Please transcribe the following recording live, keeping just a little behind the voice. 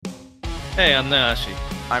Hey, I'm Nashi.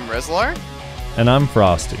 I'm Solare. And I'm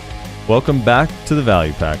Frosty. Welcome back to the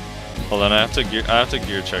Value Pack. Hold on, I have to gear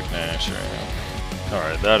check Nash right now. All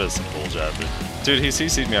right, that is some bull jabber. Dude, he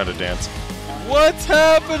CC'd me out of dance. What's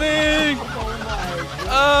happening?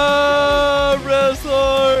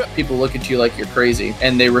 Wrestler! People look at you like you're crazy,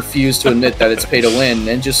 and they refuse to admit that it's pay to win,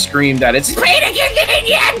 and just scream that it's pay to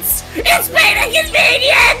convenience! It's pay to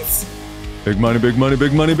convenience! Big money, big money,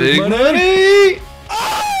 big money, big money! money!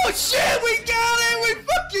 Oh shit, we got it! We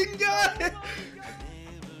fucking got it!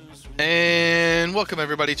 And welcome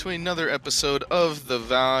everybody to another episode of the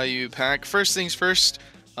Value Pack. First things first,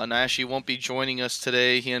 Nashi won't be joining us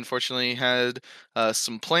today. He unfortunately had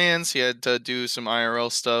some plans. He had to do some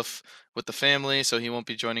IRL stuff with the family, so he won't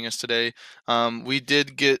be joining us today. We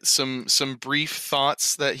did get some brief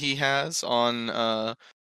thoughts that he has on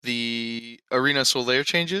the Arena Solare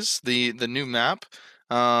changes, the new map.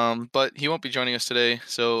 But he won't be joining us today.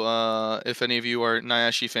 So if any of you are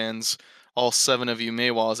Nyashi fans, all 7 of you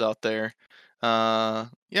Maywaws out there,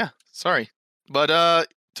 yeah, sorry. But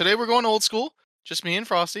today we're going old school. Just me and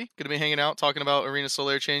Frosty, gonna be hanging out, talking about Arena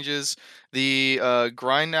Solare changes, the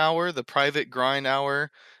grind hour, the private grind hour,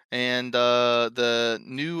 and the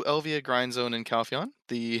new Elvia grind zone in Calpheon,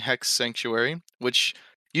 the Hexe Sanctuary, which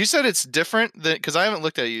you said it's different than, because I haven't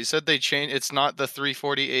looked at it. You said they changed. It's not the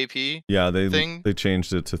 340 AP. Yeah, thing. they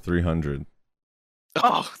changed it to 300.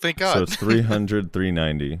 Oh, thank God. So it's 300,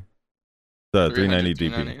 390. The 390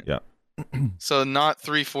 DP. 390. Yeah. So not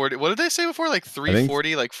 340. What did they say before? Like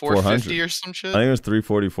 340, like 450 or some shit? I think it was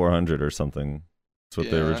 340, 400 or something. That's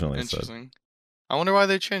what they originally said. I wonder why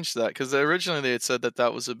they changed that, because originally they had said that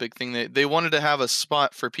that was a big thing. They wanted to have a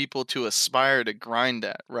spot for people to aspire to grind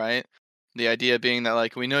at, right? The idea being that,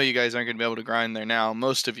 like, we know you guys aren't going to be able to grind there now,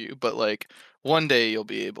 most of you, but, like, one day you'll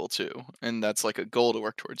be able to, and that's, like, a goal to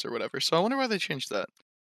work towards or whatever. So I wonder why they changed that.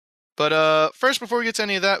 But first, before we get to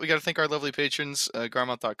any of that, we got to thank our lovely patrons,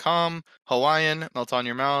 Garmouth.com, Hawaiian, Melt On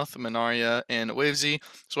Your Mouth, Minaria, and Wavesy,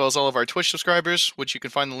 as well as all of our Twitch subscribers, which you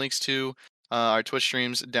can find the links to our Twitch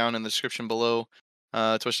streams down in the description below.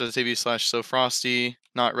 Twitch.tv/SoFrosty,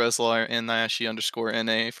 not Reslar, and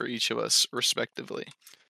Nyashi_NA for each of us, respectively.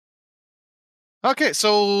 Okay,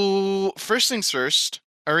 so first things first,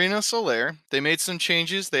 Arena Solare. They made some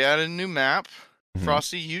changes. They added a new map. Mm-hmm.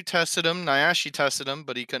 Frosty, you tested them. Nyashi tested them,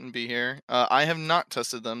 but he couldn't be here. I have not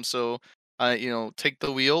tested them, so take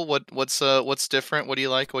the wheel. What's different? What do you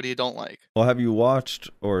like? What do you don't like? Well, have you watched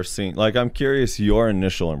or seen? Like, I'm curious your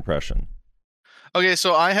initial impression. Okay,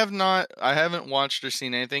 so I haven't watched or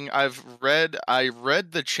seen anything. I read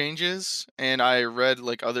the changes, and I read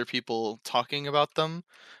like other people talking about them.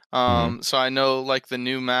 So I know like the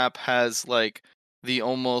new map has like the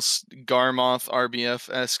almost Garmoth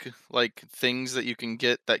RBF-esque like things that you can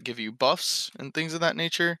get that give you buffs and things of that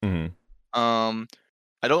nature. I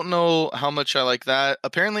don't know how much I like that.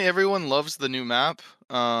 Apparently everyone loves the new map.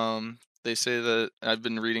 They say that I've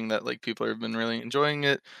been reading that like people have been really enjoying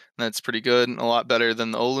it, and that's pretty good and a lot better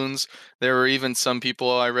than the Oluns. There were even some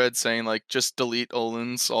people I read saying like just delete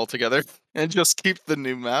Oluns altogether and just keep the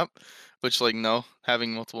new map, which like no,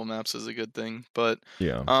 having multiple maps is a good thing. But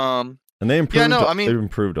yeah, and they improved. Yeah, no, I mean they've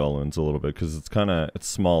improved Oluns a little bit because it's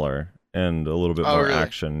smaller and a little bit more really?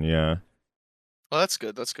 action. Yeah. Well, that's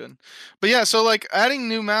good. That's good. But yeah, so like adding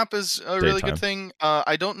new map is a really good thing.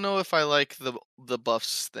 I don't know if I like the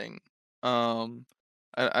buffs thing. I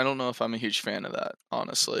don't know if I'm a huge fan of that,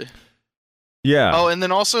 honestly. Yeah. Oh, and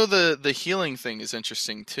then also the healing thing is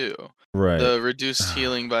interesting too. Right. The reduced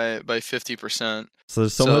healing by 50%. So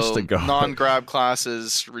there's so much to go. Non-grab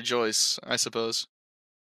classes rejoice, I suppose.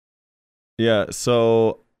 Yeah.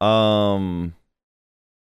 So all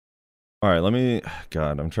right.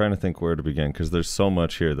 God, I'm trying to think where to begin because there's so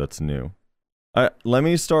much here that's new. Let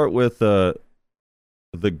me start with the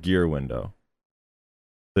gear window.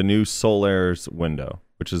 The new Solare's window,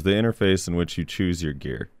 which is the interface in which you choose your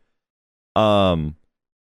gear. The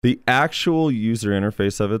actual user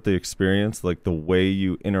interface of it, the experience, like the way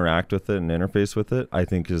you interact with it and interface with it, I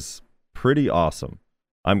think is pretty awesome.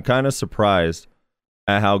 I'm kind of surprised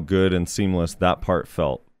at how good and seamless that part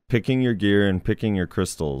felt. Picking your gear and picking your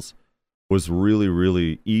crystals was really,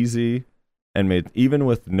 really easy and made, even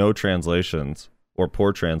with no translations or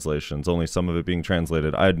poor translations, only some of it being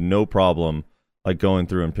translated, I had no problem like going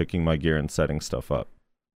through and picking my gear and setting stuff up.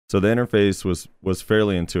 So the interface was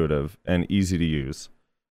fairly intuitive and easy to use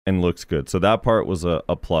and looks good. So that part was a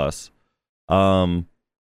plus. The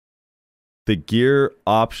gear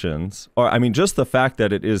options, or I mean, just the fact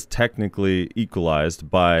that it is technically equalized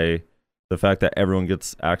by the fact that everyone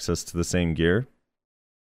gets access to the same gear.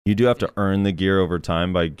 You do have to earn the gear over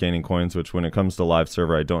time by gaining coins, which when it comes to live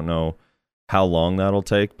server, I don't know how long that'll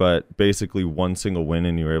take, but basically one single win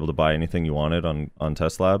and you were able to buy anything you wanted on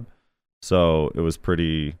Test Lab. So it was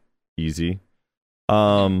pretty easy.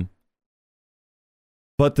 But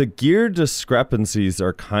the gear discrepancies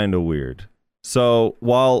are kind of weird. So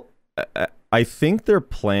while I think their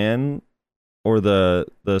plan or the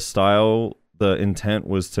style, the intent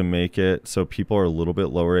was to make it so people are a little bit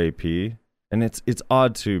lower AP, and it's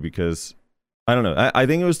odd too because I don't know. I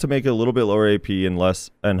think it was to make it a little bit lower AP and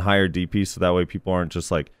higher DP, so that way people aren't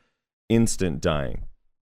just like instant dying.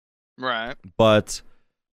 Right. But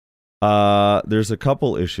there's a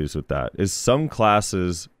couple issues with that. Is some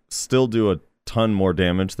classes still do a ton more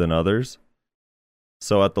damage than others.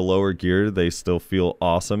 So at the lower gear, they still feel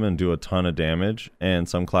awesome and do a ton of damage, and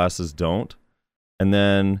some classes don't. And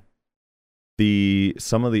then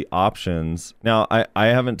some of the options. Now, I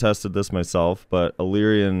haven't tested this myself, but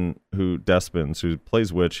Illyrian who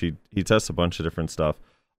plays Witch, he tests a bunch of different stuff.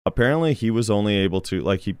 Apparently, he was only able to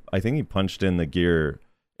I think he punched in the gear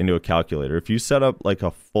into a calculator. If you set up like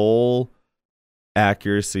a full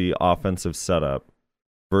accuracy offensive setup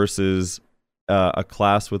versus a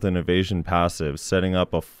class with an evasion passive setting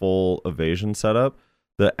up a full evasion setup,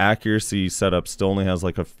 the accuracy setup still only has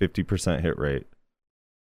like a 50% hit rate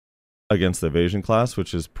against the evasion class,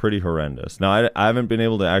 which is pretty horrendous. Now, I haven't been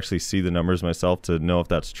able to actually see the numbers myself to know if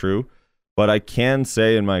that's true, but I can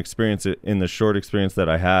say in my experience, in the short experience that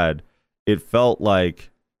I had, it felt like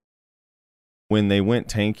when they went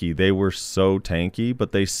tanky, they were so tanky,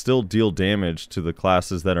 but they still deal damage to the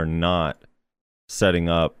classes that are not setting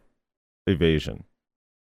up evasion.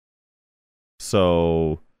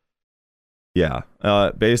 So yeah,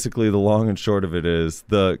 basically the long and short of it is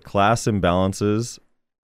the class imbalances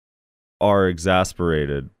are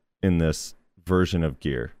exasperated in this version of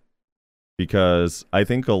gear because I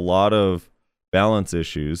think a lot of balance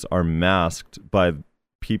issues are masked by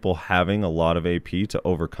people having a lot of AP to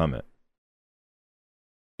overcome it.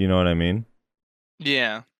 You know what I mean?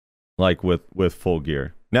 Yeah. Like with full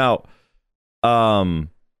gear. Now, I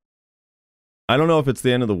don't know if it's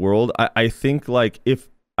the end of the world. I think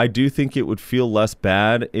I do think it would feel less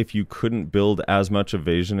bad if you couldn't build as much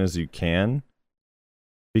evasion as you can.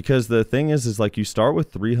 Because the thing is like you start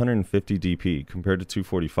with 350 DP compared to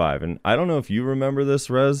 245. And I don't know if you remember this,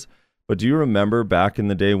 Rez, but do you remember back in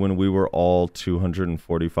the day when we were all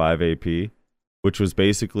 245 AP, which was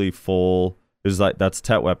basically full, it was like that's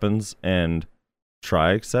Tet weapons and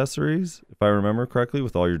Tri accessories, if I remember correctly,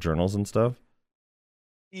 with all your journals and stuff?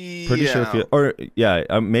 Pretty sure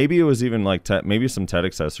maybe it was even like maybe some Tet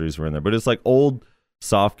accessories were in there, but it's like old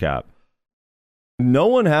soft cap. No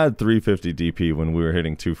one had 350 DP when we were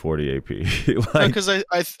hitting 240 AP. Because I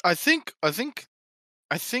think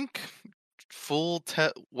full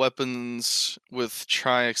Tet weapons with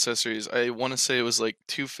Tri accessories, I want to say it was like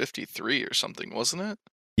 253 or something, wasn't it?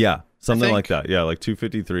 Yeah, something like that. Yeah, like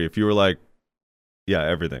 253. If you were like, yeah,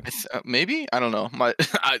 everything. Maybe? I don't know.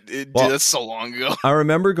 Dude, that's so long ago. I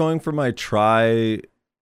remember going for my Tri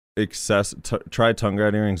tongue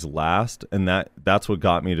guide earrings last, and that's what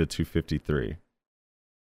got me to 253.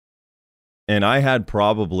 And I had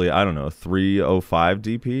probably, I don't know, 305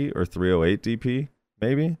 DP or 308 DP,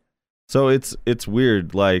 maybe. So it's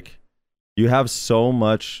weird. Like, you have so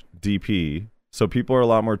much DP, so people are a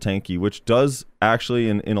lot more tanky, which does actually,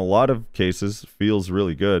 in a lot of cases, feels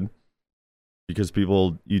really good. Because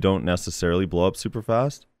you don't necessarily blow up super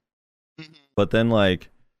fast. Mm-hmm. But then, like,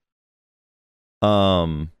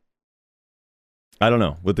 I don't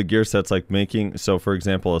know. With the gear sets, like so for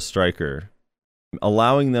example, a striker,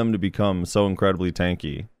 allowing them to become so incredibly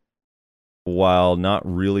tanky while not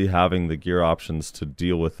really having the gear options to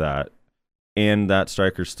deal with that, and that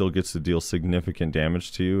striker still gets to deal significant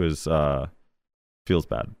damage to you feels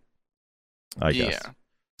bad, I guess. Yeah.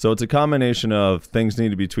 So it's a combination of things need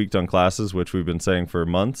to be tweaked on classes, which we've been saying for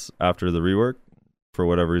months after the rework. For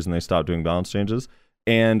whatever reason, they stopped doing balance changes.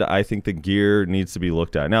 And I think the gear needs to be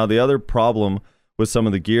looked at. Now, the other problem with some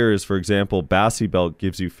of the gear is, for example, Bassi Belt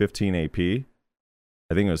gives you 15 AP.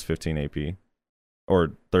 I think it was 15 AP.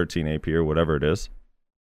 Or 13 AP or whatever it is.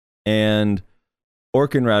 And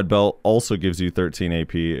Orkinrad Belt also gives you 13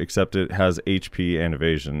 AP, except it has HP and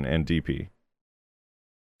evasion and DP.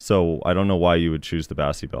 So I don't know why you would choose the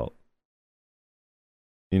Bassi Belt.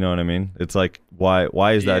 You know what I mean? It's like, why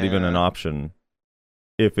is that even an option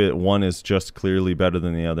if one is just clearly better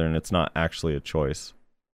than the other and it's not actually a choice?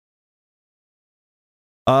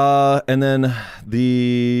 And then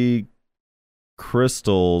the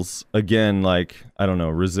crystals, again, like, I don't know,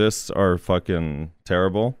 resists are fucking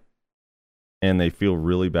terrible. And they feel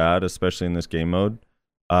really bad, especially in this game mode.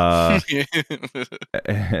 And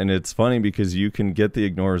it's funny because you can get the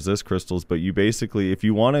ignore resist crystals, but you basically, if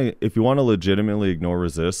you want to legitimately ignore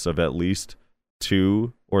resists of at least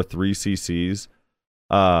 2 or 3 CCs,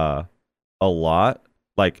 a lot,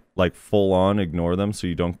 like full on ignore them so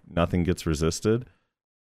nothing gets resisted,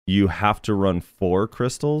 you have to run 4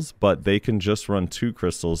 crystals, but they can just run 2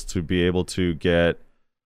 crystals to be able to get,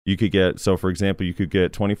 so for example, you could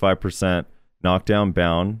get 25% knockdown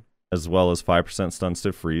bound as well as 5% stun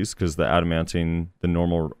stiff freeze, because the adamantine, the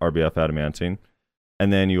normal RBF adamantine.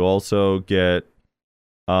 And then you also get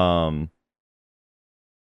the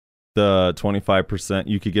 25%,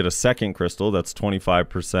 you could get a second crystal that's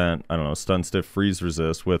 25%, I don't know, stun stiff freeze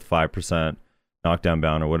resist with 5% knockdown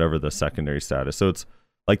bound or whatever the secondary status. So it's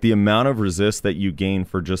like the amount of resist that you gain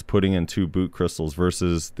for just putting in 2 boot crystals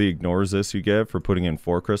versus the ignore resist you get for putting in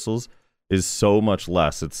 4 crystals is so much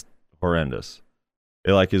less. It's horrendous.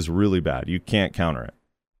 It like is really bad. You can't counter it.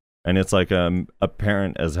 And it's like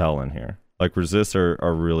apparent as hell in here. Like resists are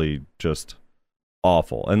really just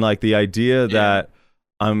awful. And like the idea that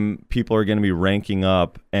people are going to be ranking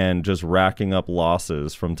up and just racking up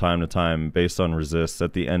losses from time to time based on resists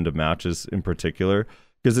at the end of matches in particular,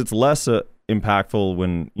 because it's less impactful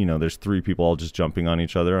when, you know, there's 3 people all just jumping on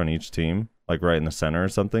each other on each team, like right in the center or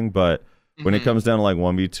something. But when it comes down to like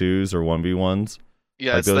 1v2s or 1v1s,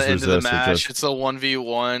 yeah, like it's the end of the match. Just... It's a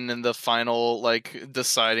 1v1 and the final like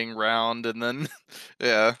deciding round, and then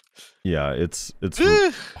yeah, it's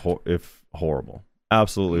horrible.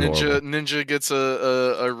 Absolutely horrible. Ninja gets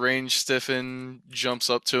a range stiffen, jumps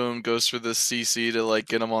up to him, goes for the CC to like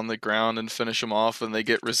get him on the ground and finish him off, and they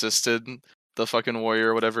get resisted. The fucking warrior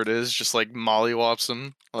or whatever it is just like mollywops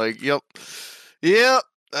him. Like, yep,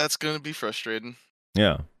 that's gonna be frustrating.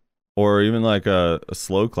 Yeah. Or even like a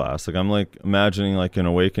slow class. Like I'm like imagining like an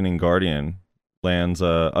Awakening Guardian lands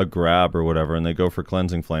a grab or whatever, and they go for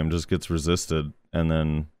Cleansing Flame, just gets resisted, and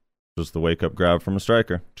then just the wake up grab from a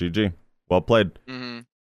striker. GG. Well played.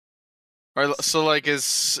 So like is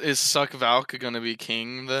Suck Valk gonna be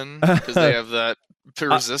king then? Because they have that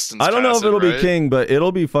resistance. I don't know if it'll be king, but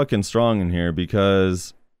it'll be fucking strong in here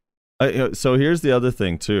because. So here's the other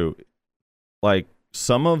thing too, like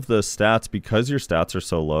some of the stats, because your stats are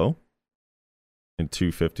so low. In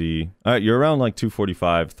 250, you're around like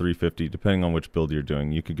 245, 350, depending on which build you're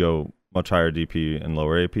doing. You could go much higher DP and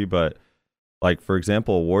lower AP, but like for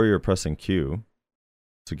example, a warrior pressing Q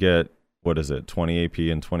to get, what is it, 20 AP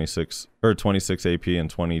and 26 AP and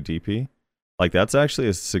 20 DP. Like that's actually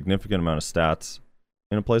a significant amount of stats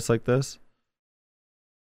in a place like this.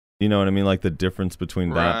 You know what I mean? Like the difference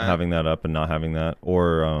between that, having that up and not having that,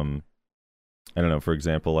 or I don't know, for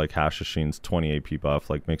example, like Hashashin's 20 AP buff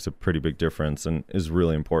like makes a pretty big difference and is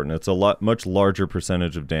really important. It's a much larger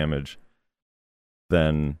percentage of damage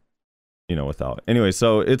than, you know, without. Anyway,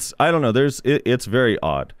 so I don't know, it's very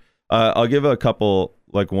odd. I'll give a couple,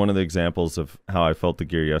 like one of the examples of how I felt the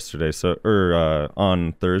gear yesterday. So,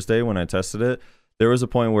 on Thursday when I tested it, there was a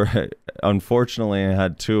point where unfortunately I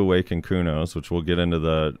had 2 Awakened Kunos, which we'll get into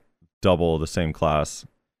the double the same class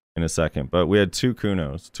in a second, but we had 2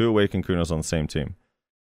 Awakened Kunos on the same team.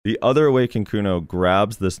 The other Awakened Kuno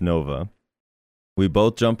grabs this Nova. We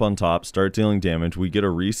both jump on top, start dealing damage. We get a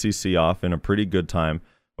re-CC off in a pretty good time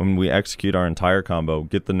when we execute our entire combo,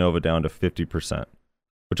 get the Nova down to 50%.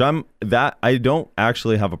 Which I don't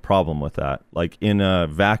actually have a problem with that. Like in a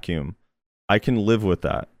vacuum, I can live with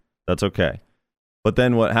that. That's okay. But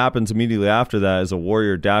then what happens immediately after that is a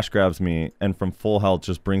warrior dash grabs me and from full health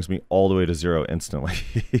just brings me all the way to 0 instantly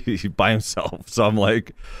by himself. So I'm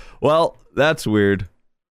like, well, that's weird.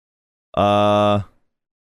 Okay.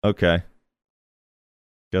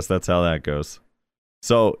 Guess that's how that goes.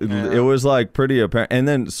 So it was like pretty apparent. And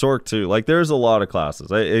then Sork too. Like there's a lot of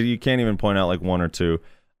classes. You can't even point out like 1 or 2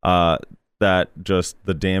 that just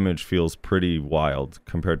the damage feels pretty wild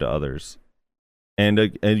compared to others.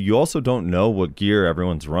 And you also don't know what gear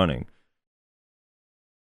everyone's running,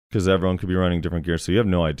 because everyone could be running different gear, so you have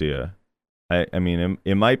no idea. I mean,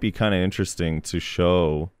 it might be kind of interesting to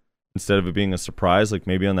show, instead of it being a surprise, like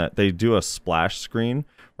maybe on that, they do a splash screen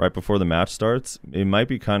right before the match starts. It might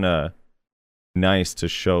be kind of nice to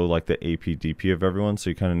show like the AP DP of everyone,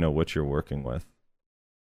 so you kind of know what you're working with.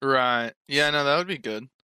 Right. Yeah, no, that would be good.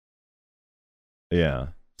 Yeah,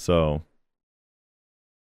 so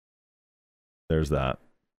there's that.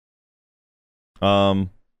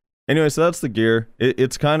 Anyway, so that's the gear.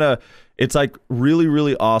 It's like really,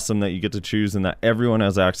 really awesome that you get to choose and that everyone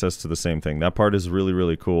has access to the same thing. That part is really,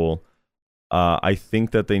 really cool. I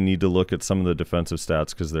think that they need to look at some of the defensive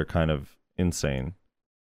stats because they're kind of insane.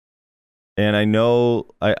 And I know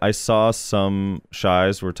I saw some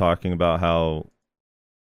shies were talking about how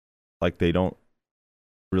like they don't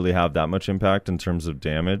really have that much impact in terms of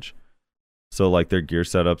damage. So like their gear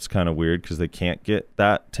setup's kind of weird because they can't get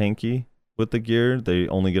that tanky with the gear. They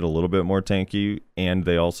only get a little bit more tanky, and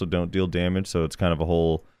they also don't deal damage. So it's kind of a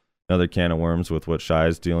whole another can of worms with what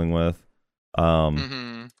Shy's dealing with.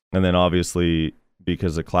 And then obviously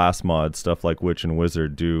because of class mods, stuff like Witch and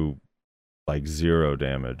Wizard do like 0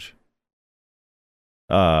 damage.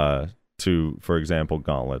 To, for example,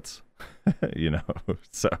 gauntlets. You know,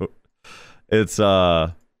 so it's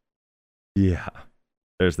yeah,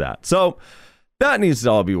 there's that. So that needs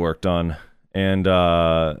to all be worked on, and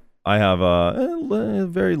I have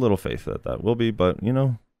very little faith that will be, but you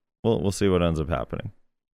know, we'll see what ends up happening.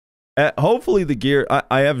 Hopefully the gear,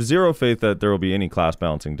 I have 0 faith that there will be any class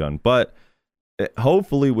balancing done, but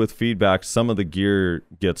hopefully with feedback some of the gear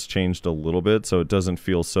gets changed a little bit so it doesn't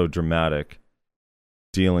feel so dramatic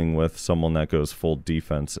dealing with someone that goes full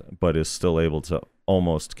defense but is still able to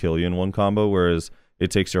almost kill you in one combo, whereas it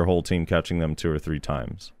takes your whole team catching them 2 or 3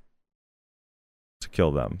 times to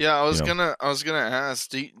kill them. Yeah, I was gonna ask,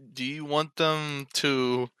 do you want them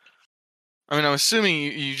to, I mean, I'm assuming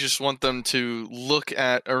you just want them to look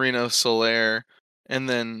at Arena of Solare and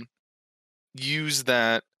then use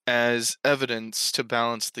that as evidence to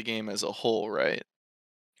balance the game as a whole, right?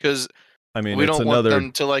 Because I mean, we it's don't another...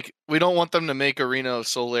 want them to we don't want them to make Arena of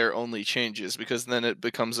Solare only changes, because then it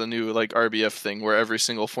becomes a new like RBF thing where every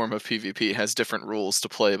single form of PvP has different rules to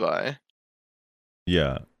play by.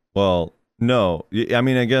 Yeah. Well, no. I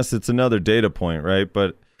mean, I guess it's another data point, right?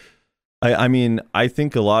 But I mean, I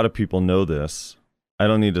think a lot of people know this. I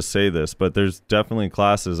don't need to say this, but there's definitely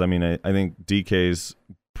classes. I mean, I think DK's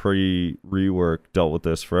pre-rework dealt with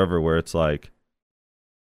this forever, where it's like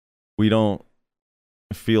we don't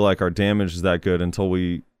feel like our damage is that good until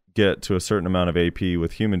we get to a certain amount of AP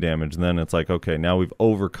with human damage, and then it's like, okay, now we've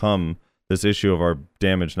overcome this issue of our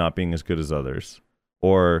damage not being as good as others,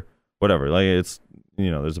 or whatever. Like, it's,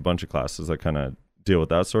 you know, there's a bunch of classes that kind of deal with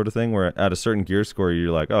that sort of thing, where at a certain gear score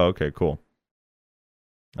you're like, oh, okay, cool,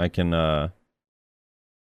 I can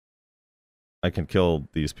kill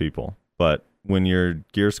these people. But when your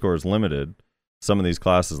gear score is limited, some of these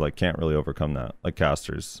classes like can't really overcome that, like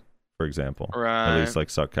casters, for example. Right. At least like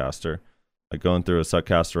Suckcaster. Like going through a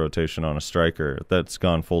Suckcaster rotation on a striker that's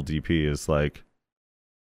gone full DP is like,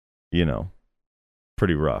 you know,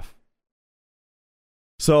 pretty rough.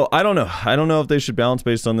 So I don't know. I don't know if they should balance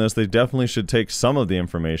based on this. They definitely should take some of the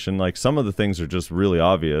information. Like some of the things are just really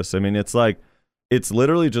obvious. I mean, it's like, it's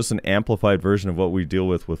literally just an amplified version of what we deal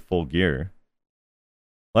with full gear.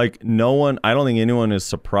 Like no one, I don't think anyone is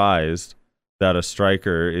surprised that a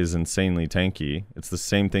striker is insanely tanky. It's the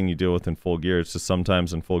same thing you deal with in full gear. It's just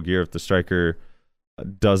sometimes in full gear, if the striker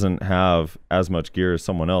doesn't have as much gear as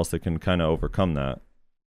someone else, they can kind of overcome that.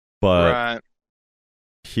 But right.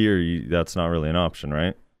 Here, that's not really an option,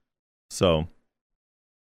 right? So,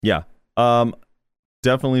 yeah.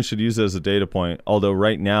 Definitely should use it as a data point. Although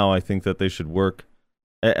right now, I think that they should work,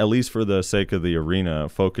 at least for the sake of the arena,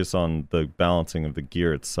 focus on the balancing of the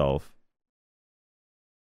gear itself.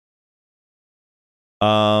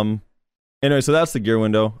 Anyway, so that's the gear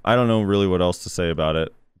window. I don't know really what else to say about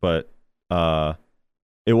it, but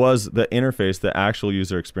it was the interface, the actual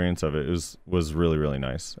user experience of it was really, really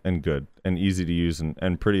nice and good and easy to use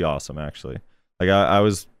and pretty awesome, actually. Like I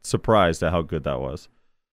was surprised at how good that was.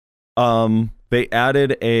 They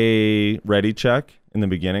added a ready check in the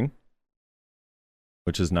beginning,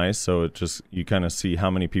 which is nice. So it just, you kind of see how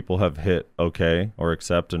many people have hit okay or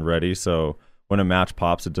accept and ready. So when a match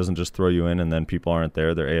pops, it doesn't just throw you in and then people aren't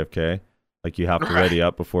there, they're AFK. Like you have to ready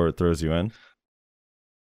up before it throws you in.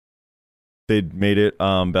 They made it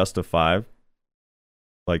best of 5,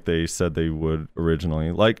 like they said they would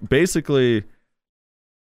originally. Like basically,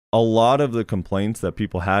 a lot of the complaints that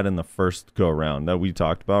people had in the first go around that we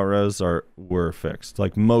talked about, Rez, were fixed.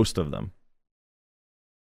 Like most of them.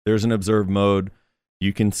 There's an observe mode.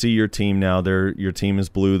 You can see your team now. Your team is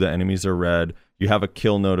blue. The enemies are red. You have a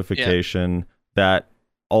kill notification that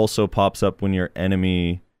also pops up when your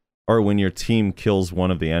enemy or when your team kills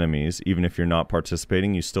one of the enemies. Even if you're not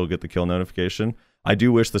participating, you still get the kill notification. I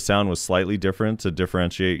do wish the sound was slightly different to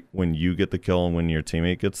differentiate when you get the kill and when your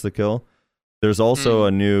teammate gets the kill. There's also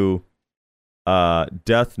a new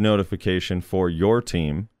death notification for your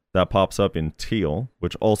team that pops up in teal,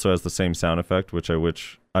 which also has the same sound effect, which I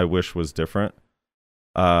wish was different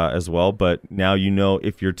as well. But now you know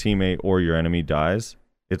if your teammate or your enemy dies.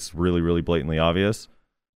 It's really, really blatantly obvious.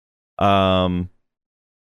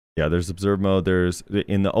 Yeah, there's observe mode. There's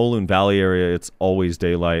in the Olun Valley area, it's always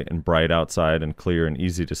daylight and bright outside and clear and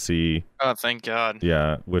easy to see. Oh, thank God.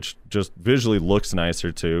 Yeah, which just visually looks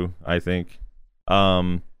nicer too, I think.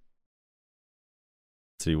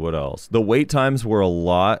 see what else. The wait times were a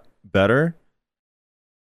lot better.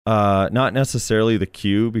 Not necessarily the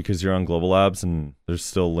queue because you're on Global Labs and there's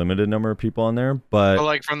still a limited number of people on there, but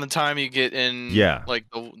like from the time you get in, yeah, like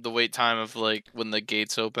the wait time of like when the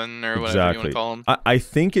gates open or whatever you want to call them. I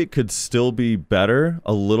think it could still be better,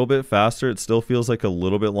 a little bit faster. It still feels like a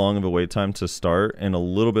little bit long of a wait time to start and a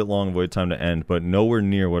little bit long of a wait time to end, but nowhere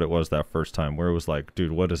near what it was that first time where it was like,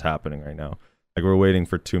 dude, what is happening right now? Like we're waiting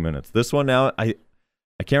for 2 minutes. This one now,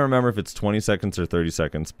 I can't remember if it's 20 seconds or 30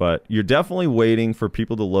 seconds, but you're definitely waiting for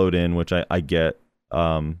people to load in, which I get.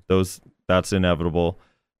 That's inevitable.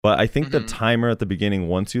 But I think the timer at the beginning,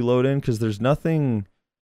 once you load in, because there's nothing.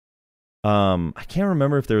 I can't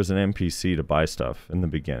remember if there was an NPC to buy stuff in the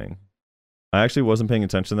beginning. I actually wasn't paying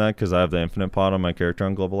attention to that because I have the infinite pot on my character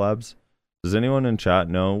on Global Labs. Does anyone in chat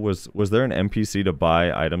know? Was there an NPC to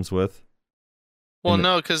buy items with? Well,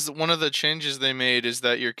 no, because one of the changes they made is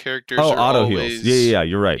that your characters are auto heals. Yeah,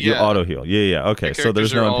 you're right. You auto heal. Yeah. Okay, so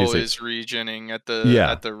there's no NPC. Always regenning at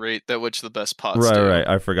the rate at which the best pots do. Right.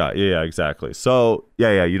 I forgot. Yeah, exactly. So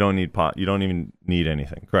yeah, you don't need pot. You don't even need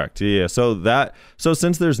anything. Correct. Yeah. So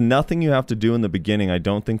since there's nothing you have to do in the beginning, I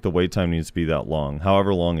don't think the wait time needs to be that long.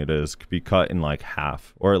 However long it is, could be cut in like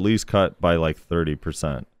half, or at least cut by like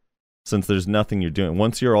 30%. Since there's nothing you're doing.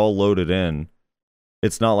 Once you're all loaded in,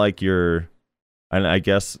 it's not like you're. And I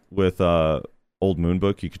guess with Old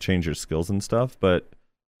Moonbook, you could change your skills and stuff, but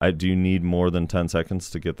do you need more than 10 seconds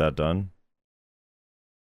to get that done?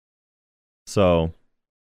 So,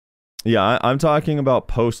 yeah, I'm talking about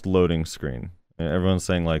post-loading screen. Everyone's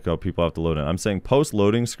saying, like, oh, people have to load in. I'm saying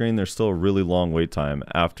post-loading screen, there's still a really long wait time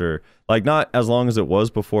after, like, not as long as it was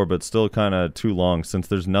before, but still kind of too long since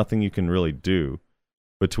there's nothing you can really do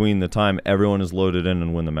between the time everyone is loaded in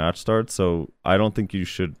and when the match starts. So I don't think you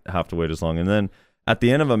should have to wait as long. And then at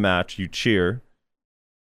the end of a match, you cheer.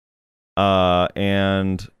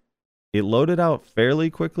 And it loaded out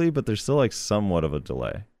fairly quickly, but there's still like somewhat of a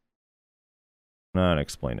delay. I'm not gonna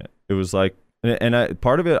explain it. It was like, and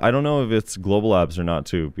part of it, I don't know if it's Global Labs or not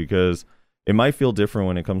too, because it might feel different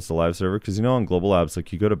when it comes to live server. Because on Global Labs,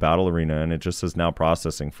 like you go to Battle Arena and it just says now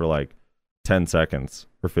processing for like 10 seconds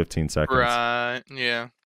or 15 seconds. Right, yeah.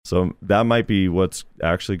 So that might be what's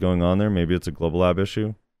actually going on there. Maybe it's a Global Lab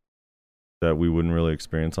issue that we wouldn't really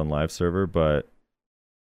experience on live server. But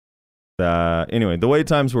anyway, the wait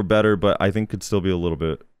times were better, but I think could still be a little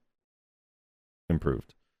bit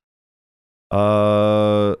improved.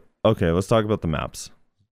 Okay, let's talk about the maps.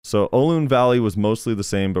 So Olun Valley was mostly the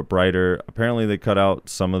same, but brighter. Apparently they cut out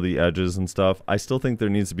some of the edges and stuff. I still think there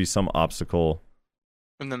needs to be some obstacle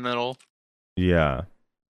in the middle. Yeah.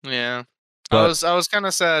 But I was kind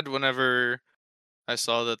of sad whenever I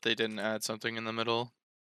saw that they didn't add something in the middle.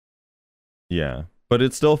 Yeah, but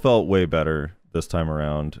it still felt way better this time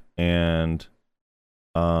around. And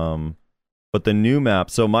but the new map,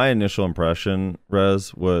 so my initial impression,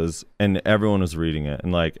 Rez, was, and everyone was reading it,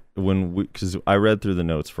 and like because I read through the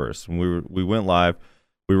notes first. When we went live,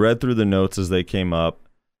 we read through the notes as they came up,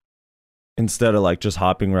 instead of like just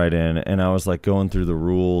hopping right in. And I was like going through the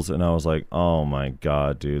rules and I was like, oh my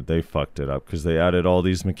god, dude, they fucked it up because they added all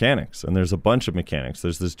these mechanics, and there's a bunch of mechanics.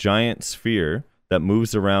 There's this giant sphere that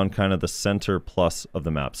moves around kind of the center plus of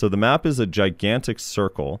the map. So the map is a gigantic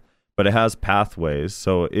circle, but it has pathways,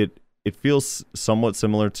 so it feels somewhat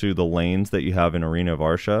similar to the lanes that you have in Arena of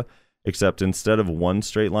Arsha, except instead of one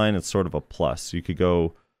straight line, it's sort of a plus. You could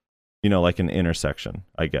go, like an intersection,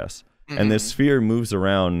 I guess. And this sphere moves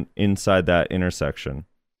around inside that intersection.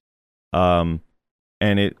 And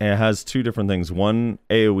it has two different things. One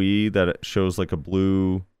AoE that shows like a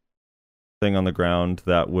blue thing on the ground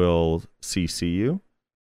that will CC you.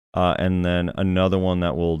 And then another one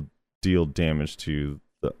that will deal damage to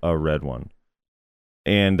a red one.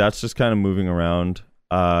 And that's just kind of moving around,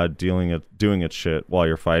 doing its shit while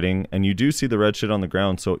you're fighting. And you do see the red shit on the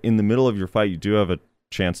ground. So in the middle of your fight, you do have a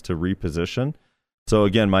chance to reposition. So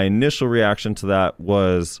again, my initial reaction to that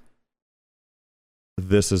was,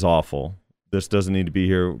 this is awful. This doesn't need to be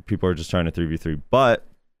here. People are just trying to 3v3. But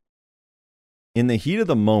in the heat of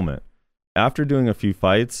the moment, after doing a few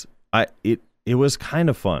fights, it was kind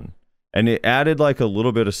of fun. And it added like a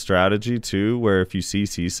little bit of strategy too, where if you see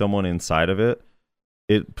someone inside of it,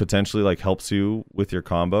 it potentially like helps you with your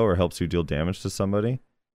combo or helps you deal damage to somebody.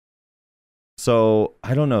 So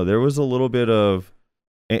I don't know. There was a little bit of,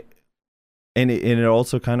 and it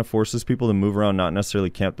also kind of forces people to move around, not necessarily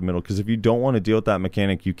camp the middle. Because if you don't want to deal with that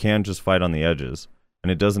mechanic, you can just fight on the edges,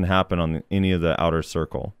 and it doesn't happen on any of the outer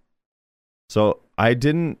circle. So I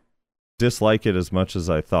didn't dislike it as much as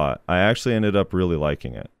I thought. I actually ended up really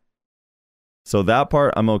liking it. So that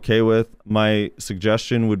part I'm okay with. My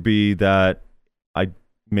suggestion would be that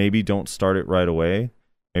maybe don't start it right away.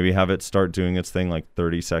 Maybe have it start doing its thing like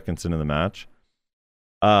 30 seconds into the match.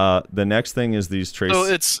 The next thing is these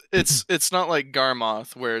traces. So it's not like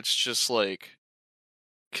Garmoth where it's just like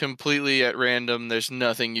completely at random. There's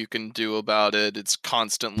nothing you can do about it. It's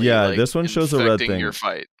constantly like this one shows a red infecting thing. your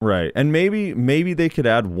fight. Right. And maybe they could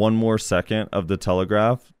add one more second of the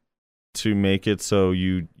telegraph to make it so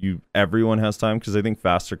everyone has time, because I think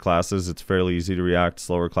faster classes it's fairly easy to react.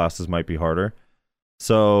 Slower classes might be harder.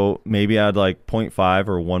 So maybe add like 0.5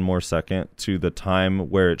 or 1 more second to the time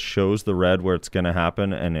where it shows the red where it's going to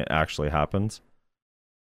happen and it actually happens.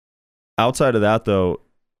 Outside of that, though,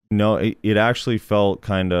 no, it actually felt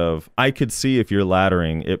kind of... I could see if you're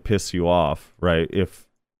laddering, it piss you off, right? If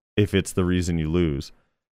it's the reason you lose.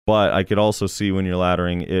 But I could also see when you're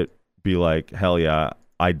laddering, it be like, hell yeah,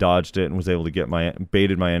 I dodged it and was able to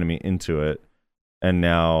baited my enemy into it, and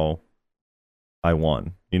now I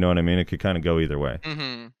won. You know what I mean? It could kind of go either way.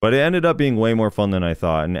 Mm-hmm. But it ended up being way more fun than I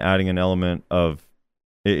thought, and adding an element of...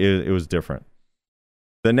 It was different.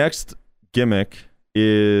 The next gimmick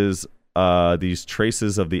is these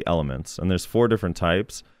traces of the elements, and there's 4 different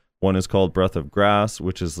types. One is called Breath of Grass,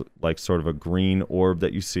 which is like sort of a green orb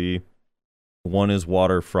that you see. One is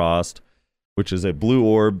Water Frost, which is a blue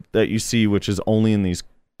orb that you see, which is only in these...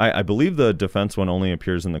 I believe the defense one only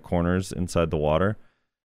appears in the corners inside the water.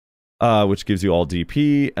 Which gives you all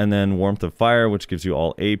DP, and then Warmth of Fire, which gives you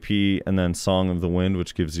all AP, and then Song of the Wind,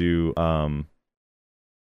 which gives you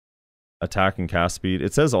attack and cast speed.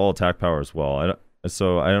 It says all attack power as well.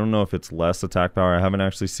 So I don't know if it's less attack power. I haven't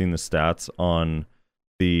actually seen the stats on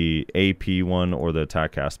the AP one or the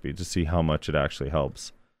attack cast speed to see how much it actually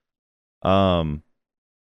helps. But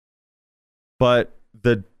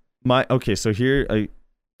so here,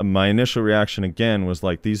 my initial reaction again was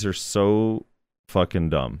like, these are so fucking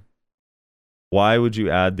dumb. Why would you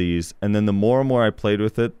add these? And then the more and more I played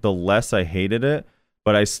with it, the less I hated it.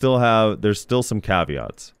 But there's still some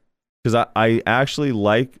caveats. Because I actually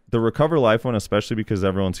like the Recover Life one, especially because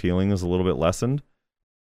everyone's healing is a little bit lessened.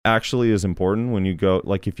 Actually is important when you go,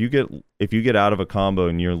 like if you get out of a combo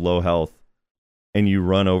and you're low health and you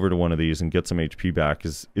run over to one of these and get some HP back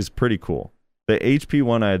is pretty cool. The HP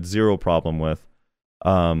one I had zero problem with.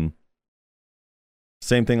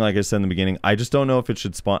 Same thing like I said in the beginning. I just don't know if it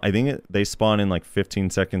should spawn. I think they spawn in like 15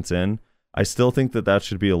 seconds in. I still think that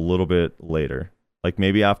should be a little bit later. Like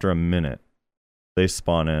maybe after a minute they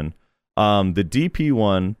spawn in. The DP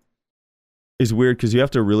one is weird because you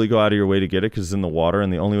have to really go out of your way to get it because it's in the water,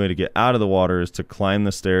 and the only way to get out of the water is to climb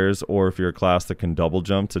the stairs, or if you're a class that can double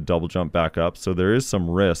jump, to double jump back up. So there is some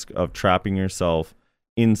risk of trapping yourself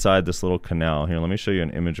inside this little canal. Here, let me show you an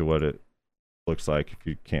image of what it looks like if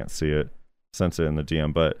you can't see it. Sense it in the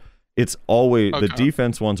DM, but it's always the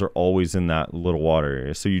defense ones are always in that little water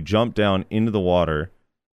area. So you jump down into the water,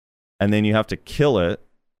 and then you have to kill it.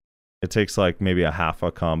 It takes like maybe a half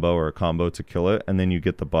a combo or a combo to kill it, and then you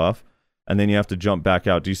get the buff, and then you have to jump back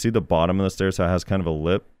out. Do you see the bottom of the stairs? How it has kind of a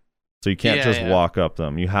lip, so you can't just walk up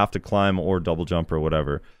them. You have to climb or double jump or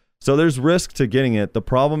whatever. So there's risk to getting it. The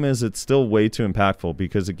problem is it's still way too impactful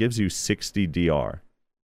because it gives you 60 DR.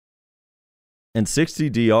 And 60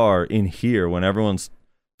 DR in here when everyone's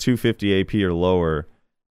 250 AP or lower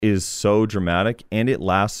is so dramatic, and it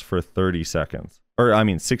lasts for 30 seconds. Or,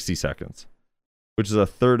 60 seconds, which is a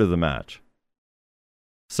third of the match.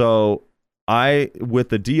 So, with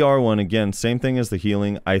the DR one, again, same thing as the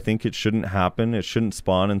healing. I think it shouldn't happen. It shouldn't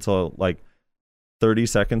spawn until like 30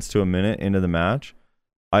 seconds to a minute into the match.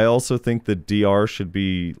 I also think the DR should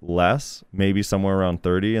be less, maybe somewhere around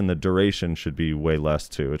 30, and the duration should be way less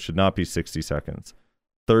too. It should not be 60 seconds.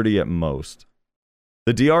 30 at most.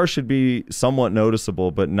 The DR should be somewhat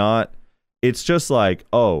noticeable, but not... It's just like,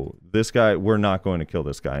 oh, this guy, we're not going to kill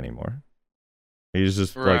this guy anymore. He's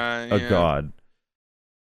just like a god.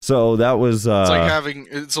 So that was...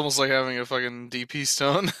 it's almost like having a fucking DP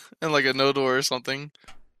stone and like a no door or something.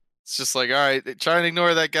 It's just like, all right, try and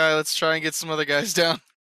ignore that guy. Let's try and get some other guys down.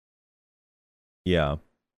 Yeah.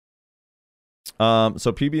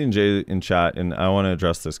 So PB&J in chat, and I want to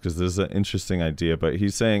address this because this is an interesting idea, but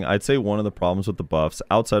he's saying, I'd say one of the problems with the buffs,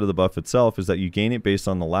 outside of the buff itself, is that you gain it based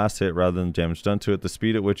on the last hit rather than damage done to it. The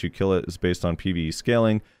speed at which you kill it is based on PvE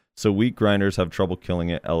scaling, so weak grinders have trouble killing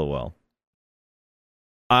it, LOL.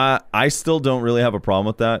 I still don't really have a problem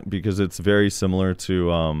with that because it's very similar to...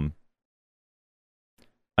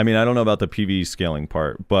 I don't know about the PvE scaling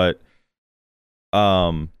part, but...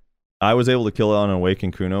 I was able to kill it on an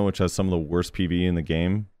Awakened Kuno, which has some of the worst PvE in the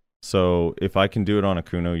game. So if I can do it on a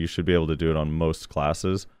Kuno, you should be able to do it on most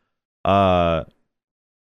classes. The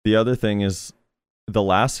other thing is the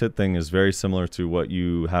last hit thing is very similar to what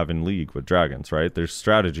you have in League with dragons, right? There's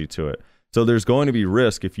strategy to it. So there's going to be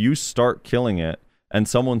risk if you start killing it and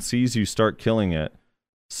someone sees you start killing it,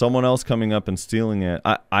 someone else coming up and stealing it.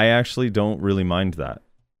 I actually don't really mind that.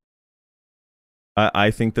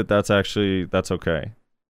 I think that's okay.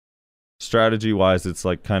 Strategy wise, it's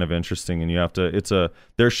like kind of interesting, and you have to.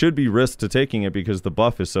 There should be risk to taking it because the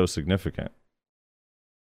buff is so significant.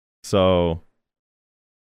 So,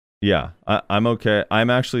 yeah, I'm okay.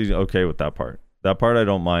 I'm actually okay with that part. That part I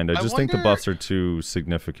don't mind. I just think the buffs are too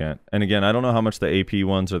significant. And again, I don't know how much the AP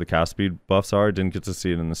ones or the cast speed buffs are. I didn't get to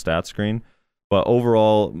see it in the stat screen, but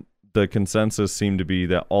overall, the consensus seemed to be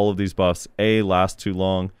that all of these buffs last too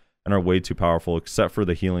long and are way too powerful, except for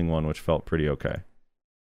the healing one, which felt pretty okay.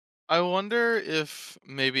 I wonder if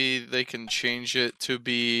maybe they can change it to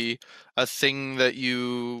be a thing that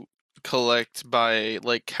you collect by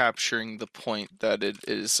like capturing the point that it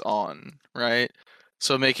is on, right?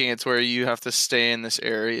 So making it to where you have to stay in this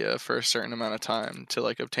area for a certain amount of time to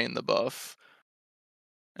like obtain the buff.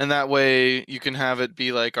 And that way you can have it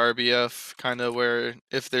be like RBF, kind of where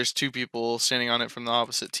if there's two people standing on it from the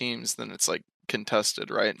opposite teams, then it's like contested,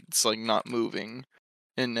 right? It's like not moving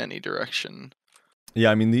in any direction. Yeah,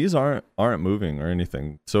 I mean these aren't moving or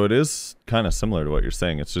anything, so it is kind of similar to what you're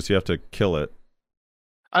saying. It's just you have to kill it.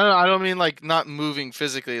 I don't mean like not moving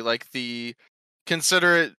physically, like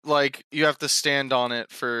consider it like you have to stand on it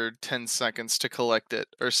for 10 seconds to collect it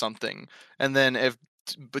or something. And then if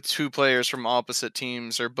two players from opposite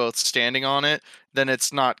teams are both standing on it, then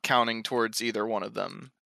it's not counting towards either one of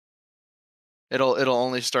them. It'll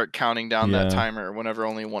only start counting down that timer whenever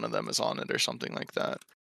only one of them is on it or something like that.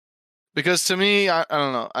 Because to me, I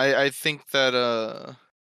don't know. I think that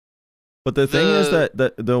But the thing is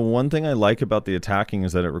that the one thing I like about the attacking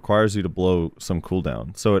is that it requires you to blow some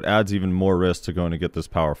cooldown. So it adds even more risk to going to get this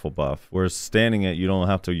powerful buff. Whereas standing it, you don't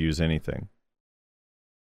have to use anything.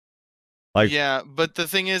 Like, yeah, but the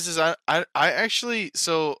thing is I actually,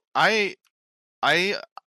 so I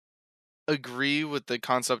agree with the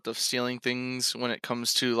concept of stealing things when it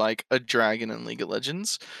comes to like a dragon in League of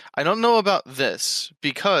Legends. I don't know about this,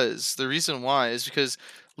 because the reason why is because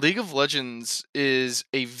League of Legends is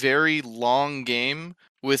a very long game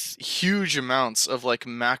with huge amounts of like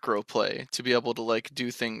macro play to be able to like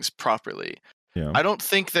do things properly. Yeah. I don't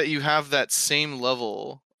think that you have that same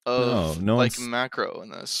level of like macro in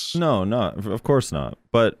this. No, not of course not.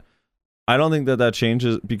 But I don't think that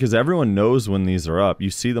changes because everyone knows when these are up. You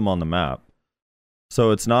see them on the map.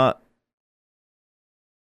 So it's not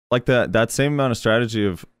like that same amount of strategy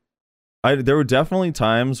of there were definitely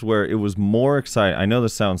times where it was more exciting. I know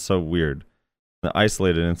this sounds so weird, the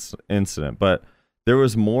isolated incident, but there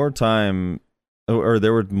was more time, or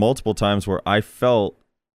there were multiple times where I felt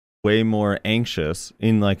way more anxious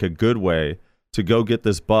in like a good way to go get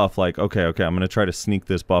this buff. Like, okay, I'm going to try to sneak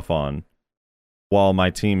this buff on while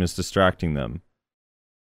my team is distracting them.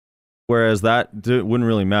 Whereas that wouldn't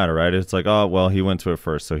really matter, right? It's like, oh, well, he went to it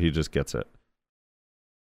first, so he just gets it.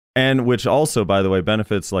 And which also, by the way,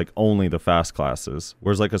 benefits like only the fast classes.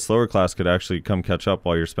 Whereas like a slower class could actually come catch up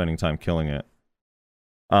while you're spending time killing it.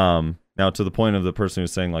 Now to the point of the person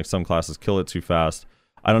who's saying like some classes kill it too fast,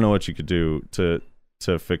 I don't know what you could do to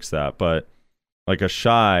fix that. But like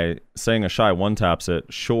saying a shy one taps it,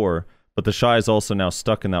 sure. But the shy is also now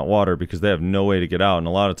stuck in that water because they have no way to get out. And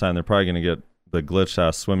a lot of time they're probably going to get the glitched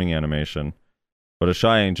ass swimming animation. But a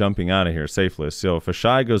shy ain't jumping out of here safely. So if a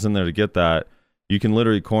shy goes in there to get that, you can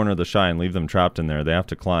literally corner the shy and leave them trapped in there. They have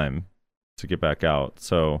to climb to get back out.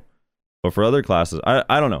 So, but for other classes,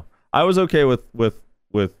 I don't know. I was okay with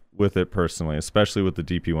it personally, especially with the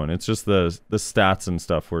DP one. It's just the stats and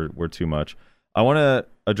stuff were too much. I want to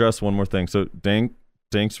address one more thing. So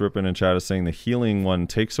Dank's ripping in chat is saying the healing one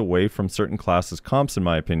takes away from certain classes comps, in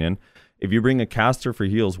my opinion. If you bring a caster for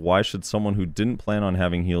heals, why should someone who didn't plan on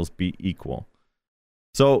having heals be equal?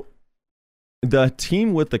 So the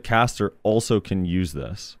team with the caster also can use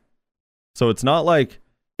this. So it's not like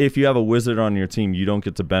if you have a wizard on your team, you don't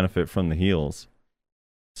get to benefit from the heals.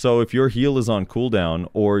 So if your heal is on cooldown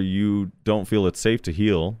or you don't feel it's safe to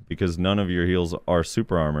heal because none of your heals are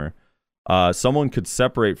super armor, someone could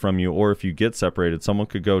separate from you, or if you get separated, someone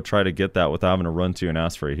could go try to get that without having to run to you and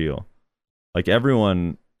ask for a heal. Like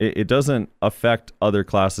everyone, it doesn't affect other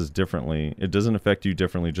classes differently. It doesn't affect you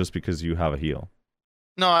differently just because you have a heal.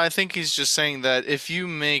 No, I think he's just saying that if you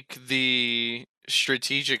make the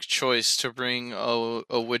strategic choice to bring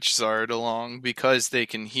a Witch Zard along because they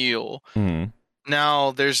can heal,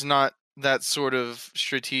 now there's not that sort of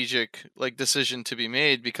strategic like decision to be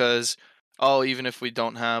made because, oh, even if we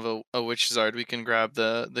don't have a Witch Zard, we can grab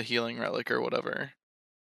the healing relic or whatever.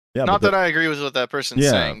 Yeah, Not that I agree with what that person's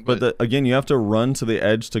saying, but again, you have to run to the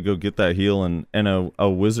edge to go get that heal, and a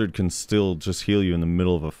wizard can still just heal you in the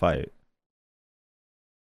middle of a fight.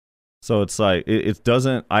 So it's like it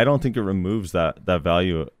doesn't. I don't think it removes that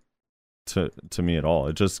value to me at all.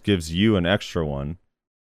 It just gives you an extra one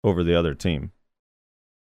over the other team.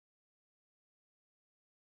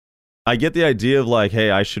 I get the idea of like, hey,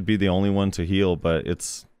 I should be the only one to heal, but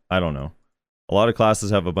I don't know. A lot of classes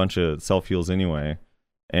have a bunch of self heals anyway,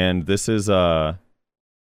 and this is all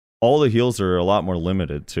the heals are a lot more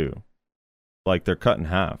limited too. Like they're cut in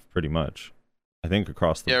half pretty much. I think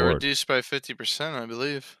across the board. Yeah, reduced by 50%, I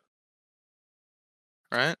believe.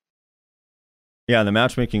 Right? Yeah, the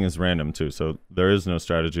matchmaking is random too, so there is no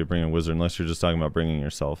strategy of bringing a wizard unless you're just talking about bringing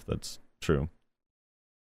yourself. That's true.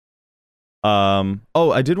 Oh,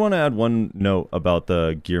 I did want to add one note about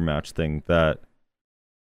the gear match thing that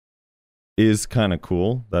is kind of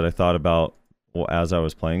cool that I thought about as I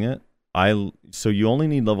was playing it. So you only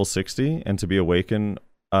need level 60 and to be awaken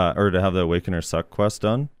or to have the Awakener Suck quest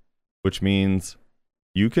done, which means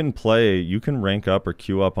you can rank up or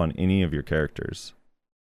queue up on any of your characters,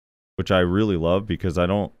 which I really love because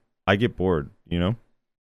I get bored, playing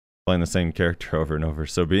the same character over and over.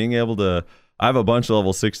 So being able to, I have a bunch of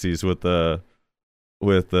level 60s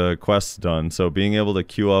with the quests done. So being able to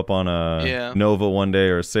queue up on a Nova one day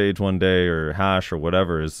or a Sage one day or Hash or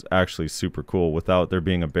whatever is actually super cool without there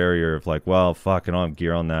being a barrier of like, well, fuck, I don't have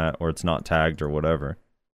gear on that or it's not tagged or whatever.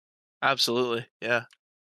 Absolutely, yeah.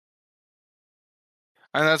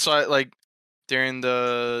 And that's why, like, during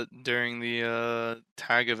the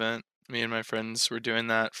tag event, me and my friends were doing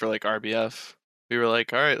that for like RBF. We were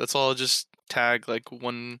like, all right, let's all just tag like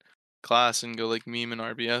one class and go like meme and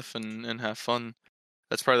RBF and have fun.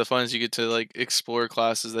 That's part of the fun is you get to like explore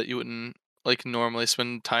classes that you wouldn't like normally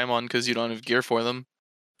spend time on because you don't have gear for them.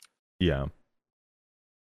 Yeah.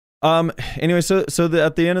 Anyway, so at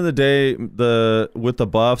the end of the day, with the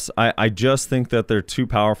buffs, I just think that they're too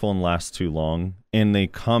powerful and last too long, and they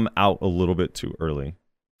come out a little bit too early.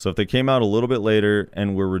 So if they came out a little bit later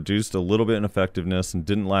and were reduced a little bit in effectiveness and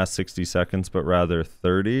didn't last 60 seconds but rather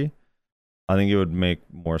 30, I think it would make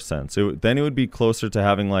more sense. Then it would be closer to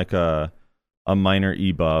having like a minor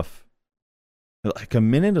E buff. Like a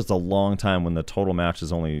minute is a long time when the total match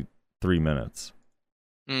is only 3 minutes.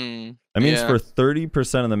 That means for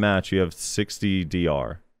 30% of the match, you have 60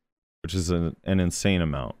 DR, which is an insane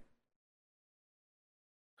amount.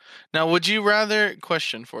 Now,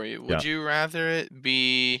 question for you, would you rather it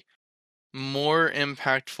be more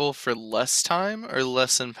impactful for less time or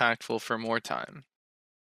less impactful for more time?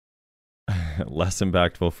 Less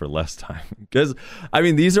impactful for less time, because I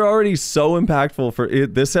mean these are already so impactful for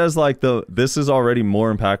it. This is already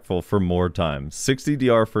more impactful for more time. 60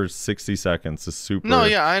 DR for 60 seconds is super. No,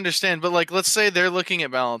 yeah, I understand, but like let's say they're looking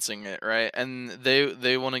at balancing it, right? And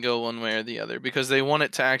they want to go one way or the other because they want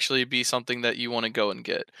it to actually be something that you want to go and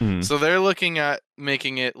get. Mm-hmm. So they're looking at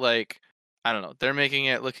making it like, I don't know, they're looking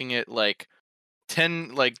at like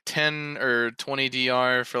 10 or 20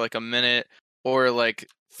 DR for like a minute or like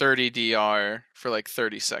 30 DR for like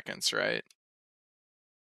 30 seconds, right?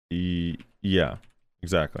 Yeah,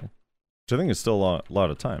 exactly. Which I think is still a lot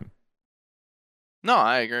of time. No,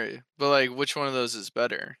 I agree. But like which one of those is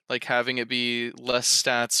better? Like having it be less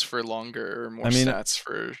stats for longer or more stats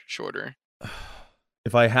for shorter?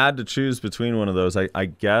 If I had to choose between one of those, I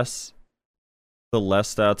guess the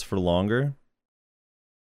less stats for longer.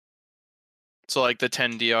 So like the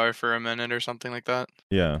 10 DR for a minute or something like that?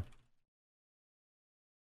 Yeah.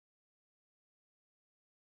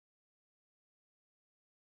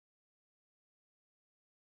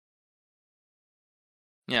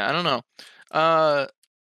 Yeah, I don't know.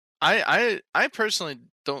 I personally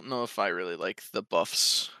don't know if I really like the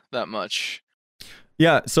buffs that much.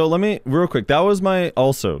 Yeah, so let me real quick. That was my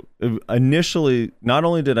also initially. Not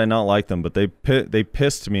only did I not like them, but they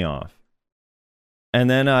pissed me off. And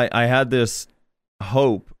then I had this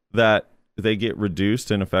hope that they get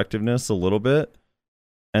reduced in effectiveness a little bit,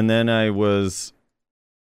 and then I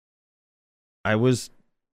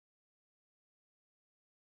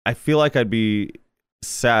feel like I'd be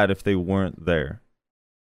sad if they weren't there.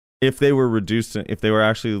 If they were reduced, if they were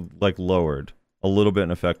actually like lowered a little bit in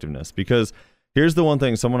effectiveness. Because here's the one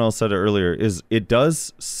thing, someone else said it earlier, is it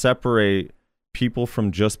does separate people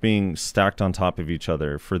from just being stacked on top of each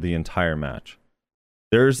other for the entire match.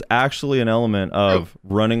 There's actually an element of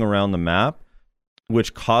running around the map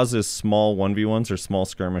which causes small 1v1s or small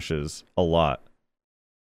skirmishes a lot.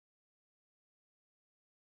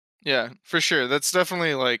 Yeah, for sure. That's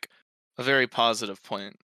definitely like a very positive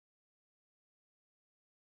point.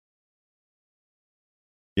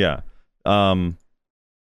 Yeah.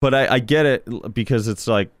 But I get it because it's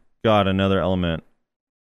like, God, another element.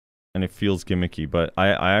 And it feels gimmicky, but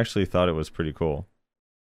I actually thought it was pretty cool.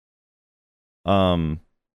 Sorry,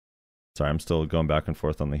 I'm still going back and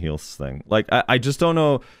forth on the heals thing. Like, I just don't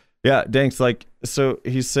know. Yeah, Danks, like, so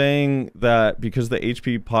he's saying that because the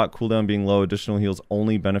HP pot cooldown being low, additional heals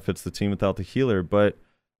only benefits the team without the healer. But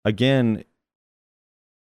again,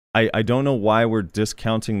 I don't know why we're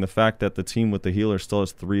discounting the fact that the team with the healer still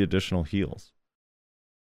has 3 additional heals.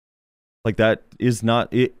 Like, that is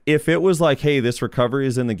not... If it was like, hey, this recovery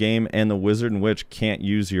is in the game and the wizard and witch can't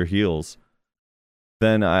use your heals,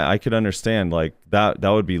 then I could understand, like, that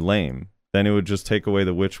would be lame. Then it would just take away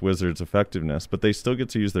the witch wizard's effectiveness, but they still get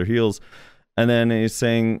to use their heals. And then he's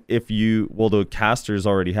saying the casters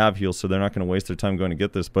already have heals, so they're not going to waste their time going to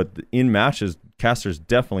get this. But in matches, casters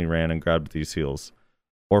definitely ran and grabbed these heals,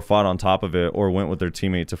 or fought on top of it, or went with their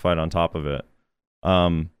teammate to fight on top of it,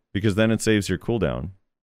 because then it saves your cooldown.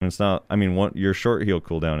 And it's not. I mean, your short heal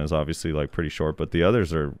cooldown is obviously like pretty short, but the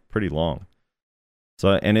others are pretty long.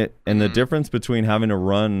 So the difference between having to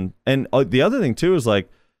run and the other thing too is like,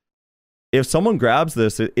 if someone grabs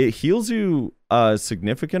this, it heals you a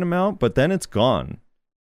significant amount, but then it's gone.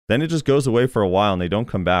 Then it just goes away for a while, and they don't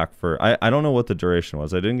come back for... I don't know what the duration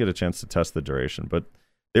was. I didn't get a chance to test the duration, but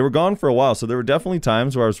they were gone for a while. So there were definitely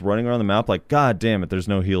times where I was running around the map like, God damn it, there's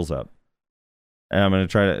no heals up. And I'm going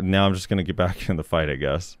to try to... Now I'm just going to get back in the fight, I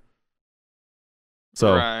guess.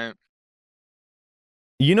 So... Right.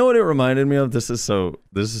 You know what it reminded me of? This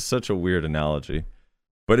is such a weird analogy.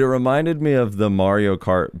 But it reminded me of the Mario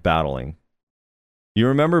Kart battling. You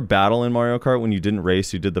remember battle in Mario Kart when you didn't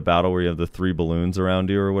race, you did the battle where you have the 3 balloons around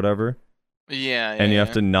you or whatever? Yeah. And you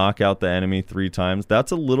have to knock out the enemy 3 times.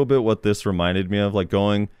 That's a little bit what this reminded me of, like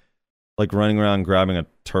running around grabbing a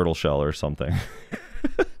turtle shell or something.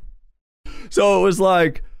 So it was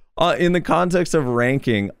like, in the context of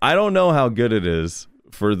ranking, I don't know how good it is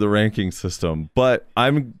for the ranking system, but I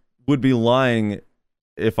would be lying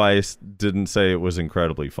if I didn't say it was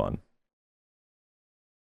incredibly fun.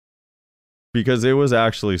 Because it was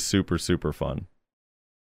actually super, super fun.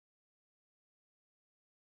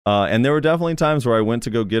 And there were definitely times where I went to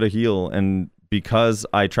go get a heal, and because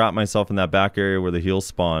I trapped myself in that back area where the heals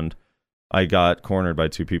spawned, I got cornered by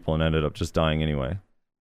 2 people and ended up just dying anyway.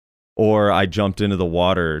 Or I jumped into the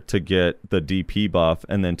water to get the DP buff,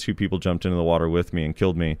 and then 2 people jumped into the water with me and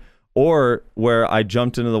killed me. Or where I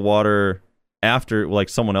jumped into the water after, like,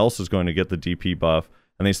 someone else was going to get the DP buff,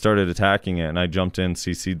 and they started attacking it, and I jumped in,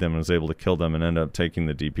 CC'd them, and was able to kill them, and ended up taking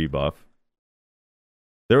the DP buff.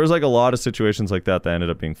 There was like a lot of situations like that ended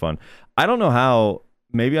up being fun. I don't know how.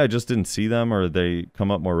 Maybe I just didn't see them, or they come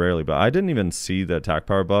up more rarely, but I didn't even see the attack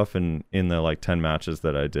power buff in the like 10 matches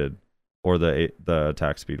that I did, or the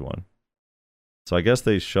attack speed one. So I guess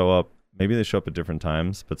they show up. Maybe they show up at different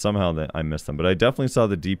times, but somehow I missed them. But I definitely saw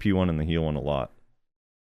the DP one and the heal one a lot.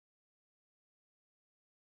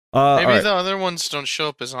 Maybe the other ones don't show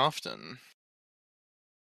up as often.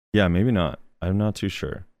 Yeah, maybe not. I'm not too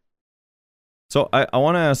sure. So I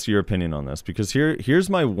want to ask your opinion on this, because here's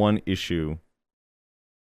my one issue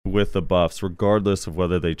with the buffs, regardless of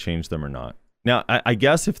whether they change them or not. Now, I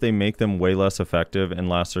guess if they make them way less effective and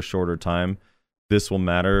last a shorter time, this will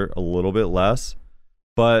matter a little bit less.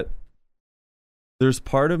 But there's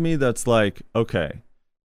part of me that's like, okay,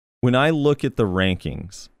 when I look at the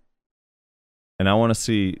rankings, and I want to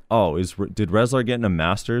see, did Rezlar get into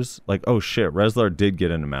Masters? Like, oh shit, Rezlar did get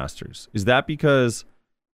into Masters. Is that because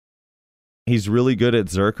he's really good at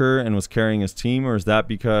Zerker and was carrying his team, or is that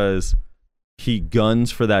because he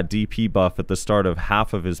guns for that DP buff at the start of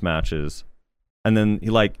half of his matches? And then,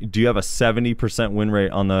 do you have a 70% win rate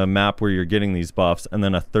on the map where you're getting these buffs, and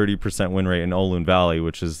then a 30% win rate in Olun Valley,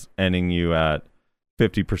 which is ending you at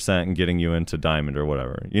 50% and getting you into Diamond or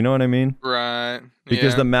whatever? You know what I mean? Right.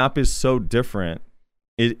 Because the map is so different.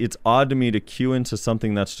 It's odd to me to queue into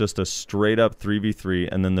something that's just a straight up 3v3,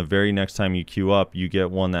 and then the very next time you queue up, you get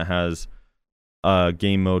one that has a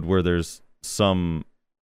game mode where there's some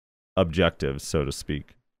objectives, so to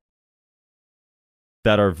speak,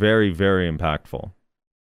 that are very, very impactful.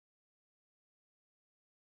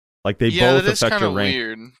 Like, they both affect your rank.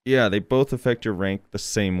 Weird. Yeah, they both affect your rank the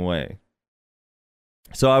same way.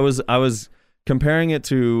 So I was comparing it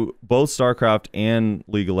to both StarCraft and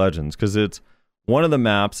League of Legends, because it's one of the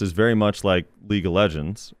maps is very much like League of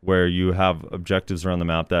Legends, where you have objectives around the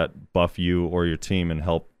map that buff you or your team and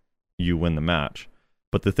help you win the match.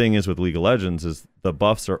 But the thing is with League of Legends is the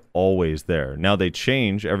buffs are always there. Now they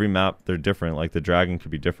change every map; they're different. Like the dragon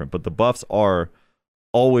could be different, but the buffs are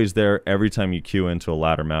always there every time you queue into a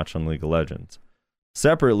ladder match on League of Legends.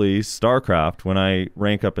 Separately, StarCraft, when I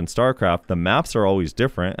rank up in StarCraft, the maps are always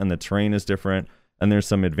different and the terrain is different, and there's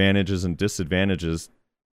some advantages and disadvantages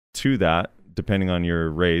to that depending on your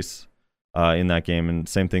race in that game, and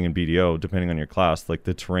same thing in BDO, depending on your class. Like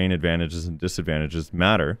the terrain advantages and disadvantages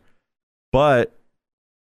matter, but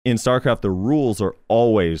in StarCraft, the rules are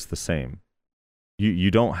always the same.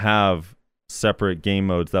 You don't have separate game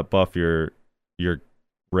modes that buff your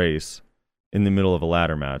race in the middle of a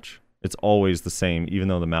ladder match. It's always the same, even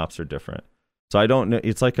though the maps are different. So I don't know.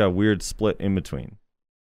 It's like a weird split in between.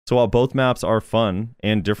 So while both maps are fun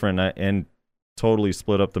and different and totally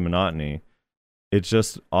split up the monotony, it's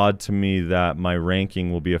just odd to me that my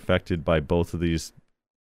ranking will be affected by both of these,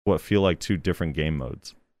 what feel like two different game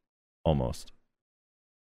modes, almost.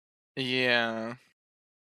 Yeah.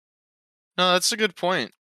 No, that's a good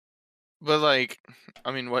point. But like,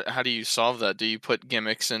 I mean, how do you solve that? Do you put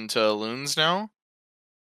gimmicks into loons now?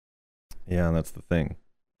 Yeah, that's the thing.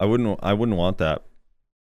 I wouldn't want that.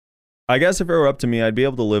 I guess if it were up to me, I'd be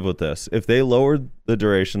able to live with this. If they lowered the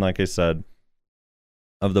duration, like I said,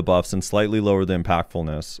 of the buffs and slightly lowered the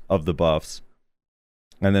impactfulness of the buffs,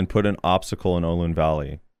 and then put an obstacle in Olun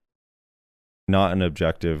Valley, not an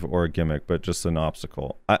objective or a gimmick, but just an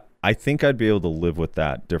obstacle, I think I'd be able to live with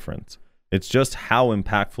that difference. It's just how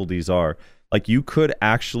impactful these are. Like, you could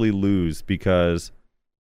actually lose because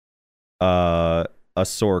a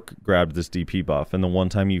Sork grabbed this DP buff, and the one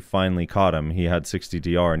time you finally caught him, he had 60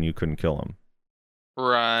 DR and you couldn't kill him.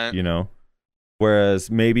 Right. You know?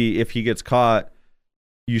 Whereas maybe if he gets caught,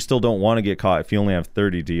 you still don't want to get caught if you only have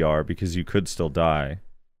 30 DR because you could still die.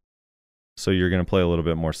 So you're going to play a little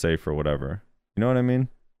bit more safe or whatever. You know what I mean?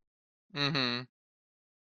 Mm-hmm.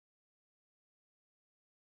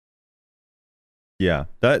 Yeah,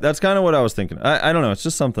 that's kind of what I was thinking. I don't know. It's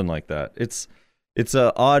just something like that. It's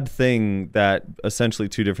an odd thing that essentially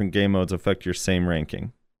two different game modes affect your same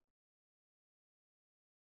ranking,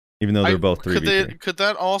 even though they're both 3v3. Could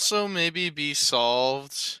that also maybe be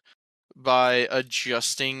solved by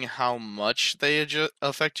adjusting how much they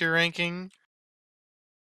affect your ranking?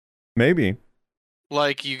 Maybe.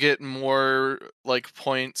 Like, you get more like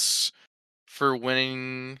points for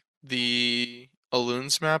winning the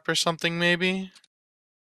Aloons map or something, maybe?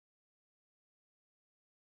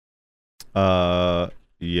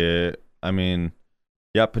 Yeah. I mean,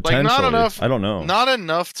 yeah, potentially. Like, not enough. I don't know. Not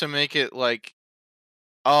enough to make it like,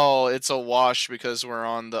 oh, it's a wash because we're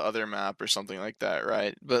on the other map or something like that,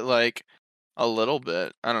 right? But like a little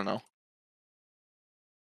bit. I don't know.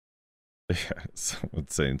 Yeah,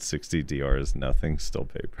 someone's saying 60 DR is nothing. Still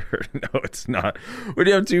paper. No, it's not. When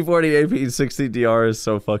you have 240 AP, 60 DR is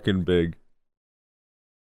so fucking big.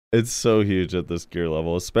 It's so huge at this gear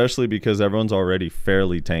level, especially because everyone's already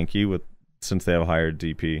fairly tanky since they have higher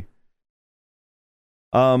DP.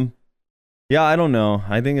 Yeah, I don't know.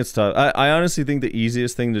 I think it's tough. I honestly think the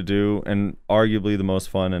easiest thing to do, and arguably the most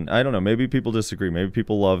fun, and I don't know, maybe people disagree. Maybe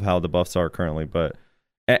people love how the buffs are currently, but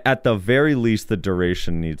at the very least, the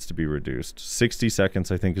duration needs to be reduced. 60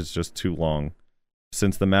 seconds, I think, is just too long,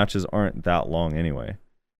 since the matches aren't that long anyway.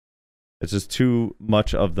 It's just too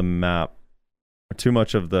much of the map, or too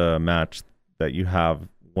much of the match that you have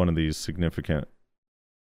one of these significant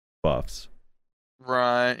buffs.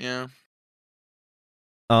 Right, yeah.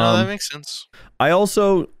 No, that makes sense. I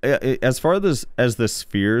also, as far as the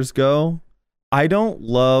spheres go, I don't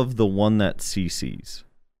love the one that CCs.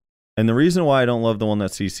 And the reason why I don't love the one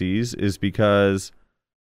that CCs is because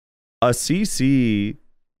a CC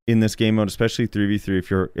in this game mode, especially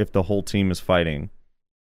 3v3, if the whole team is fighting,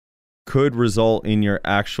 could result in your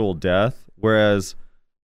actual death, whereas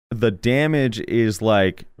the damage is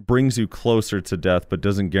like brings you closer to death but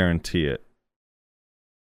doesn't guarantee it.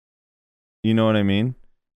 You know what I mean?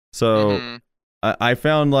 So I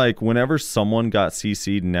found like whenever someone got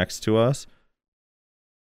CC'd next to us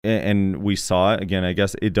and we saw it, again, I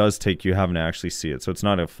guess it does take you having to actually see it. So it's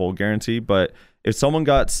not a full guarantee, but if someone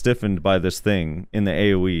got stiffened by this thing in the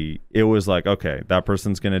AoE, it was like, okay, that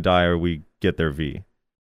person's going to die or we get their V.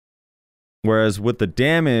 Whereas with the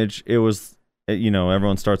damage, it was, you know,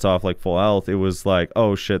 everyone starts off like full health. It was like,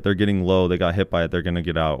 oh shit, they're getting low. They got hit by it. They're going to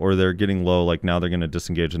get out. Or they're getting low. Like now they're going to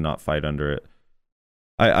disengage and not fight under it.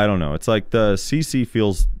 I don't know. It's like the CC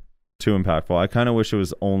feels too impactful. I kind of wish it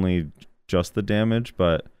was only just the damage,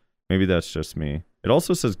 but maybe that's just me. It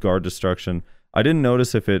also says guard destruction. I didn't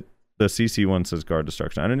notice if the CC one says guard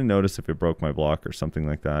destruction. I didn't notice if it broke my block or something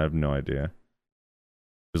like that. I have no idea.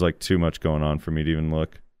 There's like too much going on for me to even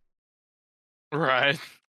look. Right.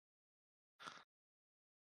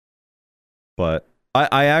 But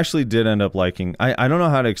I actually did end up liking, I don't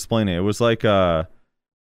know how to explain it. It was like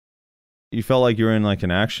you felt like you were in like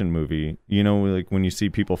an action movie. You know, like when you see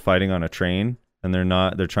people fighting on a train and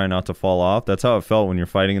they're trying not to fall off. That's how it felt when you're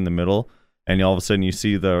fighting in the middle and all of a sudden you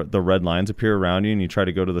see the red lines appear around you and you try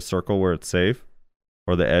to go to the circle where it's safe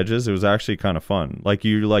or the edges. It was actually kind of fun. Like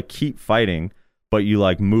you like keep fighting, but you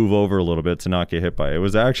like move over a little bit to not get hit by it. It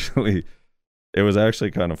was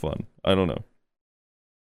actually kind of fun. I don't know.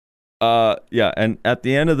 Yeah, and at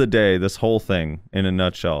the end of the day, this whole thing in a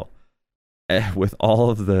nutshell, with all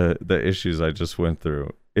of the issues I just went through,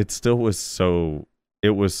 it was so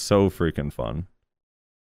freaking fun.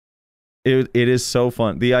 It is so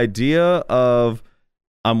fun. The idea of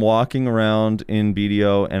I'm walking around in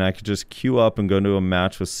BDO and I could just queue up and go into a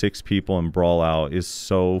match with 6 people and brawl out is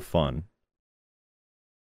so fun.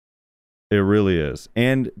 It really is.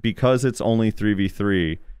 And because it's only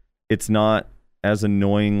 3v3, it's not as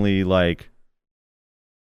annoyingly like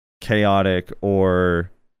chaotic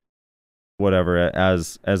or whatever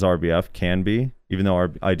as RBF can be, even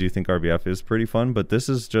though I do think RBF is pretty fun, but this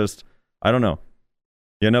is just, I don't know.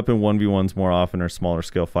 You end up in 1v1s more often or smaller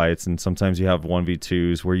scale fights, and sometimes you have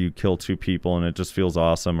 1v2s where you kill 2 people and it just feels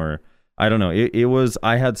awesome, or I don't know. It was,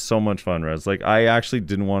 I had so much fun, Rez. Like, I actually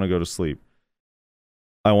didn't want to go to sleep.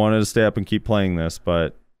 I wanted to stay up and keep playing this,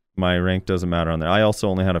 but my rank doesn't matter on there. I also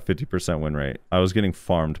only had a 50% win rate. I was getting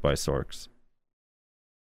farmed by Sorks.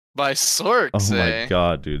 By Sorks, Oh my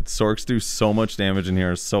god, dude. Sorks do so much damage in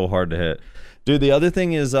here. It's so hard to hit. Dude, the other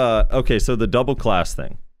thing is, okay, so the double class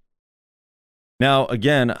thing. Now,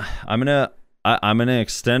 again, I'm gonna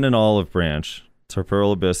extend an olive branch to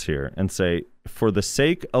Pearl Abyss here and say, for the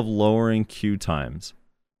sake of lowering queue times,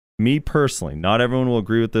 me personally, not everyone will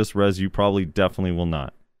agree with this. Rez, you probably definitely will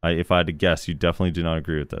not. If I had to guess, you definitely do not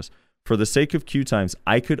agree with this. For the sake of queue times,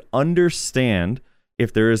 I could understand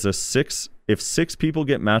if there is if 6 people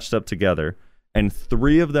get matched up together and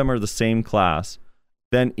 3 of them are the same class,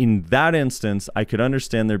 then in that instance, I could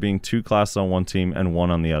understand there being 2 classes on one team and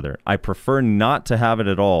 1 on the other. I prefer not to have it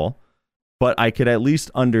at all, but I could at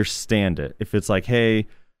least understand it. If it's like, hey,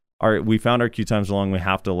 all right, we found our queue times are long, we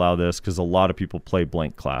have to allow this because a lot of people play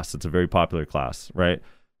blank class. It's a very popular class, right?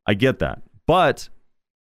 I get that. But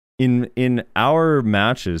in our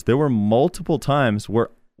matches, there were multiple times where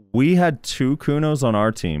we had 2 Kunos on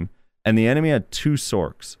our team and the enemy had 2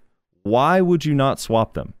 Sorks. Why would you not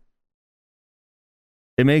swap them?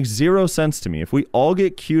 It makes 0 sense to me. If we all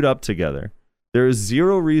get queued up together, there is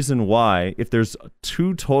 0 reason why, if there's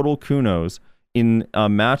 2 total Kunos in a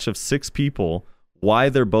match of 6 people, why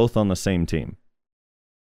they're both on the same team.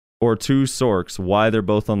 Or 2 Sorks, why they're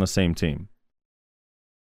both on the same team.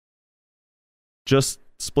 Just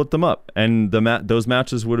split them up, and those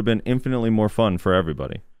matches would have been infinitely more fun for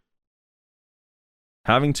everybody.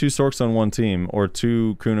 Having 2 Sorks on one team, or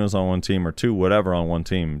 2 Kunos on one team, or 2 whatever on one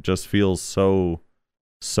team just feels so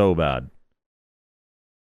bad.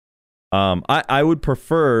 I would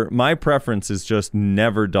prefer, my preference is just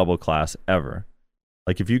never double class ever.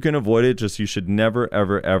 Like, if you can avoid it, just you should never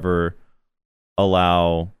ever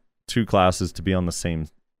allow 2 classes to be on the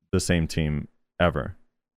same team ever.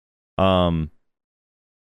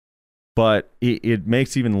 But it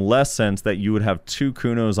makes even less sense that you would have 2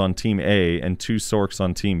 Kunos on team A and 2 Sorks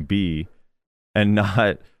on team B and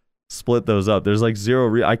not split those up. There's like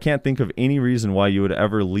 0 I can't think of any reason why you would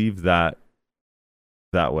ever leave that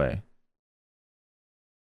way.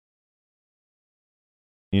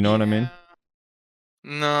 You know what I mean?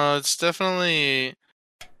 No, it's definitely,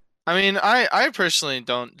 I mean, I personally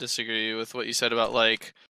don't disagree with what you said about,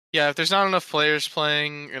 like, yeah, if there's not enough players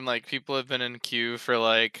playing and like people have been in queue for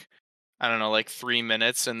like, I don't know, like 3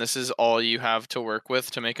 minutes, and this is all you have to work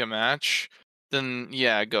with to make a match, then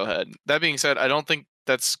yeah, go ahead. That being said, I don't think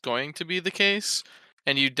that's going to be the case,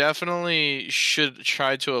 and you definitely should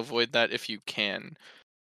try to avoid that if you can.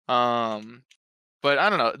 But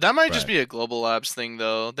I don't know. That might just be a Global Labs thing,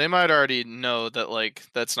 though. They might already know that like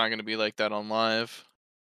that's not going to be like that on live.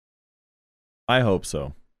 I hope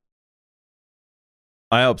so.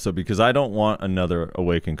 I hope so, because I don't want another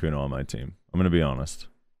Awakened Kuno on my team. I'm going to be honest.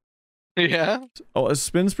 Yeah. Oh, a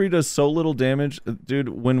spin spree does so little damage, dude.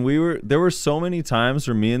 When there were so many times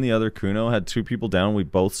where me and the other Kuno had 2 people down, we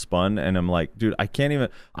both spun, and I'm like, dude, I can't even.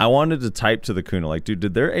 I wanted to type to the Kuno, like, dude,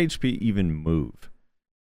 did their HP even move?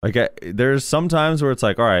 Like, there's some times where it's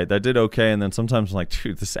like, all right, that did okay, and then sometimes I'm like,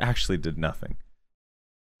 dude, this actually did nothing.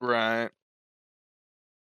 Right.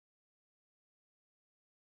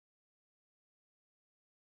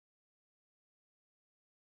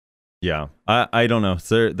 Yeah, I don't know.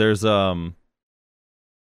 There's the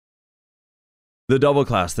double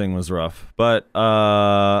class thing was rough, but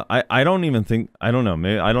I don't even think, I don't know,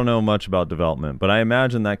 maybe I don't know much about development, but I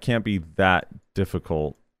imagine that can't be that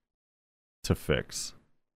difficult to fix.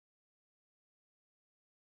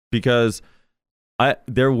 Because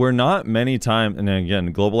there were not many times, and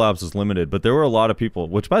again, Global Labs was limited, but there were a lot of people,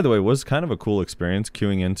 which by the way was kind of a cool experience,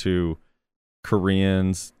 queuing into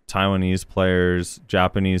Koreans, Taiwanese players,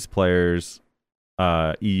 Japanese players,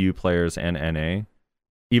 EU players, and NA.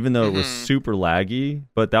 Even though it was super laggy,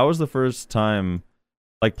 but that was the first time,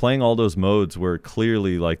 like playing all those modes where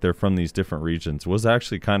clearly like they're from these different regions was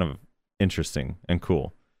actually kind of interesting and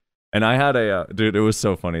cool. And I had a dude, it was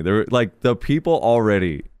so funny. There were like the people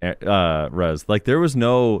already Rez, like there's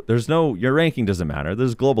no your ranking doesn't matter.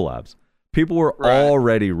 There's Global Labs. People were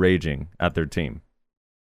already raging at their team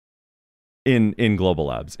in Global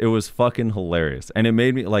Labs. It was fucking hilarious. And it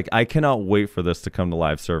made me like I cannot wait for this to come to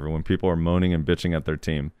live server when people are moaning and bitching at their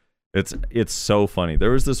team. It's so funny.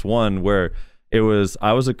 There was this one where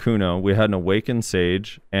I was a Kuno, we had an Awakened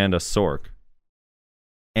Sage and a Sork.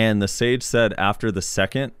 And the Sage said after the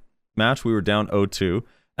second match we were down 0-2,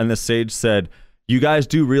 and the Sage said, "You guys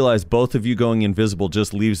do realize both of you going invisible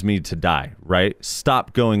just leaves me to die, right?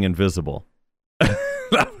 Stop going invisible."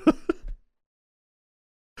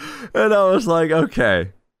 And I was like,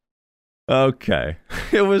 okay.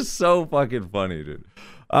 It was so fucking funny, dude.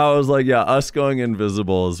 I was like, yeah, us going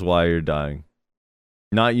invisible is why you're dying.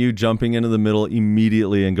 Not you jumping into the middle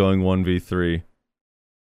immediately and going 1v3.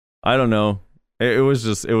 I don't know. It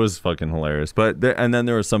was fucking hilarious. But and then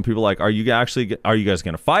there were some people like, are you guys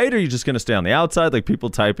gonna fight, or are you just gonna stay on the outside? Like people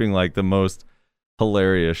typing like the most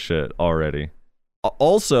hilarious shit already.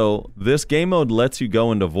 Also, this game mode lets you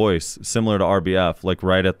go into voice similar to RBF, like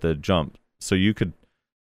right at the jump, so you could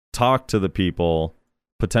talk to the people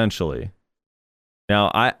potentially.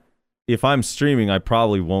 Now, if I'm streaming, I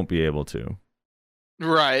probably won't be able to.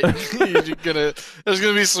 Right. There's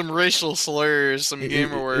gonna be some racial slurs, some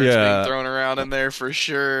gamer words being thrown around in there for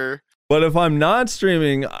sure. But if I'm not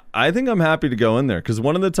streaming, I think I'm happy to go in there, because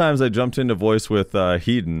one of the times I jumped into voice with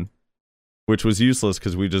Hedon, which was useless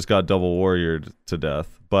because we just got double warriored to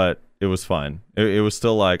death, but it was fine. It was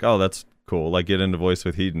still like, oh, that's cool. Like, get into voice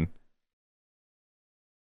with Hedon.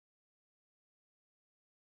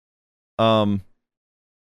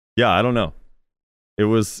 Yeah, I don't know. It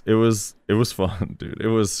was fun, dude. It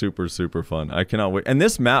was super, super fun. I cannot wait. And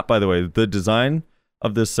this map, by the way, the design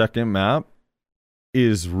of this second map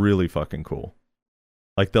is really fucking cool.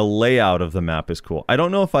 Like, the layout of the map is cool. I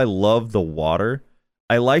don't know if I love the water.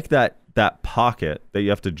 I like that pocket that you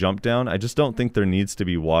have to jump down. I just don't think there needs to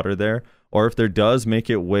be water there. Or if there does, make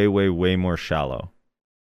it way, way, way more shallow.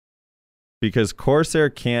 Because Corsair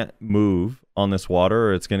can't move on this water,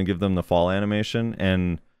 or it's going to give them the fall animation.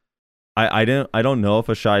 And I don't know if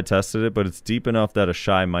a Shy tested it, but it's deep enough that a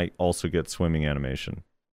Shy might also get swimming animation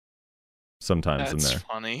sometimes in there. That's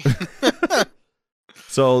funny.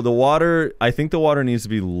 So the water, I think the water needs to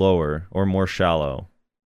be lower or more shallow.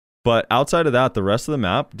 But outside of that, the rest of the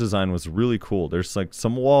map design was really cool. There's like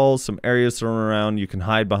some walls, some areas thrown around. You can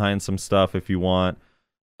hide behind some stuff if you want.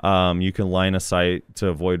 You can line a sight to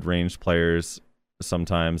avoid ranged players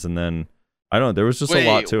sometimes, and then I don't know. There was just a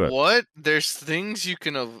lot to it. What? There's things you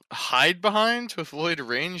can hide behind to avoid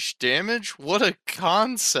ranged damage? What a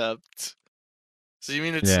concept! So you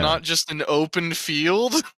mean it's not just an open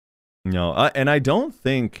field? No, and I don't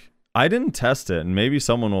think I didn't test it, and maybe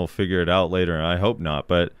someone will figure it out later. I hope not,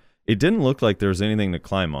 but it didn't look like there was anything to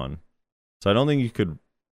climb on. So I don't think you could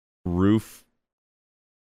roof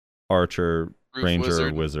archer, ranger,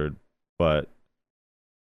 or wizard, but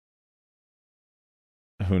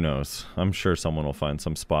who knows? I'm sure someone will find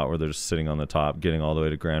some spot where they're just sitting on the top, getting all the way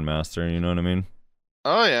to Grandmaster, you know what I mean?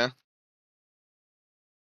 Oh, yeah.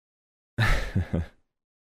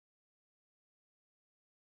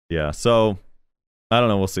 Yeah, so I don't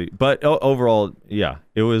know, we'll see. But overall, yeah,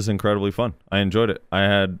 it was incredibly fun. I enjoyed it. I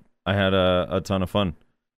had a ton of fun.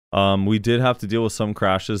 We did have to deal with some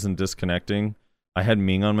crashes and disconnecting. I had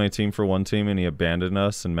Ming on my team for one team, and he abandoned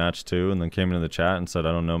us in match 2, and then came into the chat and said,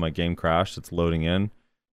 I don't know, my game crashed, it's loading in.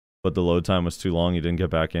 But the load time was too long, he didn't get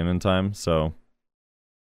back in time, so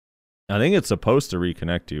I think it's supposed to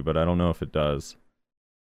reconnect you, but I don't know if it does.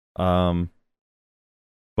 But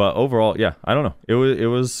overall, yeah, I don't know. It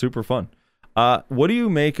was super fun. What do you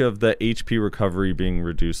make of the HP recovery being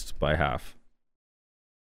reduced by half?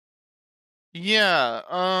 Yeah,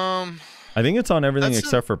 I think it's on everything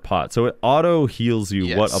except for pot. So it auto heals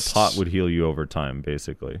you what a pot would heal you over time,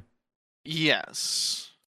 basically.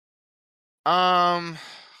 Yes. Man,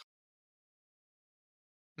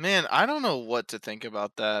 I don't know what to think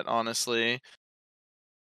about that, honestly.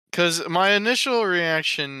 Because my initial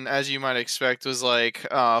reaction, as you might expect, was like,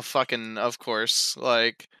 fucking, of course.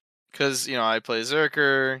 Like, because, I play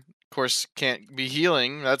Zerker. course, can't be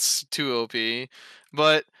healing. That's too OP.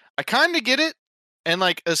 But I kind of get it, and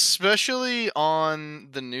like especially on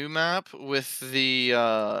the new map with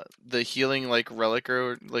the healing like relic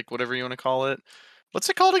or like whatever you want to call it. What's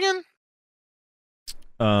it called again?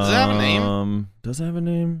 Does it have a name? Does it have a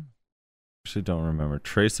name? Actually, don't remember.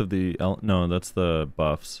 Trace of the no, that's the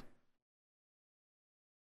buffs.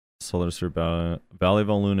 Solar Sphere Valley of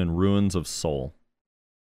Elune and Ruins of Soul.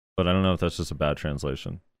 But I don't know if that's just a bad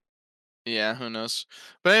translation. Yeah, who knows?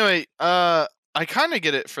 But anyway, I kind of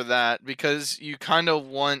get it for that because you kind of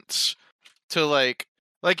want to like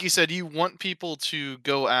you said, you want people to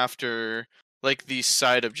go after like these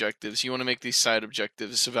side objectives. You want to make these side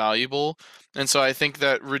objectives valuable. And so I think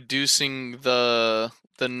that reducing the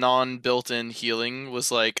non-built-in healing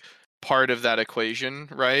was like part of that equation,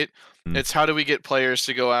 right? It's how do we get players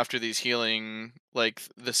to go after these healing like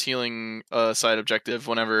this healing side objective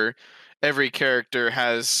whenever damn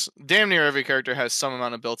near every character has some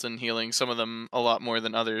amount of built-in healing, some of them a lot more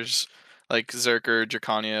than others, like Zerker,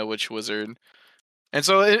 Dracania, Witch Wizard. And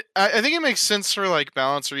so I think it makes sense for like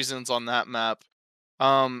balance reasons on that map.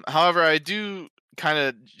 However, I do kind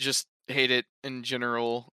of just hate it in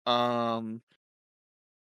general.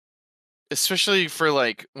 Especially for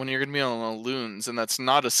like when you're gonna be on Loons and that's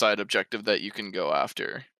not a side objective that you can go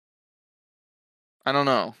after. I don't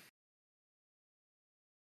know.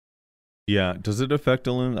 Yeah, does it affect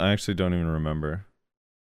Elune? I actually don't even remember.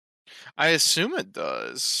 I assume it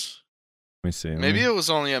does. Let me see. Maybe it was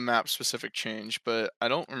only a map specific change, but I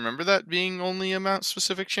don't remember that being only a map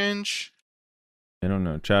specific change. I don't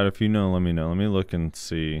know. Chad, if you know, let me know. Let me look and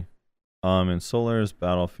see. In Solare's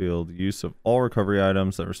battlefield, use of all recovery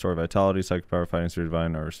items that restore vitality, psychic power, fighting spirit,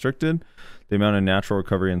 divine are restricted. The amount of natural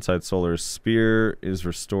recovery inside Solare's spear is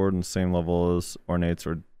restored in the same level as Ornate's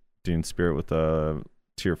or Dean's spirit with a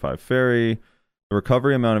tier 5 fairy. The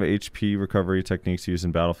recovery amount of HP recovery techniques used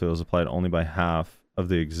in battlefield is applied only by half of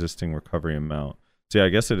the existing recovery amount. So yeah, I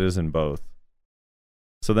guess it is in both.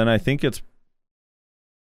 So then I think it's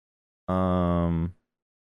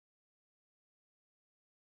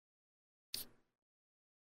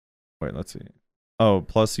wait, let's see. Oh,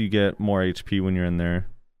 plus you get more HP when you're in there,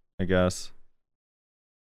 I guess.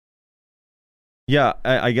 Yeah,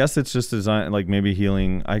 I guess it's just designed like maybe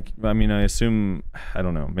healing. I mean, I assume, I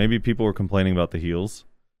don't know. Maybe people were complaining about the heals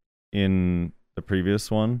in the previous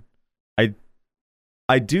one.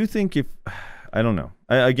 I do think if I don't know.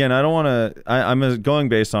 I don't want to. I'm going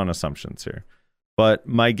based on assumptions here, but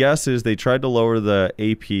my guess is they tried to lower the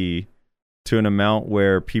AP to an amount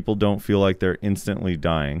where people don't feel like they're instantly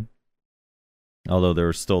dying. Although there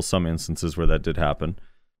are still some instances where that did happen.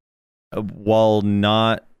 But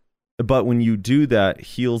when you do that,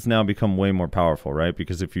 heals now become way more powerful, right?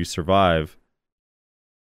 Because if you survive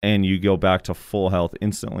and you go back to full health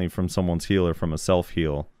instantly from someone's heal or from a self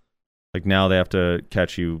heal, like now they have to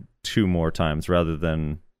catch you 2 more times rather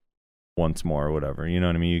than once more or whatever. You know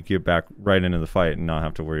what I mean? You get back right into the fight and not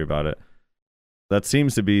have to worry about it. That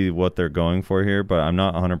seems to be what they're going for here, but I'm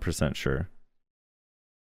not 100% sure.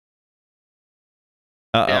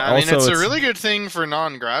 Yeah, I mean, it's a really good thing for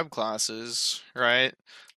non-grab classes, right?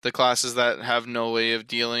 The classes that have no way of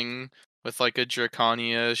dealing with like a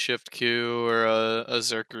Dracania shift Q or a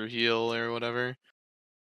Zerker heal or whatever.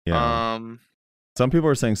 Yeah. Some people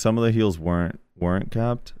are saying some of the heals weren't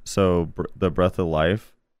capped. So the Breath of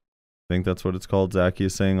Life, I think that's what it's called, Zachy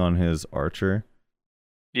is saying on his Archer.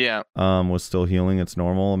 Yeah. Was still healing its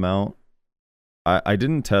normal amount. I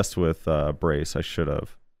didn't test with Brace. I should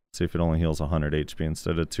have. See if it only heals 100 HP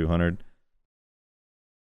instead of 200.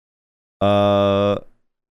 But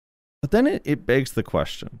then it begs the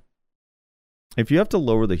question. If you have to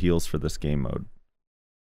lower the heals for this game mode,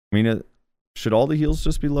 I mean, should all the heals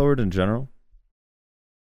just be lowered in general?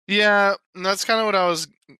 Yeah, and that's kind of what I was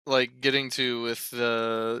like getting to with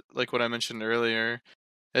the like what I mentioned earlier.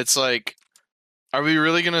 It's like, are we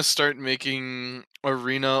really gonna start making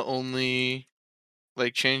arena only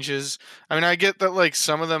like changes? I mean, I get that like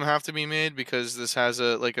some of them have to be made because this has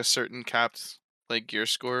a like a certain capped like gear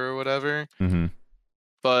score or whatever. Mm-hmm.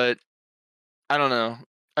 But I don't know.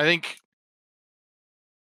 I think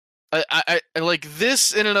I like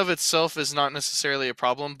this in and of itself is not necessarily a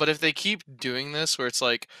problem, but if they keep doing this where it's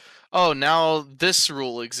like, oh, now this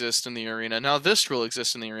rule exists in the arena, now this rule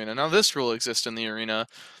exists in the arena, now this rule exists in the arena,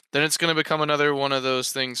 then it's going to become another one of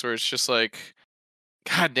those things where it's just like,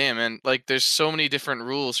 god damn, man, like there's so many different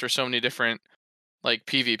rules for so many different like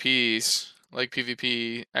PvPs, like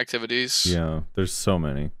PvP activities. Yeah, there's so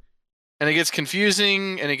many. And it gets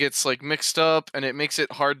confusing and it gets like mixed up and it makes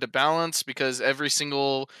it hard to balance because every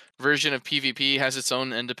single version of PvP has its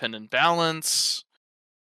own independent balance.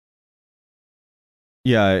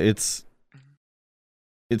 Yeah, it's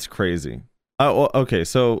crazy. Okay,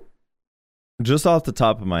 so just off the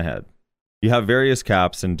top of my head, you have various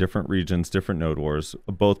caps in different regions, different node wars,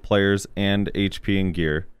 both players and HP and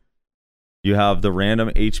gear. You have the random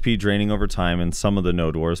HP draining over time in some of the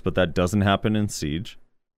node wars, but that doesn't happen in Siege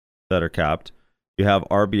that are capped. You have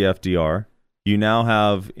RBF-DR. You now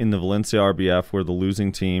have in the Valencia RBF where the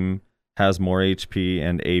losing team has more HP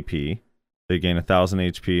and AP. They gain 1,000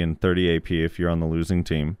 HP and 30 AP if you're on the losing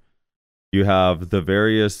team. You have the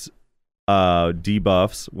various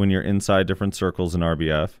debuffs when you're inside different circles in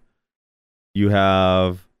RBF. You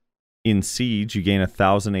have in Siege, you gain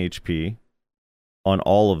 1,000 HP on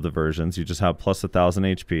all of the versions. You just have plus 1,000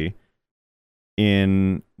 HP.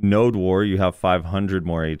 In Node War, you have 500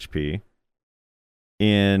 more HP.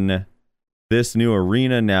 In this new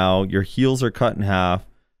arena now, your heals are cut in half,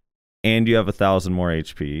 and you have 1,000 more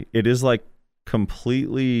HP. It is like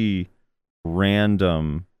completely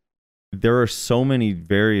random. There are so many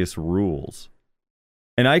various rules.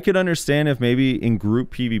 And I could understand if maybe in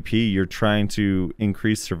group PvP you're trying to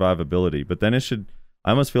increase survivability, but then I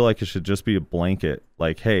almost feel like it should just be a blanket.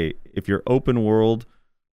 Like, hey, if you're open world,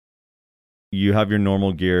 you have your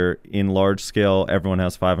normal gear. In large scale, everyone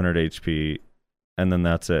has 500 HP, and then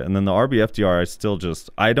that's it. And then the RBFDR,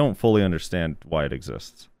 I don't fully understand why it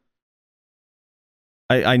exists.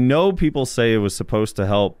 I know people say it was supposed to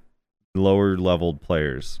help lower leveled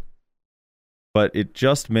players, but it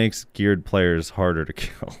just makes geared players harder to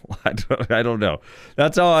kill. I don't know.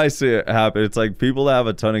 That's how I see it happen. It's like people that have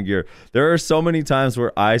a ton of gear. There are so many times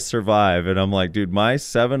where I survive, and I'm like, dude, my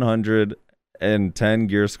 710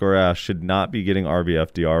 gear score ass should not be getting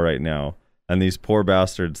RBFDR right now. And these poor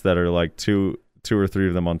bastards that are like two or three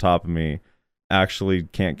of them on top of me actually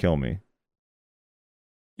can't kill me.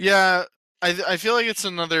 Yeah, I feel like it's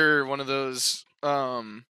another one of those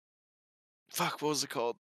fuck, what was it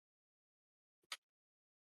called?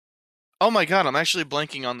 Oh my god, I'm actually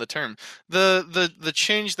blanking on the term. The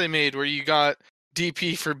change they made where you got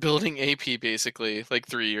DP for building AP basically like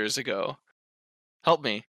 3 years ago. Help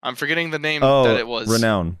me. I'm forgetting the name that it was.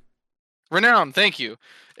 Renown. Renown, thank you.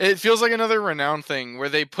 It feels like another Renown thing where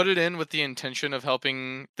they put it in with the intention of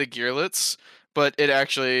helping the gearlets, but it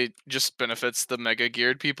actually just benefits the mega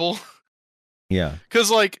geared people. Yeah. Cuz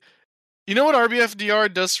like, you know what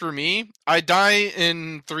RBFDR does for me? I die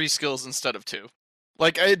in 3 skills instead of 2.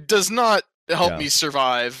 Like, it does not help me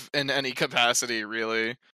survive in any capacity,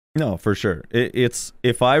 really. No, for sure. It's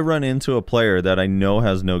if I run into a player that I know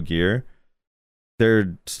has no gear,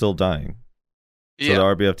 they're still dying. So the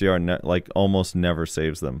RBFDR almost never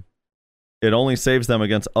saves them. It only saves them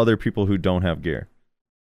against other people who don't have gear,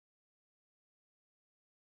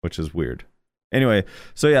 which is weird. Anyway,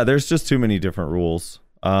 so yeah, there's just too many different rules.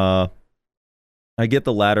 I get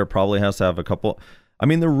the ladder probably has to have a couple. I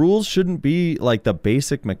mean, the rules shouldn't be like the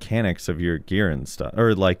basic mechanics of your gear and stuff,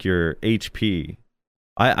 or like your HP.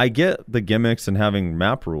 I get the gimmicks and having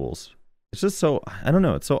map rules. It's just so, I don't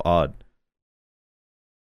know, it's so odd.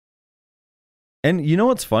 And you know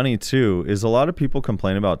what's funny too is a lot of people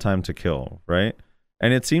complain about time to kill, right?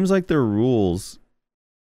 And it seems like their rules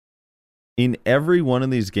in every one of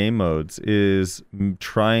these game modes is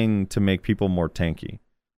trying to make people more tanky.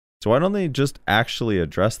 So why don't they just actually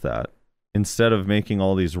address that instead of making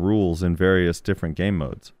all these rules in various different game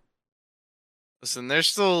modes? Listen, they're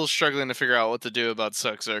still struggling to figure out what to do about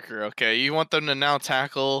Suckzerker, okay? You want them to now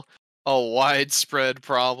tackle a widespread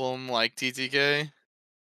problem like TTK?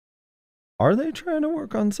 Are they trying to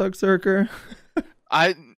work on Suckzerker?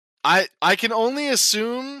 I can only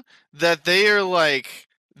assume that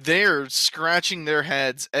they're scratching their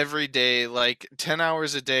heads every day, like 10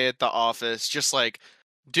 hours a day at the office, just like,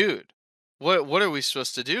 dude, what are we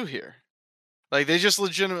supposed to do here? Like, they just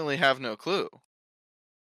legitimately have no clue.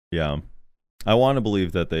 Yeah. I want to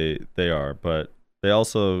believe that they are, but they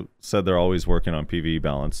also said they're always working on PvE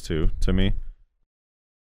balance too, to me.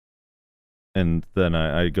 And then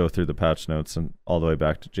I go through the patch notes and all the way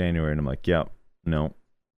back to January, and I'm like, yeah, no,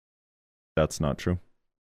 that's not true.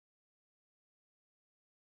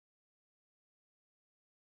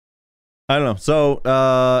 I don't know. So,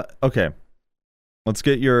 okay. Let's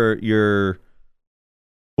get your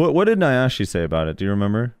what did Nayashe say about it? Do you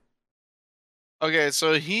remember? Okay,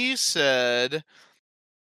 so he said,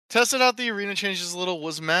 tested out the arena changes a little,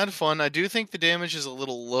 was mad fun. I do think the damage is a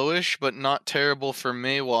little lowish, but not terrible for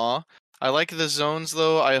Meiwa. I like the zones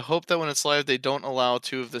though. I hope that when it's live they don't allow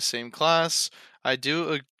 2 of the same class. I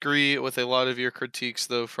do agree with a lot of your critiques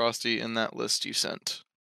though, Frosty, in that list you sent.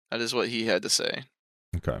 That is what he had to say.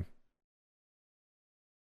 Okay.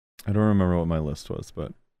 I don't remember what my list was,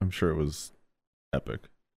 but I'm sure it was epic.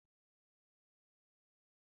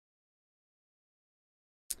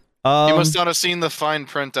 You must not have seen the fine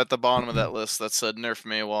print at the bottom of that list that said nerf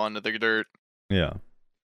Maywall into the dirt. Yeah.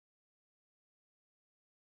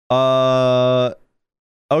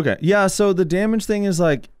 Okay. Yeah, so the damage thing is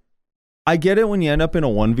like, I get it when you end up in a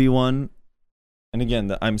 1v1. And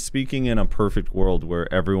again, I'm speaking in a perfect world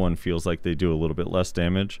where everyone feels like they do a little bit less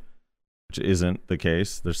damage, which isn't the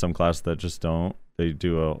case. There's some classes that just don't. They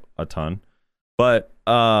do a ton. But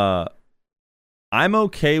I'm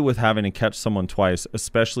okay with having to catch someone twice,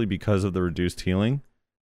 especially because of the reduced healing.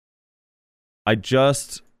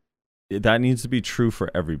 That needs to be true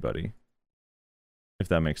for everybody, if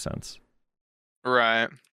that makes sense. Right.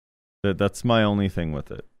 That's my only thing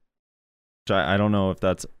with it. Which I don't know if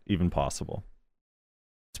that's even possible.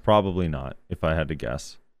 It's probably not, if I had to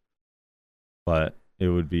guess. But it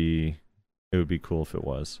would be cool if it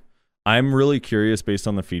was. I'm really curious, based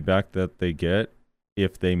on the feedback that they get,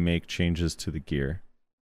 if they make changes to the gear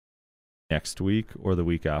next week or the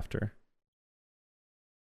week after.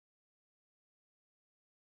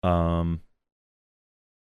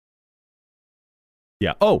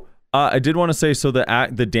 Yeah. Oh, I did want to say, so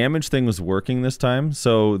the damage thing was working this time.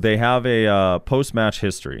 So they have a post-match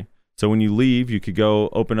history. So when you leave, you could go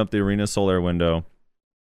open up the Arena Solare window,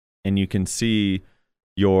 and you can see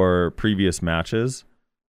your previous matches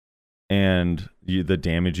and the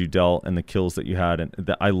damage you dealt and the kills that you had.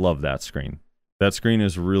 And I love that screen. That screen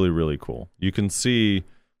is really, really cool. You can see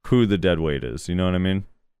who the dead weight is. You know what I mean?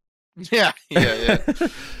 Yeah.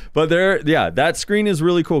 But that screen is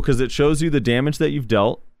really cool because it shows you the damage that you've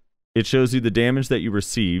dealt. It shows you the damage that you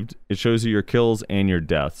received. It shows you your kills and your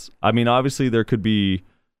deaths. I mean, obviously there could be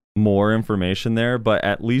more information there, but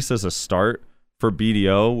at least as a start for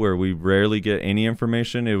BDO, where we rarely get any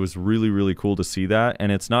information, it was really, really cool to see that.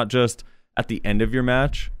 And it's not just at the end of your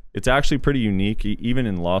match. It's actually pretty unique, even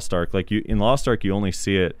in Lost Ark. Like in Lost Ark, you only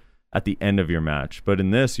see it at the end of your match. But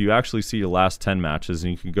in this, you actually see your last 10 matches,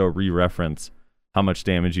 and you can go re-reference how much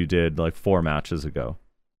damage you did like 4 matches ago.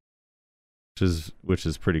 Which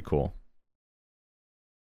is pretty cool.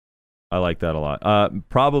 I like that a lot.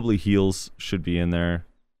 Probably heals should be in there.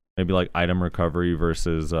 Maybe like item recovery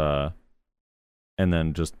versus and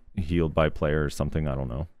then just healed by player or something. I don't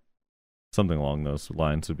know. Something along those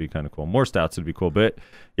lines would be kind of cool. More stats would be cool. But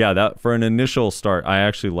yeah, that for an initial start, I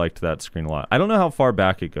actually liked that screen a lot. I don't know how far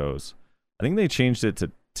back it goes. I think they changed it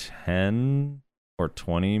to 10 or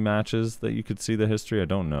 20 matches that you could see the history. I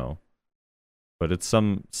don't know. But it's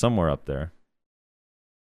somewhere up there.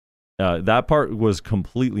 That part was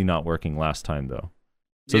completely not working last time, though.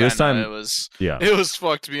 So this time, it was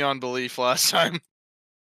fucked beyond belief last time.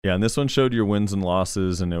 Yeah, and this one showed your wins and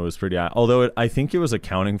losses, and it was pretty. Although I think it was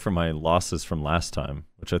accounting for my losses from last time,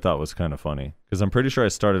 which I thought was kind of funny because I'm pretty sure I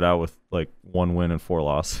started out with like 1 win and 4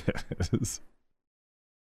 losses.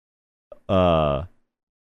 Yeah,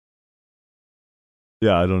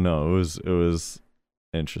 I don't know. It was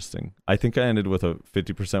interesting. I think I ended with a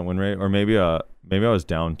 50% win rate, or maybe I was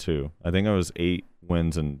down 2. I think I was 8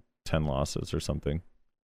 wins and 10 losses or something.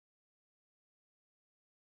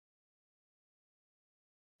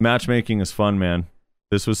 Matchmaking is fun, man.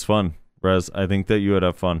 This was fun, Rez. I think that you would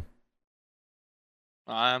have fun.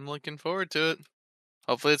 I'm looking forward to it.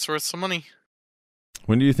 Hopefully it's worth some money.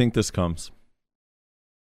 When do you think this comes?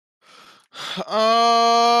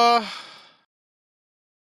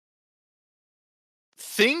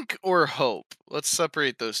 Think or hope. Let's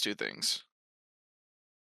separate those two things.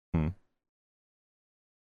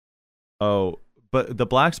 Oh, but the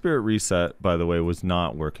Black Spirit reset, by the way, was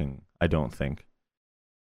not working, I don't think.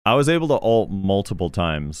 I was able to ult multiple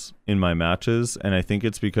times in my matches, and I think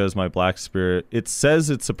it's because my Black Spirit, it says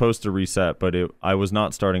it's supposed to reset, but I was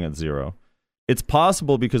not starting at 0. It's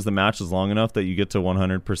possible because the match is long enough that you get to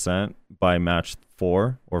 100% by match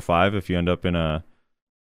 4 or 5 if you end up in a,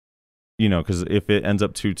 because if it ends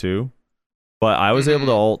up 2-2. But I was able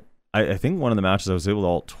to ult, I think one of the matches I was able to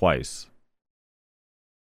ult twice,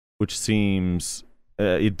 which seems,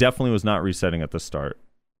 it definitely was not resetting at the start.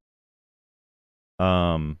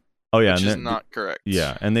 Oh yeah, which is not correct.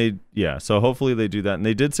 Yeah, and so hopefully they do that. And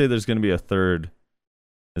they did say there's going to be a third,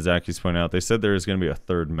 as Zaki's pointed out, they said there is going to be a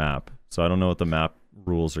third map. So I don't know what the map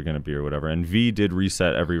rules are going to be or whatever. And V did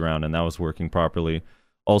reset every round, and that was working properly.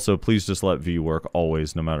 Also, please just let V work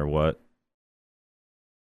always, no matter what.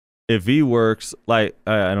 If V works, like,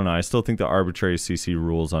 I don't know, I still think the arbitrary CC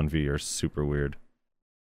rules on V are super weird.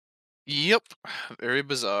 Yep, very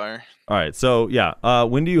bizarre. All right, so yeah,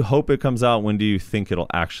 when do you hope it comes out? When do you think it'll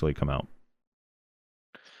actually come out?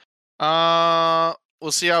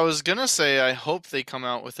 Well, see, I was gonna say I hope they come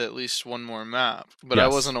out with at least one more map, but I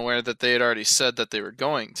wasn't aware that they had already said that they were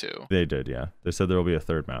going to. They did, yeah. They said there will be a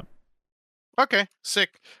third map. Okay,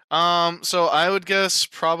 sick. So I would guess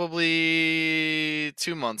probably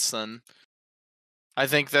 2 months then. I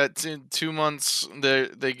think that 2 months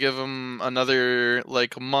they give them another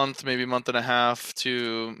like month, maybe month and a half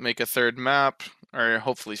to make a third map, or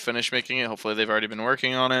hopefully finish making it. Hopefully they've already been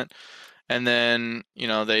working on it, and then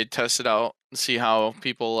they test it out, see how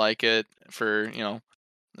people like it for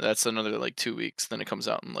that's another like 2 weeks. Then it comes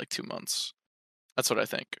out in like 2 months. That's what I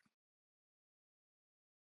think.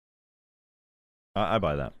 I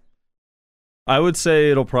buy that. I would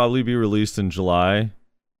say it'll probably be released in July,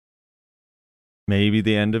 maybe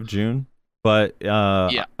the end of June. But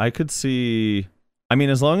Yeah. I could see. I mean,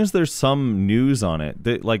 as long as there's some news on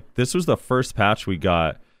it, like this was the first patch we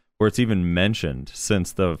got where it's even mentioned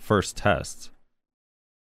since the first test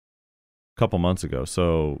a couple months ago.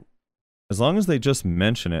 So as long as they just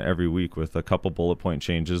mention it every week with a couple bullet point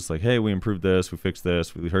changes, like, hey, we improved this, we fixed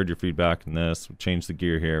this, we heard your feedback in this, we changed the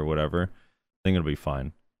gear here, whatever, I think it'll be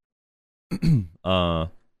fine.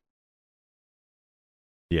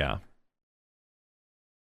 Yeah.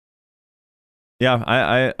 Yeah,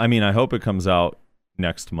 I mean, I hope it comes out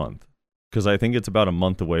next month, because I think it's about a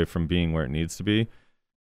month away from being where it needs to be,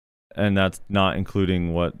 and that's not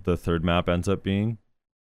including what the third map ends up being.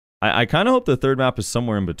 I kind of hope the third map is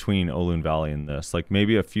somewhere in between Olun Valley and this, like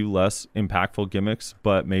maybe a few less impactful gimmicks,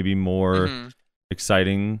 but maybe more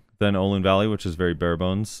exciting than Olun Valley, which is very bare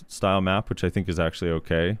bones style map, which I think is actually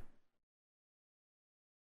okay.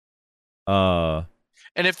 And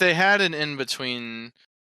if they had an in between,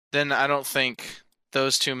 then I don't think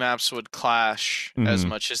those two maps would clash as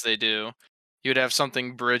much as they do. You'd have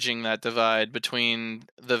something bridging that divide between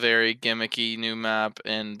the very gimmicky new map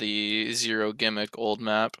and the zero gimmick old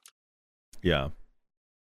map. Yeah.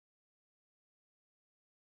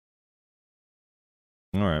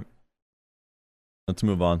 All right. Let's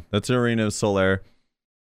move on. That's Arena of Solare.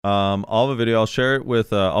 I'll have a video. I'll share it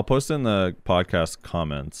with. I'll post it in the podcast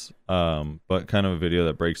comments. But kind of a video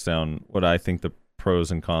that breaks down what I think the pros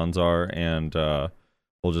and cons are, and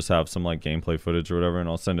we'll just have some like gameplay footage or whatever, and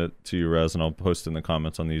I'll send it to you, Rez, and I'll post it in the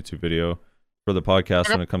comments on the YouTube video for the podcast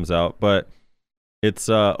when it comes out. But it's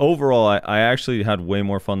overall, I actually had way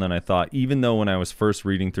more fun than I thought, even though when I was first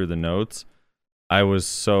reading through the notes, I was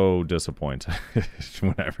so disappointed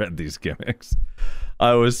when I read these gimmicks.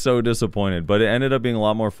 I was so disappointed, but it ended up being a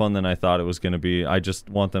lot more fun than I thought it was going to be. I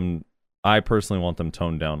personally want them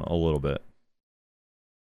toned down a little bit.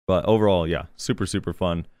 But overall, yeah, super, super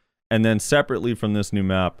fun. And then separately from this new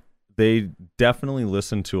map, they definitely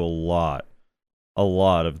listened to a lot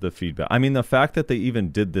of the feedback. I mean, the fact that they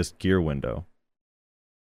even did this gear window,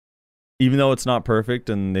 even though it's not perfect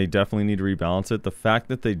and they definitely need to rebalance it, the fact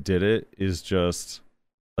that they did it is just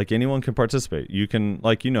like anyone can participate. You can,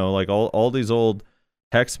 like, like all these old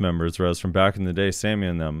Hexe members, Rez, from back in the day, Sammy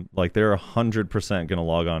and them, like they're 100% going to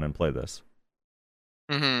log on and play this.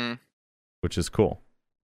 Which is cool.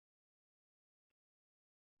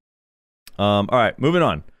 All right, moving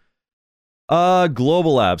on.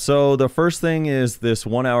 Global Lab. So the first thing is this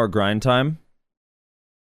 1 hour grind time.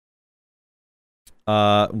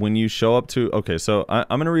 When you show up to, okay, so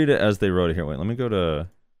I'm gonna read it as they wrote it here. Wait, let me go to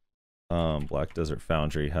Black Desert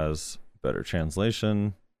Foundry has better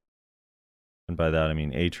translation, and by that I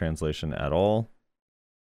mean a translation at all.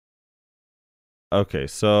 Okay,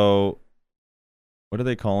 so what are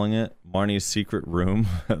they calling it? Marnie's secret room,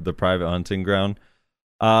 the private hunting ground.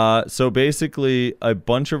 So basically, a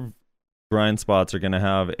bunch of grind spots are gonna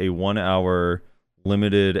have a 1 hour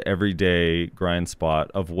limited everyday grind spot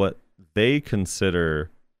of what they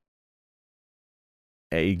consider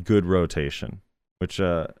a good rotation, which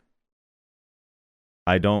I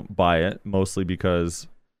don't buy it, mostly because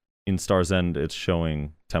in Star's End it's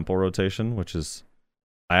showing temple rotation, which is,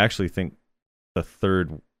 I actually think, the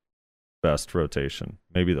third best rotation,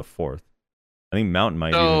 maybe the fourth. I think Mountain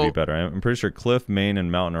might even be better. I'm pretty sure Cliff, Main,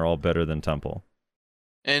 and Mountain are all better than Temple.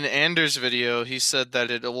 In Anders' video, he said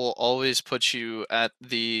that it will always put you at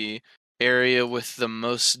the area with the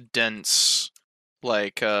most dense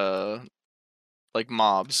like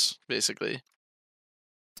mobs, basically.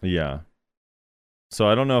 Yeah. So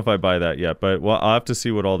I don't know if I buy that yet, but well, I'll have to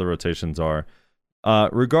see what all the rotations are.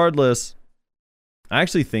 Regardless, I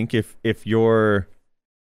actually think if you're,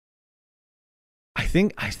 I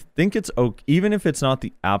think it's okay, even if it's not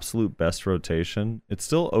the absolute best rotation, it's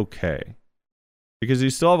still okay, because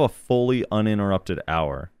you still have a fully uninterrupted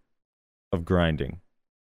hour of grinding.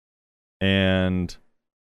 And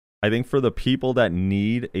I think for the people that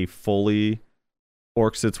need a fully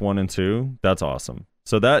Orcsits 1 and 2, that's awesome.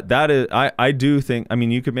 So that is, I do think, I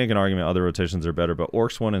mean, you could make an argument other rotations are better, but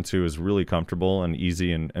Orcs 1 and 2 is really comfortable and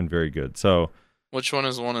easy and very good. So Which one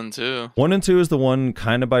is 1 and 2? 1 and 2 is the one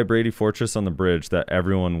kind of by Brady Fortress on the bridge that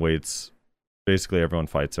everyone waits. Basically, everyone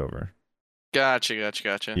fights over. Gotcha.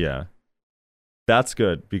 Yeah, that's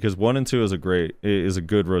good because 1 and 2 is a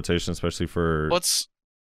good rotation, especially for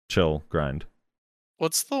chill grind.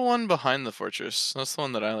 What's the one behind the fortress? That's the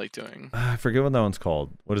one that I like doing. I forget what that one's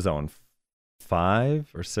called. What is that one?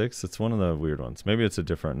 5 or 6? It's one of the weird ones. Maybe it's a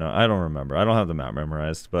different. No, I don't remember. I don't have the map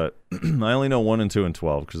memorized, but I only know 1 and 2 and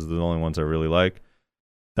 12 because they're the only ones I really like.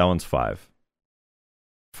 That one's 5,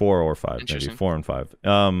 4 or 5, maybe 4 and 5.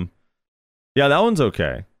 Yeah, that one's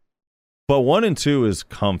okay. But 1 and 2 is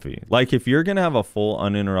comfy. Like if you're gonna have a full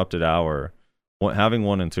uninterrupted hour, having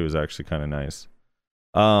 1 and 2 is actually kind of nice.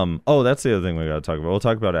 Oh, that's the other thing we gotta talk about. We'll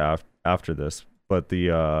talk about it after this. But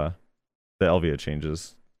the Elvia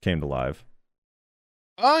changes came to live.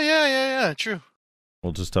 Oh yeah, true.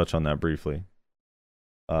 We'll just touch on that briefly.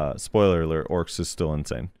 Spoiler alert: Orcs is still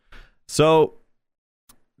insane. So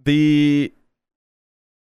yeah,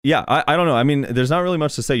 I don't know. I mean, there's not really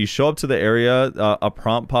much to say. You show up to the area, a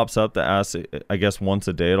prompt pops up that asks, I guess once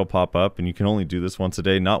a day it'll pop up, and you can only do this once a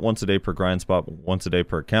day, not once a day per grind spot, but once a day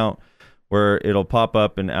per account, where it'll pop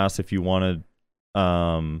up and ask if you want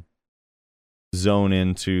to zone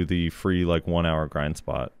into the free like 1 hour grind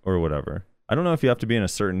spot or whatever. I don't know if you have to be in a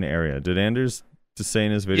certain area. Did Anders just say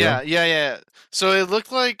in his video? Yeah. So it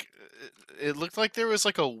looked like there was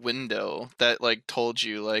like a window that like told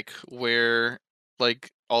you like where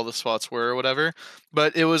like all the spots were or whatever,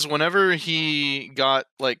 but it was whenever he got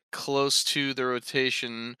like close to the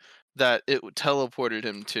rotation that it teleported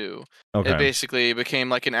him to. Okay. It basically became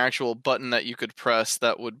like an actual button that you could press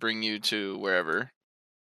that would bring you to wherever.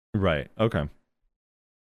 Right. Okay.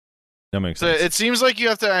 That makes So sense. it seems like you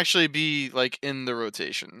have to actually be like in the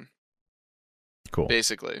rotation. Cool.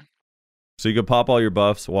 Basically. So you could pop all your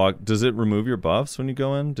buffs, walk. Does it remove your buffs when you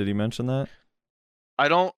go in? Did he mention that?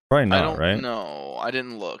 Probably not, right? No, I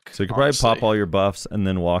didn't look. So you could probably pop all your buffs and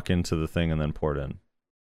then walk into the thing and then port in.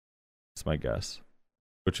 That's my guess.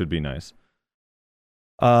 Which would be nice.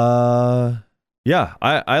 Yeah,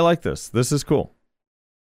 I like this. This is cool.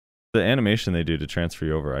 The animation they do to transfer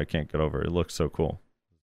you over, I can't get over. It looks so cool.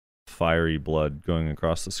 Fiery blood going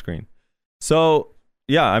across the screen. So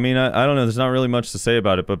yeah, I mean, I don't know. There's not really much to say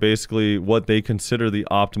about it, but basically what they consider the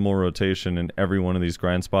optimal rotation in every one of these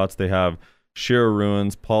grind spots, they have Shira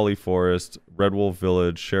Ruins, Poly Forest, Red Wolf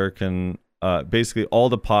Village, Shuriken, basically all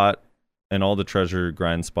the pot and all the treasure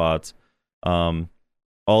grind spots, all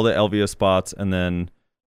the Elvia spots, and then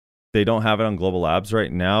they don't have it on Global Labs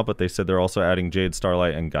right now, but they said they're also adding Jade,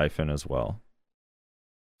 Starlight, and Gyfin as well.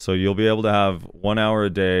 So you'll be able to have 1 hour a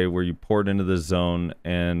day where you port into the zone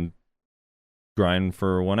and grind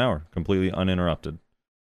for 1 hour, completely uninterrupted.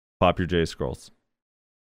 Pop your J scrolls.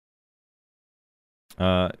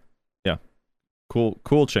 Yeah.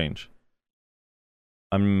 Cool change.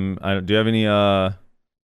 Do you have any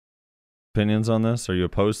opinions on this? Are you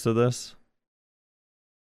opposed to this?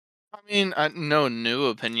 I mean, no new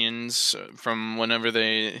opinions from whenever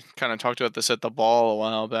they kind of talked about this at the ball a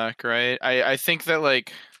while back, right? I think that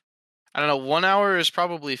like, I don't know, 1 hour is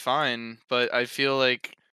probably fine, but I feel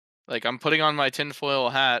like I'm putting on my tinfoil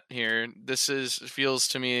hat here. This feels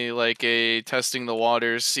to me like a testing the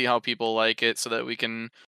waters, see how people like it, so that we can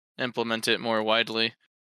implement it more widely.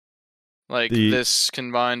 Like this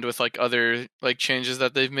combined with like other like changes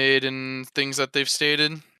that they've made and things that they've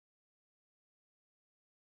stated.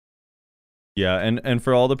 Yeah, and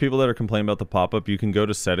for all the people that are complaining about the pop-up, you can go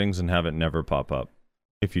to settings and have it never pop up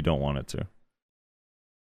if you don't want it to.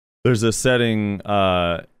 There's a setting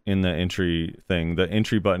in the entry thing. The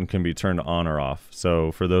entry button can be turned on or off.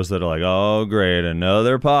 So for those that are like, oh great,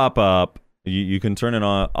 another pop-up, you can turn it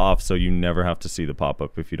on off so you never have to see the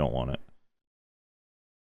pop-up if you don't want it.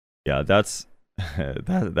 Yeah, that's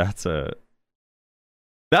that's a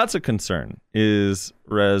concern. Is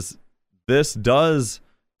Rez, this does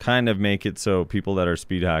kind of make it so people that are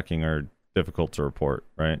speed hacking are difficult to report,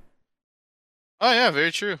 right? Oh yeah,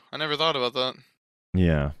 very true. I never thought about that.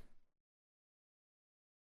 Yeah.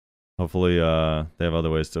 Hopefully they have other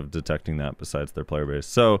ways of detecting that besides their player base.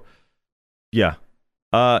 So yeah.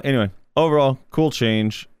 Anyway, overall, cool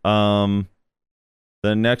change. The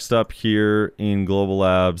next up here in Global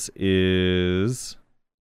Labs is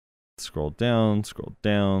scroll down.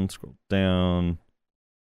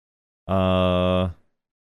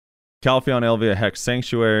 Calpheon Elvia Hexe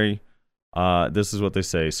Sanctuary. This is what they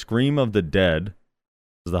say. Scream of the Dead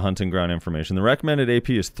is the hunting ground information. The recommended AP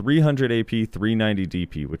is 300 AP, 390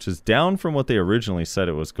 DP, which is down from what they originally said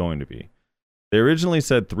it was going to be. They originally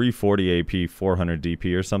said 340 AP, 400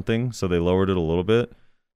 DP or something, so they lowered it a little bit.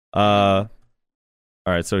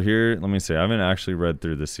 All right, so here, let me see. I haven't actually read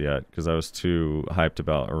through this yet because I was too hyped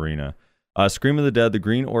about Arena. Scream of the Dead, the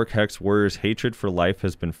Green Orc Hex Warrior's hatred for life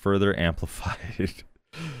has been further amplified.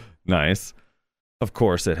 Nice. Of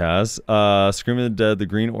course it has. Scream of the Dead, the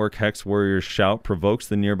Green Orc Hex Warrior's shout provokes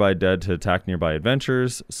the nearby dead to attack nearby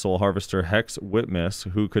adventurers. Soul Harvester Hex Witness,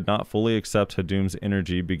 who could not fully accept Hadum's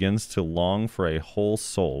energy, begins to long for a whole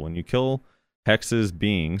soul. When you kill Hex's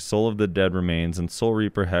being, Soul of the Dead remains, and Soul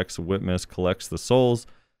Reaper Hex Witness collects the souls.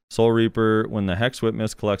 Soul Reaper, when the Hex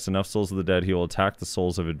Witness collects enough souls of the dead, he will attack the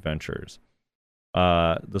souls of adventurers.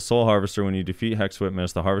 The Soul Harvester, when you defeat Hex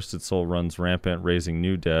Witness, the harvested soul runs rampant, raising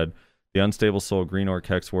new dead. The unstable soul Green Orc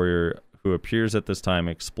Hex Warrior, who appears at this time,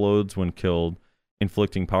 explodes when killed,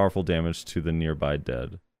 inflicting powerful damage to the nearby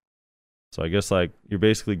dead. So I guess like you're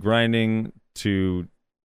basically grinding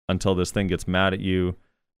until this thing gets mad at you,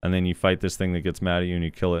 and then you fight this thing that gets mad at you and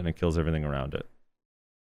you kill it and it kills everything around it.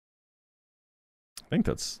 I think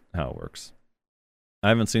that's how it works. I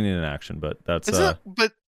haven't seen it in action, but that's Hold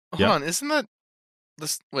on, isn't that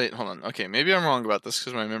this? Wait, hold on. Okay, maybe I'm wrong about this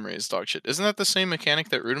because my memory is dog shit. Isn't that the same mechanic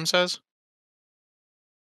that Rudums has?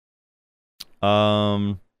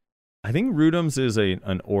 I think Rudums is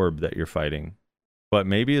an orb that you're fighting, but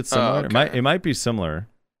maybe it's similar. Okay. It might be similar.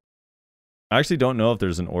 I actually don't know if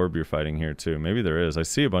there's an orb you're fighting here too. Maybe there is. I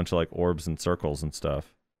see a bunch of like orbs and circles and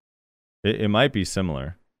stuff. It might be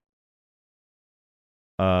similar.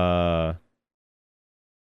 Oh,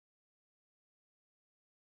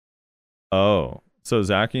 so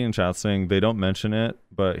Zaki in chat saying they don't mention it,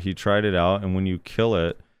 but he tried it out, and when you kill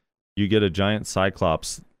it, you get a giant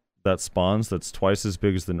Cyclops that spawns that's twice as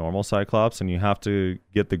big as the normal Cyclops, and you have to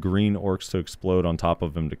get the green orcs to explode on top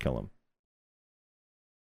of him to kill him.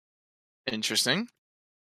 Interesting.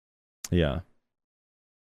 Yeah.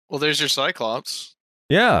 Well, there's your Cyclops.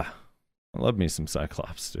 Yeah. I love me some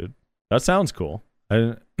Cyclops, dude. That sounds cool.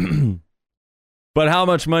 But how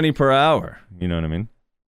much money per hour? You know what I mean?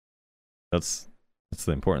 That's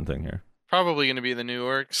the important thing here. Probably going to be the new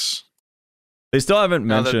orcs. They still haven't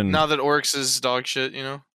mentioned... Now that orcs is dog shit, you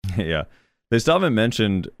know? Yeah. They still haven't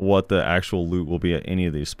mentioned what the actual loot will be at any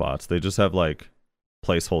of these spots. They just have, like,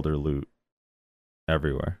 placeholder loot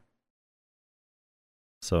everywhere.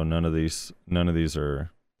 So none of these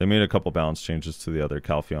are... They made a couple balance changes to the other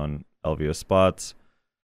Calpheon Elvia spots.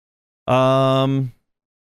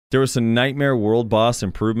 There was some Nightmare World boss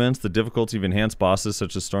improvements. The difficulty of enhanced bosses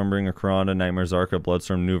such as Stormbringer, Karanda, Nightmare Zarka,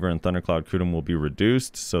 Bloodstorm Nuver, and Thundercloud Kudum will be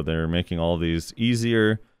reduced. So they're making all these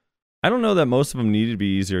easier. I don't know that most of them needed to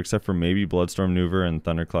be easier except for maybe Bloodstorm Nuver and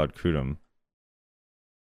Thundercloud Kudum.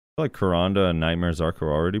 I feel like Karanda and Nightmare Zarka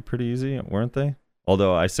were already pretty easy, weren't they?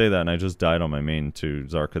 Although I say that and I just died on my main to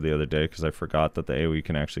Zarka the other day because I forgot that the AoE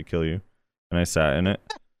can actually kill you. And I sat in it.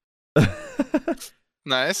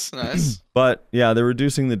 Nice, nice. But yeah, they're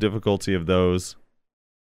reducing the difficulty of those.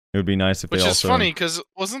 It would be nice if Which they is also... funny because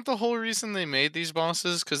wasn't the whole reason they made these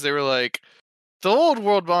bosses because they were like, the old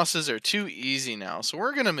world bosses are too easy now, so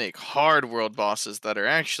we're gonna make hard world bosses that are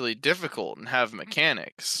actually difficult and have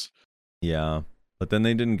mechanics. Yeah, but then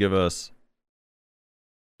they didn't give us...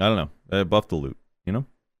 I don't know. They buffed the loot, you know?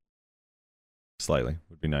 Slightly.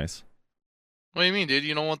 Would be nice. What do you mean, dude?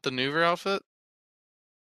 You don't want the Nuver outfit?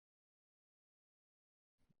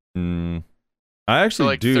 I actually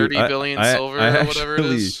like do. 30 billion silver or whatever it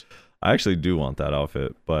is. I actually do want that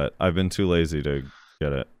outfit, but I've been too lazy to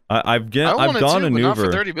get it. I've gone to to but not for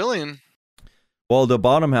Nuver. 30 billion. Well, the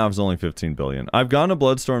bottom half is only 15 billion. I've gone to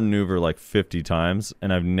Bloodstorm Nuver like 50 times,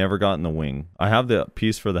 and I've never gotten the wing. I have the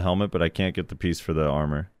piece for the helmet, but I can't get the piece for the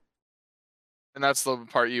armor. And that's the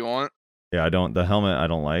part you want? Yeah, I don't. The helmet I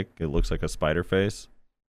don't like. It looks like a spider face.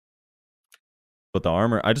 But the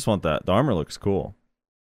armor, I just want that. The armor looks cool.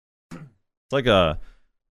 It's like a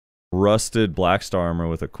rusted Black Star armor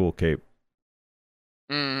with a cool cape.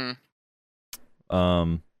 Mm.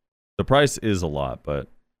 The price is a lot, but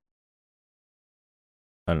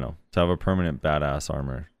I don't know. To have a permanent badass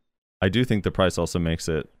armor. I do think the price also makes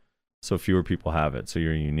it so fewer people have it, so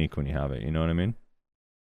you're unique when you have it. You know what I mean?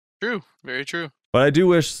 True. Very true. But I do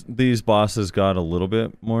wish these bosses got a little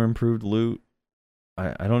bit more improved loot.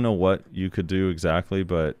 I don't know what you could do exactly,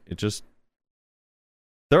 but it just...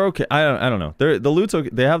 They're okay. I don't know. The loot's okay.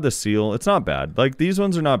 They have the seal. It's not bad. Like, these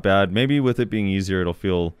ones are not bad. Maybe with it being easier, it'll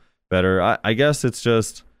feel better. I guess it's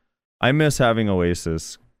just... I miss having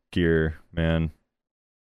Oasis gear, man.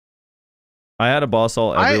 I had a boss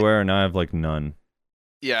all everywhere, and now I have, like, none.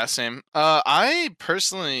 Yeah, same. I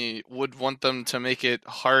personally would want them to make it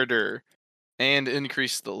harder and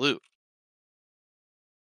increase the loot.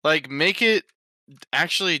 Like, make it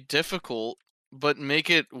actually difficult, but make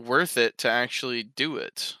it worth it to actually do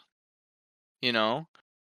it. You know?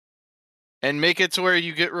 And make it to where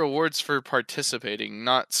you get rewards for participating,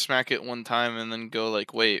 not smack it one time and then go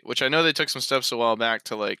like wait, which I know they took some steps a while back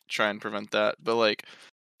to like try and prevent that, but like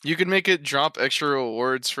you could make it drop extra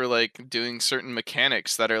rewards for like doing certain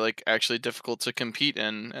mechanics that are like actually difficult to compete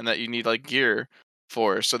in and that you need like gear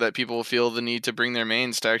for so that people feel the need to bring their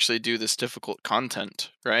mains to actually do this difficult content,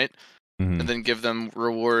 right? Mhm. And then give them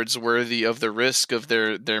rewards worthy of the risk of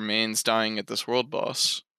their mains dying at this world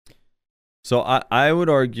boss. So I would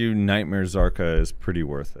argue Nightmare Zarka is pretty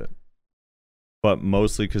worth it, but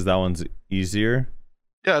mostly because that one's easier.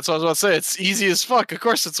 Yeah, that's what I was about to say. It's easy as fuck. Of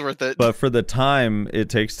course, it's worth it. But for the time it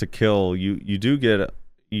takes to kill, you get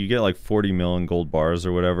like 40 million gold bars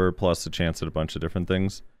or whatever, plus a chance at a bunch of different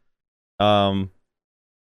things. But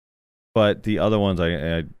the other ones,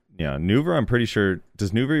 yeah, Nuver, I'm pretty sure. Does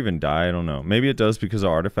Nuver even die? I don't know. Maybe it does because of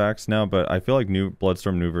artifacts now, but I feel like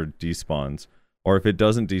Bloodstorm Nuver despawns. Or if it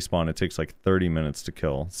doesn't despawn, it takes like 30 minutes to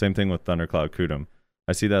kill. Same thing with Thundercloud Kudum.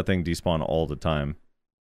 I see that thing despawn all the time.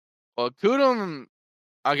 Well, Kudum,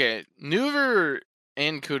 okay, Nuver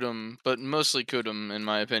and Kudum, but mostly Kudum, in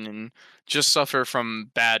my opinion, just suffer from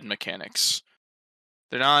bad mechanics.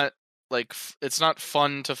 They're not, like, it's not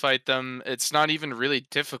fun to fight them. It's not even really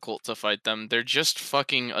difficult to fight them. They're just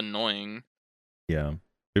fucking annoying. Yeah.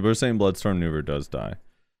 People are saying Bloodstorm Nuver does die.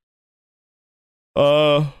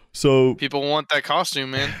 So people want that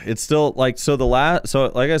costume, man. It's still like so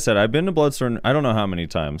like I said, I've been to Bloodstorm I don't know how many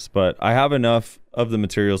times, but I have enough of the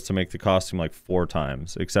materials to make the costume like 4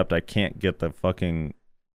 times, except I can't get the fucking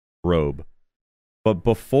robe. But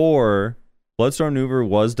before Bloodstorm Nuver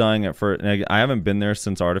was dying at first, and I haven't been there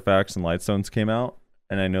since Artifacts and Lightstones came out,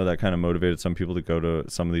 and I know that kind of motivated some people to go to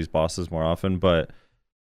some of these bosses more often, but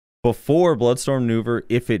before Bloodstorm Nuver,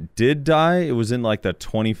 if it did die, it was in like the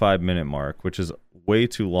 25-minute mark, which is way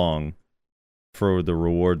too long for the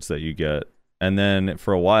rewards that you get. And then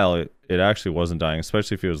for a while, it actually wasn't dying,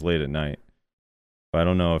 especially if it was late at night. But I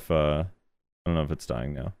don't know if it's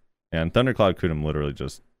dying now. And Thundercloud Kudum literally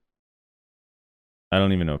just, I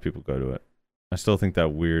don't even know if people go to it. I still think that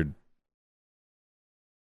weird,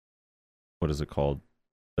 what is it called?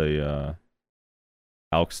 The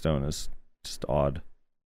Alkstone is just odd.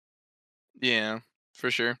 Yeah, for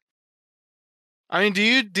sure. I mean, do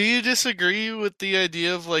you disagree with the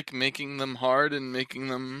idea of like making them hard and making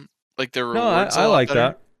them like their rewards? No, I like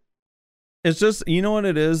that. It's just, you know what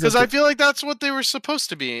it is? Because I feel like that's what they were supposed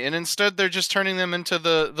to be, and instead they're just turning them into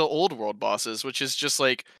the old world bosses, which is just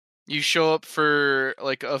like you show up for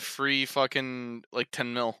like a free fucking like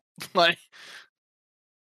 10 mil, like.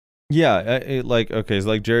 Yeah, like okay, it's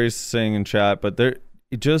like Jerry's saying in chat, but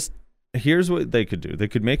here's what they could do. They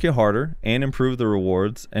could make it harder and improve the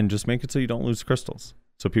rewards and just make it so you don't lose crystals.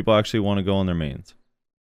 So people actually want to go on their mains.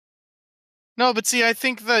 No, but see, I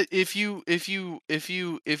think that if you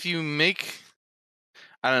make,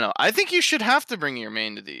 I don't know. I think you should have to bring your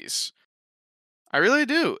main to these. I really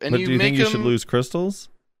do. And but you do you make think you should lose crystals?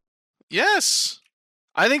 Yes.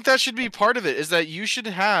 I think that should be part of it, is that you should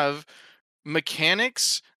have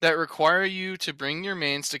mechanics that require you to bring your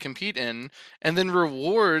mains to compete in, and then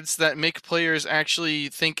rewards that make players actually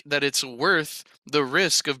think that it's worth the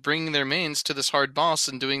risk of bringing their mains to this hard boss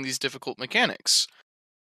and doing these difficult mechanics.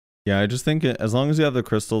 Yeah, I just think as long as you have the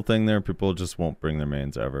crystal thing there, people just won't bring their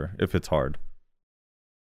mains ever if it's hard.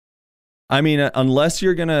 I mean, unless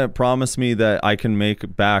you're going to promise me that I can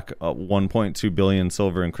make back 1.2 billion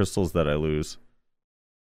silver in crystals that I lose.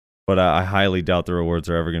 But I highly doubt the rewards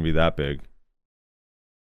are ever going to be that big.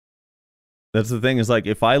 That's the thing, is like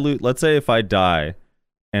if I lose, let's say if I die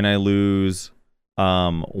and I lose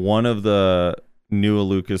one of the new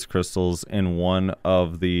Alucas crystals and one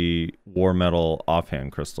of the War Metal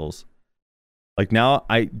offhand crystals. Like now,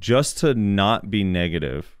 just to not be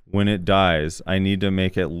negative, when it dies, I need to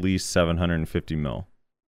make at least 750 mil.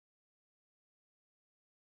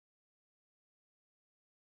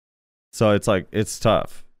 So it's like, it's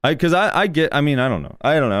tough. I don't know.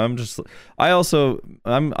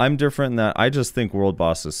 I'm different in that I just think world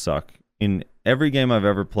bosses suck. In every game I've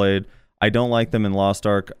ever played, I don't like them in Lost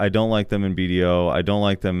Ark. I don't like them in BDO. I don't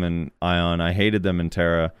like them in Ion. I hated them in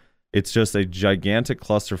Terra. It's just a gigantic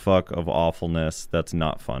clusterfuck of awfulness that's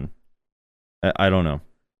not fun. I don't know.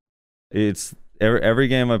 It's every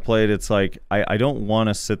game I played, it's like I don't want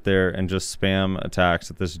to sit there and just spam attacks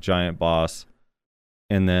at this giant boss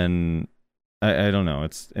and then I don't know,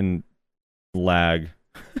 it's in lag.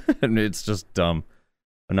 And it's just dumb.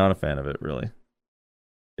 I'm not a fan of it, really.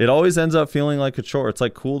 It always ends up feeling like a chore. It's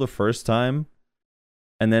like cool the first time,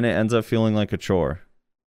 and then it ends up feeling like a chore.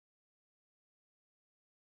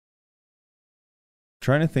 I'm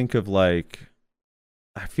trying to think of like,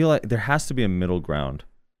 I feel like there has to be a middle ground.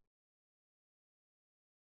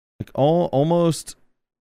 like almost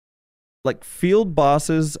like field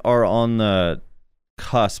bosses are on the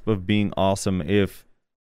cusp of being awesome if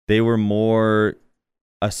they were more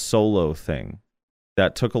a solo thing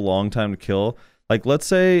that took a long time to kill. Like, let's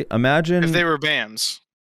say, imagine if they were BAMs.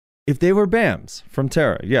 If they were BAMs from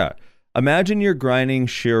Terra, yeah. Imagine you're grinding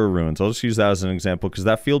Shearer Runes. I'll just use that as an example because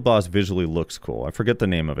that field boss visually looks cool. I forget the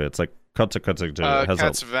name of it. It's like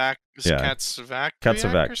Katsvac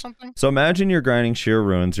or something? So imagine you're grinding Shearer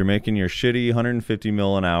Runes. You're making your shitty 150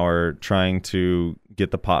 mil an hour trying to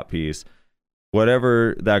get the pot piece.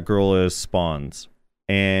 Whatever that girl is spawns.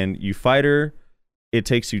 And you fight her. It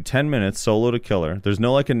takes you 10 minutes solo to kill her. There's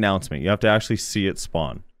no like announcement. You have to actually see it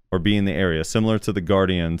spawn or be in the area, similar to the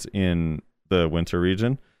Guardians in the Winter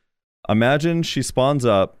region. Imagine she spawns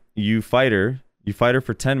up, you fight her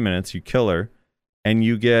for 10 minutes, you kill her, and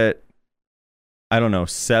you get, I don't know,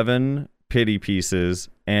 7 pity pieces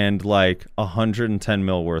and like 110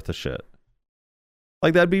 mil worth of shit.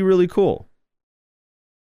 Like, that'd be really cool.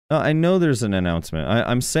 I know there's an announcement.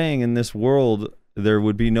 I'm saying in this world, there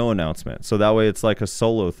would be no announcement. So that way it's like a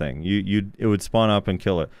solo thing. It would spawn up and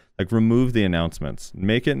kill it. Like, remove the announcements.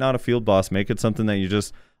 Make it not a field boss. Make it something that you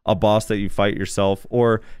just... a boss that you fight yourself,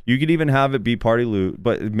 or you could even have it be party loot,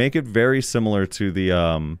 but make it very similar to the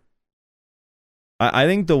I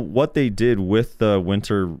think what they did with the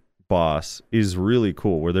winter boss is really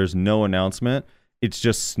cool, where there's no announcement. It's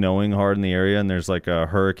just snowing hard in the area and there's like a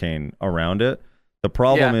hurricane around it. The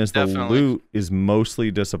problem is the loot is mostly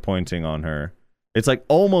disappointing on her. It's like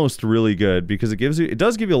almost really good because it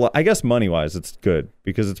does give you a lot. I guess money wise it's good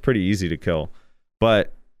because it's pretty easy to kill,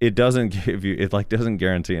 but it doesn't give you, it like doesn't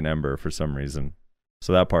guarantee an ember for some reason.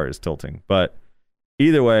 So that part is tilting. But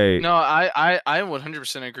either way. No, I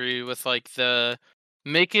 100% agree with like the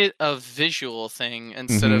make it a visual thing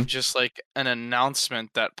instead of just like an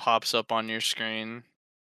announcement that pops up on your screen.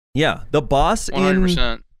 Yeah. The boss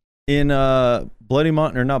 100%. in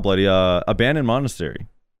Abandoned Monastery.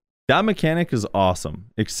 That mechanic is awesome,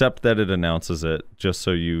 except that it announces it just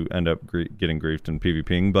so you end up getting griefed and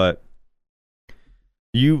PvPing, but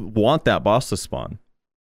you want that boss to spawn.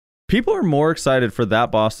 People are more excited for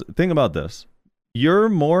that boss. Think about this. You're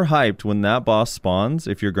more hyped when that boss spawns,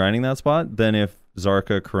 if you're grinding that spot, than if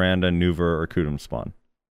Zarka, Karanda, Nuver, or Kudum spawn.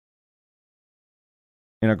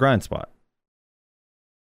 In a grind spot.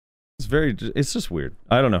 It's just weird.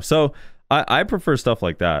 I don't know. So, I prefer stuff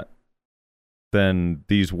like that than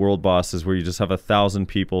these world bosses where you just have 1,000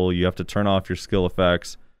 people, you have to turn off your skill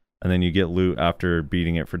effects, and then you get loot after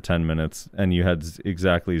beating it for 10 minutes, and you had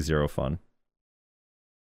exactly 0 fun.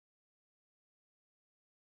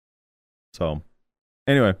 So,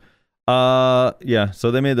 anyway, yeah,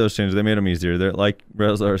 so they made those changes. They made them easier. They're, like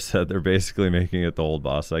Rezlar said, they're basically making it the old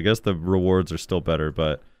boss. I guess the rewards are still better,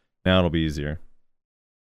 but now it'll be easier.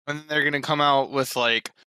 And then they're going to come out with,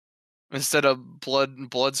 like, instead of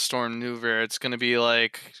Bloodstorm Nuver, it's going to be,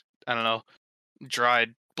 like, I don't know,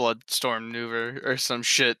 dried Bloodstorm Nuver or some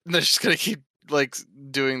shit. They're just gonna keep like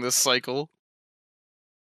doing this cycle.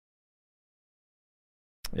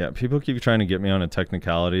 Yeah, people keep trying to get me on a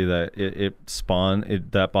technicality that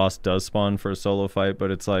that boss does spawn for a solo fight, but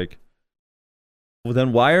it's like, well,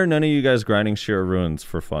 then why are none of you guys grinding Shearer Runes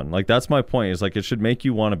for fun? Like, that's my point. Is like it should make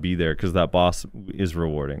you want to be there because that boss is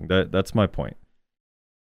rewarding. That's my point.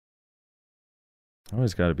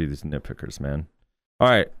 Always got to be these nitpickers, man. All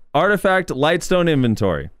right. Artifact Lightstone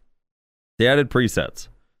inventory. They added presets.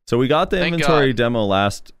 So we got the inventory demo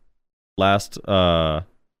last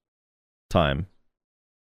time.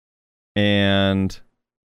 And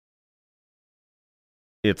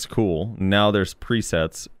it's cool. Now there's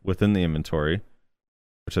presets within the inventory,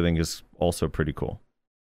 which I think is also pretty cool.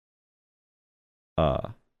 I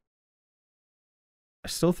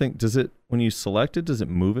still think, when you select it, does it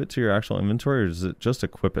move it to your actual inventory, or does it just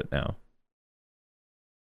equip it now?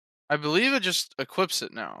 I believe it just equips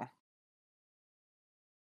it now.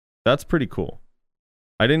 That's pretty cool.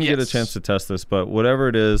 I didn't get a chance to test this, but whatever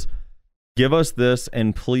it is, give us this,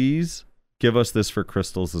 and please give us this for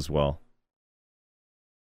crystals as well.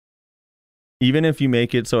 Even if you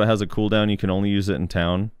make it so it has a cooldown, you can only use it in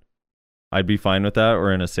town, I'd be fine with that,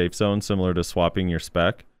 or in a safe zone, similar to swapping your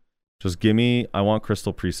spec. Just I want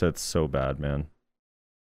crystal presets so bad, man.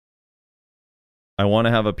 I want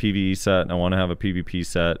to have a PvE set, and I want to have a PvP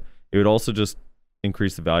set. It would also just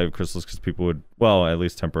increase the value of crystals because people would, well, at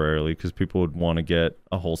least temporarily, because people would want to get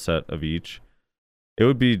a whole set of each. It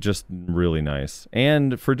would be just really nice.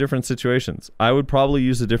 And for different situations. I would probably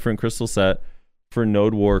use a different crystal set for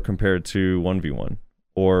Node War compared to 1v1.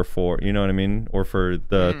 Or for, you know what I mean? Or for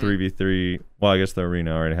the 3v3. Well, I guess the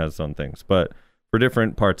arena already has some things. But for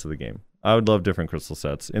different parts of the game. I would love different crystal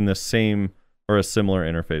sets in the same or a similar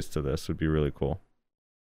interface to this. Would be really cool.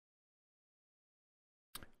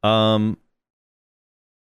 And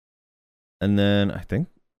then I think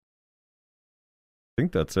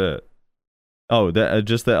that's it. Oh, that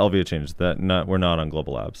just the Elvia changes. We're not on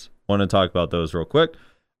Global Labs. Want to talk about those real quick.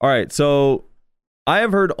 All right, so I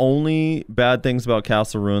have heard only bad things about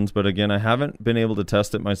Castle Ruins, but again, I haven't been able to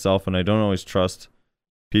test it myself, and I don't always trust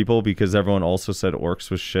people because everyone also said Orcs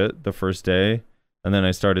was shit the first day, and then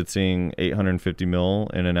I started seeing 850 mil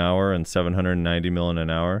in an hour and 790 mil in an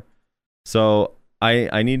hour. So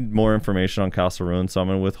I need more information on Castle Ruins, so I'm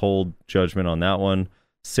going to withhold judgment on that one.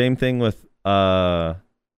 Same thing with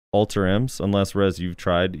Alter Imps, unless Rez, you've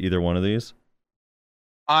tried either one of these.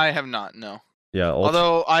 I have not, no. Yeah.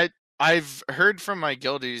 Although I've heard from my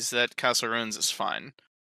guildies that Castle Ruins is fine.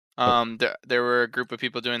 There were a group of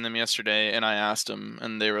people doing them yesterday, and I asked them,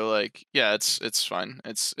 and they were like, "Yeah, it's fine.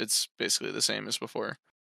 It's basically the same as before."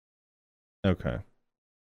 Okay.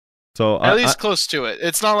 So at least close to it.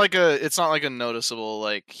 It's not like a noticeable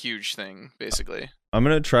like huge thing. Basically, I'm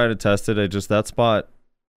gonna try to test it. That spot.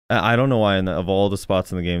 I don't know why. Of all the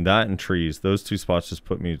spots in the game, that and trees, those two spots just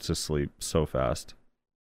put me to sleep so fast.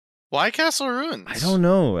 Why Castle Ruins? I don't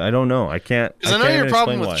know. I can't. Because I know your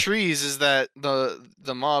problem with trees is that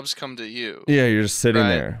the mobs come to you. Yeah, you're just sitting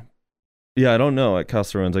there. Yeah, I don't know. At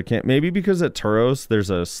Castle Ruins, I can't. Maybe because at Turos, there's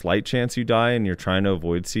a slight chance you die and you're trying to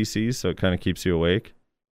avoid CCs, so it kind of keeps you awake.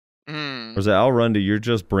 Whereas at Alrunda, you're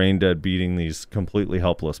just brain dead beating these completely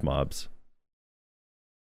helpless mobs.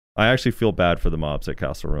 I actually feel bad for the mobs at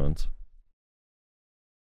Castle Ruins.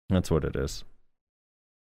 That's what it is.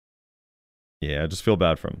 Yeah, I just feel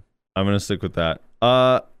bad for them. I'm going to stick with that.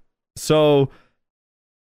 So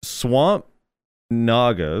Swamp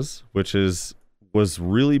Nagas, which was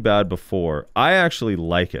really bad before, I actually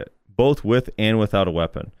like it, both with and without a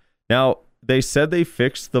weapon. Now, they said they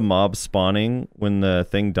fixed the mob spawning when the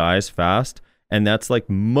thing dies fast, and that's like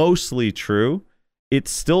mostly true. It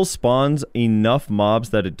still spawns enough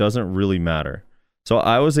mobs that it doesn't really matter. So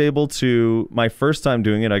I was able to, my first time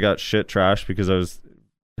doing it, I got shit trashed because I was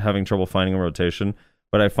having trouble finding a rotation.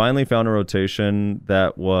 But I finally found a rotation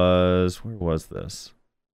that was, where was this?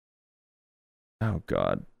 Oh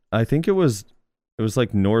God, I think it was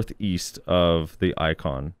like northeast of the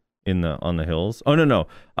icon on the hills. Oh no,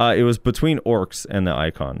 it was between Orcs and the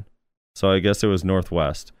icon, so I guess it was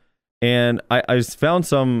northwest. And I found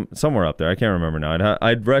somewhere up there. I can't remember now.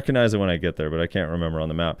 I'd recognize it when I get there, but I can't remember on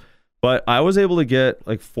the map. But I was able to get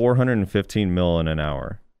like 415 mil in an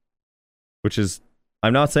hour, which is,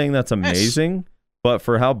 I'm not saying that's amazing. Nice. But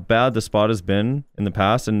for how bad the spot has been in the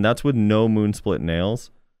past, and that's with no moon split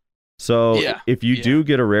nails. So if you do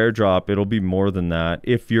get a rare drop, it'll be more than that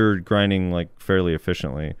if you're grinding like fairly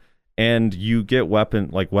efficiently. And you get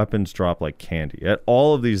weapons drop like candy. At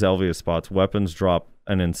all of these Elvia spots, weapons drop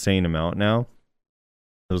an insane amount now.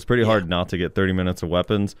 It was pretty hard not to get 30 minutes of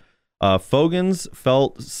weapons. Fogans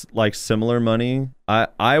felt like similar money.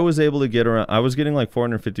 I was able to get around, I was getting like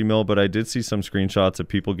 450 mil, but I did see some screenshots of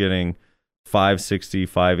people getting 560,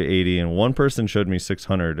 580, and one person showed me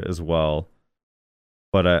 600 as well.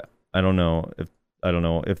 But I don't know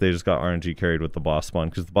if they just got RNG carried with the boss spawn,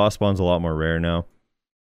 because the boss spawn's a lot more rare now.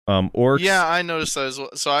 Orcs. Yeah, I noticed that as well.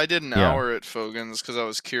 So I did an hour at Fogans because I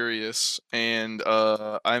was curious, and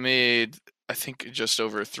I made, I think, just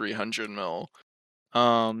over 300 mil.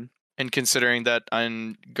 And considering that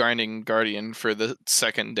I'm grinding Guardian for the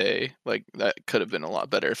second day, like that could have been a lot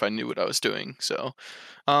better if I knew what I was doing. So,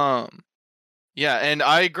 yeah, and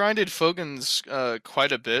I grinded Fogans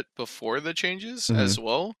quite a bit before the changes as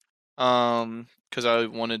well, because I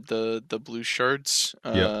wanted the blue shards,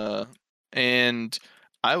 and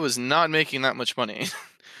I was not making that much money.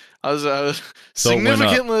 I was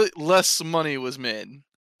significantly less money was made.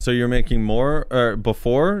 So you're making more, or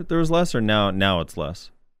before there was less, or now it's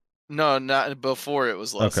less? No, not before it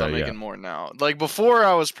was less. Okay, I'm making more now. Like before,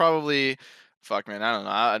 I was probably, fuck man, I don't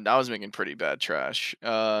know. I was making pretty bad trash.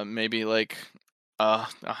 Maybe like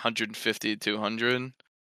 150, 200.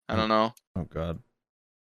 I don't know. Oh God.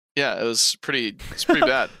 Yeah, it's pretty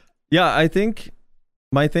bad. Yeah, I think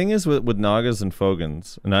my thing is with Nagas and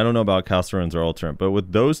Fogans, and I don't know about Castle Ruins or Alternate, but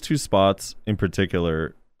with those two spots in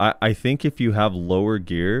particular, I think if you have lower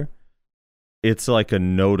gear, it's like a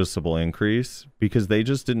noticeable increase, because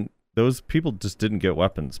those people just didn't get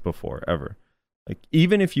weapons before, ever. Like,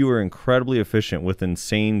 even if you were incredibly efficient with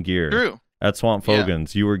insane gear at Swamp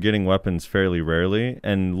Fogans, you were getting weapons fairly rarely,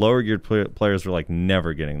 and lower geared players were like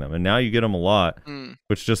never getting them. And now you get them a lot,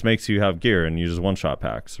 which just makes you have gear and you just one-shot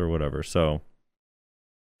packs or whatever. So,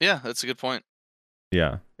 yeah, that's a good point.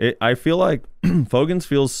 Yeah. I feel like Fogan's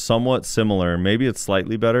feels somewhat similar. Maybe it's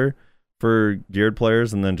slightly better for geared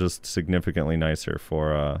players and then just significantly nicer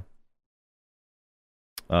for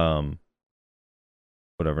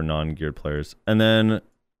whatever non-geared players. And then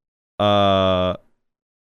so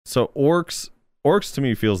orcs to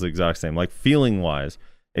me feels the exact same. Like feeling wise,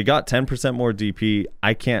 it got 10% more DP.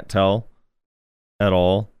 I can't tell at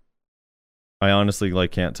all. I honestly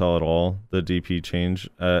can't tell at all the DP change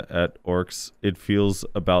at orcs. It feels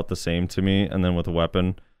about the same to me. And then with a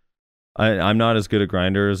weapon, I'm not as good a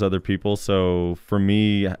grinder as other people. So for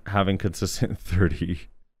me, having consistent 30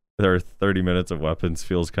 minutes of weapons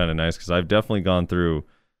feels kind of nice because I've definitely gone through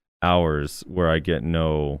hours where I get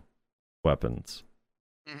no weapons.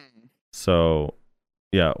 Mm-hmm. So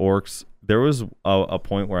yeah, orcs. There was a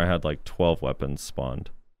point where I had 12 weapons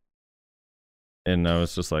spawned, and I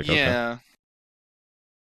was just like, okay.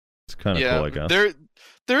 It's kind of cool, I guess.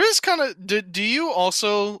 There is kind of. Do you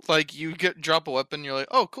also you drop a weapon? You're like,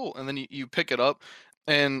 oh, cool, and then you pick it up,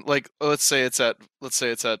 and let's say it's at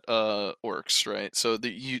orcs, right? So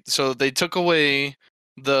they took away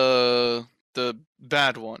the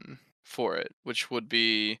bad one for it, which would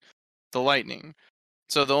be the lightning.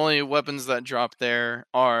 So the only weapons that drop there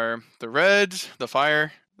are the red, the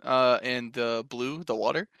fire, and the blue, the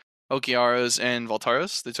water. Okiaras and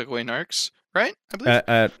Voltaras. They took away narcs, right? I believe.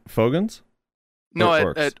 At Fogan's? No,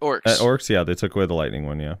 Orcs? at orcs. At orcs, yeah, they took away the lightning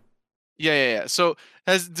one, yeah. Yeah. So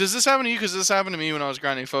does this happen to you? Because this happened to me when I was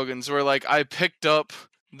grinding Fogans, where I picked up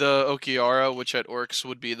the Okiara, which at orcs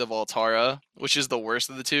would be the Voltara, which is the worst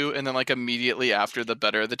of the two, and then immediately after the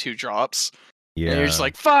better of the two drops. Yeah. And you're just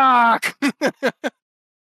like, fuck!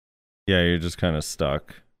 Yeah, you're just kind of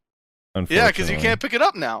stuck. Yeah, because you can't pick it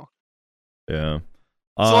up now. Yeah.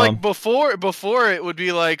 So before it would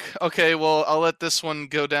be okay, well, I'll let this one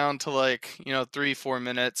go down to 3-4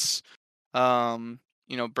 minutes, burn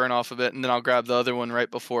off a bit, and then I'll grab the other one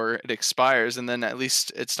right before it expires, and then at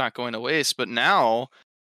least it's not going to waste. But now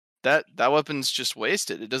that weapon's just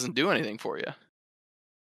wasted. It doesn't do anything for you.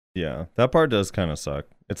 Yeah, that part does kind of suck.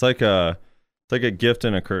 It's like a gift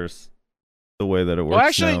and a curse. The way that it works. Well,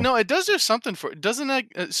 actually, now. No, it does do something for it. Doesn't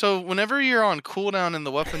it? So whenever you're on cooldown and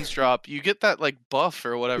the weapons drop, you get that buff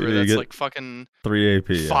or whatever. You that's fucking 3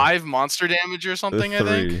 AP, 5 monster damage or something. I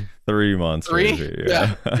think 3 monster 3. AP,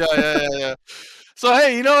 Yeah. So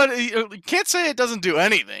hey, you know what? You can't say it doesn't do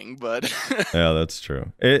anything, but yeah, that's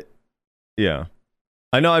true. Yeah,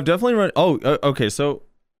 I know. I've definitely run. Oh, okay. So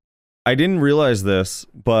I didn't realize this,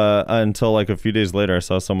 but until a few days later, I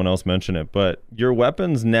saw someone else mention it. But your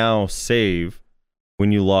weapons now save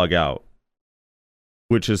when you log out,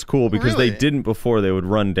 which is cool because they didn't before. They would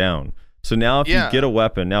run down. So now if you get a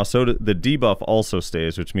weapon, now the debuff also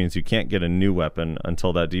stays, which means you can't get a new weapon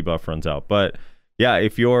until that debuff runs out. But yeah,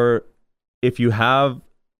 if you have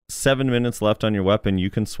 7 minutes left on your weapon, you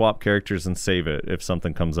can swap characters and save it if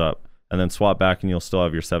something comes up, and then swap back and you'll still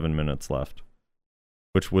have your 7 minutes left.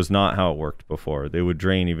 Which was not how it worked before. They would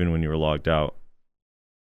drain even when you were logged out.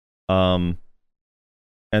 And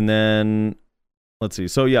then, let's see.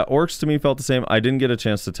 So yeah, orcs to me felt the same. I didn't get a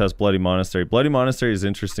chance to test Bloody Monastery. Bloody Monastery is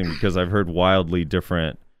interesting because I've heard wildly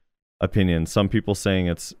different opinions. Some people saying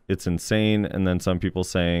it's insane, and then some people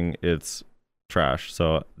saying it's trash.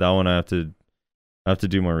 So that one I have to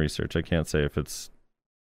do more research. I can't say if it's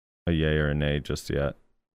a yay or a nay just yet.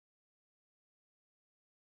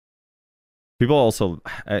 People also,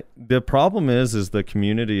 the problem is the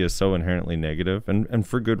community is so inherently negative, and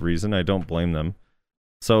for good reason. I don't blame them.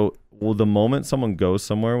 So the moment someone goes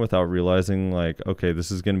somewhere without realizing okay,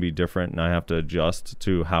 this is going to be different and I have to adjust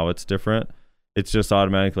to how it's different, it's just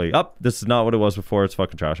automatically, this is not what it was before. It's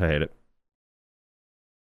fucking trash. I hate it.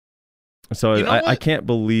 So I can't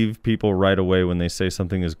believe people right away when they say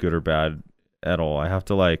something is good or bad at all. I have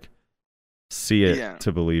to see it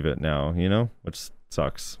to believe it now, which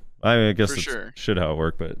sucks. I guess it should how it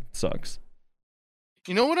work, but it sucks.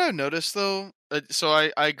 You know what I've noticed though? So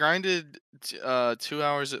I grinded 2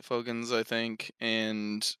 hours at Fogan's, I think,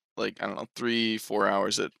 and I don't know, 3-4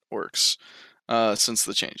 hours at Orcs since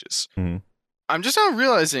the changes. Mm-hmm. I'm just now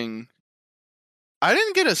realizing I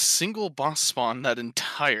didn't get a single boss spawn that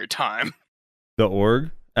entire time. The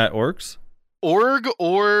org at Orcs? Org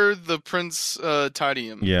or the Prince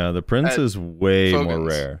Tidium. Yeah, the Prince is way more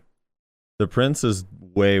rare. The Prince is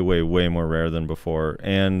way more rare than before,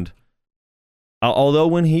 and although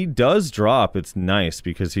when he does drop, it's nice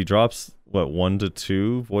because he drops 1 to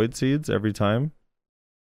 2 void seeds every time,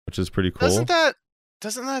 which is pretty cool.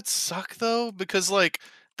 Doesn't that suck though? Because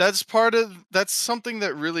that's something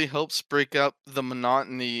that really helps break up the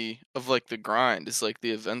monotony of the grind is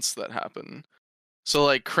the events that happen. So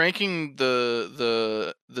like cranking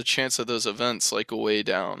the chance of those events like way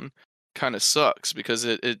down kind of sucks because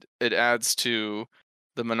it adds to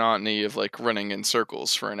the monotony of like running in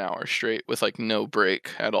circles for an hour straight with like no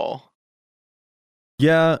break at all.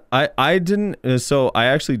 Yeah, I didn't. So I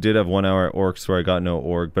actually did have 1 hour at Orcs where I got no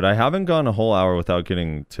org, but I haven't gone a whole hour without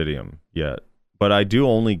getting Tidium yet. But I do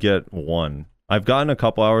only get one. I've gotten a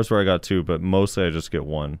couple hours where I got two, but mostly I just get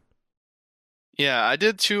one. Yeah, I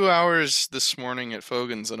did 2 hours this morning at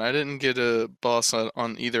Fogan's, and I didn't get a boss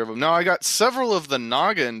on either of them. Now, I got several of the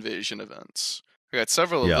Naga Invasion events. I got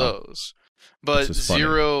several of Yeah, those, which but is funny.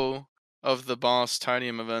 0 of the boss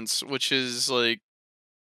Tidium events, which is like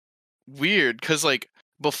weird because like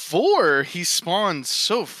before he spawned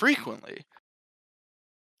so frequently.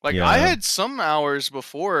 Like I Yeah. had some hours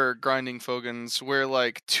before grinding Fogan's where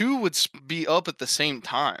like 2 would be up at the same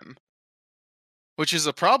time. Which is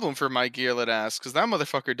a problem for my gearlet ass, because that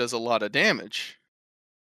motherfucker does a lot of damage.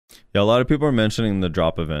 Yeah, a lot of people are mentioning the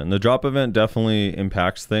drop event. And the drop event definitely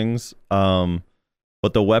impacts things.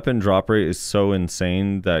 But the weapon drop rate is so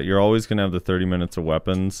insane that you're always going to have the 30 minutes of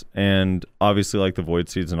weapons. And obviously, like the void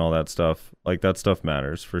seeds and all that stuff, like that stuff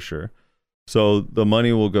matters for sure. So the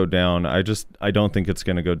money will go down. I don't think it's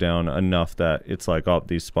going to go down enough that it's like, oh,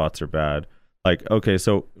 these spots are bad. Like, okay,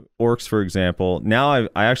 so Orcs, for example, now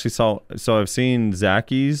I actually saw, so I've seen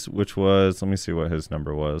Zaki's, which was, let me see what his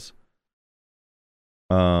number was.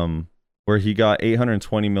 Where he got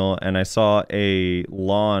 820 mil, and I saw a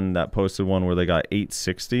lawn that posted one where they got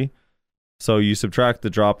 860. So you subtract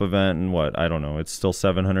the drop event and what? I don't know. It's still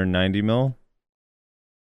 790 mil.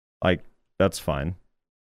 Like, that's fine.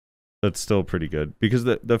 That's still pretty good. Because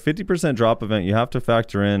the 50% drop event, you have to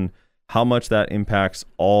factor in how much that impacts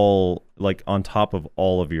all, like, on top of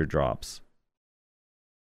all of your drops.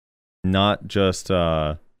 Not just,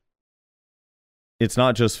 it's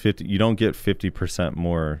not just 50, you don't get 50%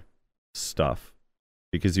 more stuff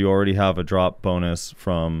because you already have a drop bonus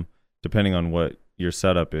from, depending on what your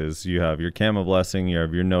setup is, you have your camo blessing, you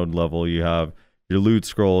have your node level, you have your loot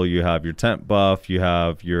scroll, you have your tent buff, you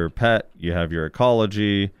have your pet, you have your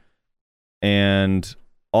ecology, and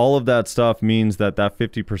all of that stuff means that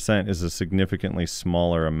 50% is a significantly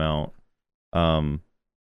smaller amount. And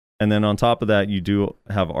then on top of that, you do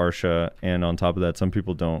have Arsha, and on top of that, some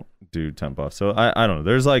people don't do temp buff. So I don't know.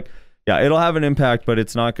 There's like, yeah, it'll have an impact, but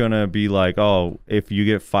it's not going to be like, oh, if you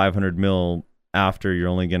get 500 mil after, you're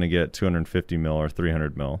only going to get 250 mil or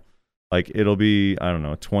 300 mil. Like, it'll be, I don't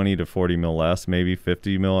know, 20 to 40 mil less, maybe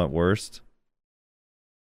 50 mil at worst.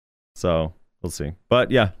 So we'll see.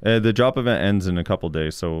 But yeah, the drop event ends in a couple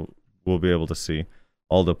days, so we'll be able to see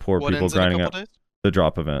all the poor people grinding up. The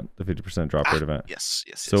drop event, the 50% drop rate event. Yes.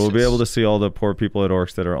 So we'll be able to see all the poor people at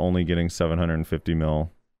Orcs that are only getting 750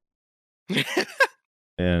 mil.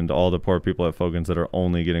 And all the poor people at Fogan's that are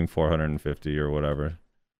only getting 450 or whatever.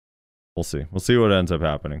 We'll see. We'll see what ends up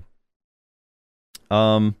happening.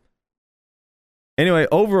 Anyway,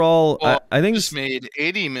 overall, well, I think just made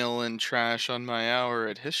 80 mil in trash on my hour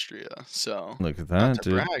at Histria, so look at that, not to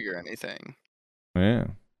dude. brag or anything. Yeah,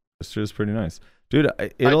 Histria's pretty nice, dude.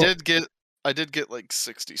 I did get like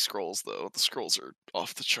 60 scrolls though. The scrolls are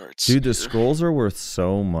off the charts. Dude, the scrolls are worth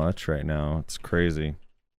so much right now. It's crazy.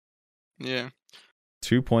 Yeah.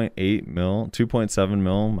 2.8 mil, 2.7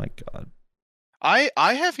 mil. My God. I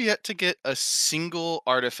have yet to get a single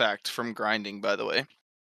artifact from grinding, by the way.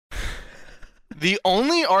 The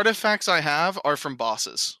only artifacts I have are from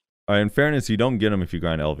bosses. In fairness, you don't get them if you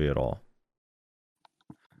grind Elvia at all.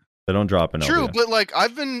 They don't drop in Elvia. True, but like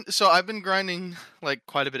I've been grinding like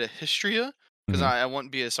quite a bit of Histria because I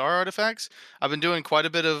want BSR artifacts. I've been doing quite a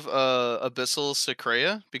bit of Abyssal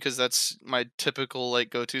Secrea because that's my typical like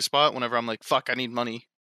go-to spot whenever I'm like, fuck, I need money.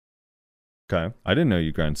 Okay, I didn't know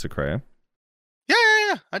you grind Secrea.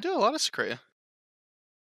 Yeah. I do a lot of Secrea.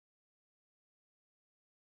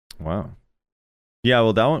 Wow. Yeah,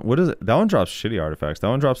 well, that one, what is it? That one drops shitty artifacts. That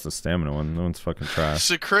one drops the stamina one. That one's fucking trash.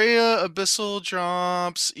 Secrea Abyssal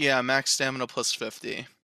drops, yeah, max stamina plus 50.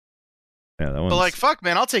 Yeah, that one's... But like, fuck,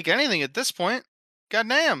 man, I'll take anything at this point.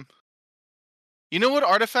 Goddamn. You know what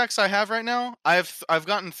artifacts I have right now? I've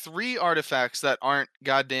gotten 3 artifacts that aren't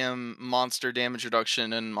goddamn monster damage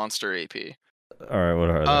reduction and monster AP. All right, what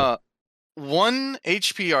are they? 1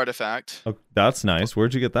 HP artifact. Oh, that's nice.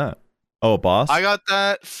 Where'd you get that? Oh, a boss? I got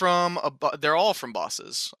that from they're all from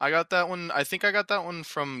bosses. I got that one. I think I got that one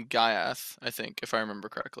from Gaiath, I think, if I remember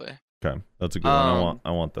correctly. Okay, that's a good one.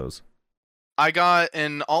 I want those. I got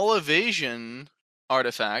an all evasion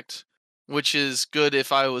artifact, which is good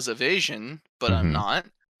if I was evasion, but I'm not.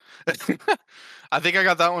 I think I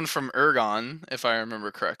got that one from Ergon, if I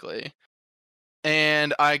remember correctly.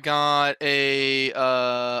 and I got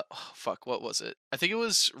a fuck, what was it? I think it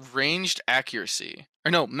was ranged accuracy.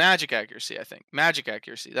 Or no, magic accuracy, I think. Magic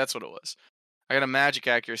accuracy, that's what it was. I got a magic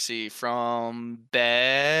accuracy from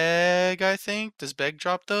Beg, I think. Does Beg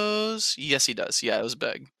drop those? Yes, he does. Yeah, it was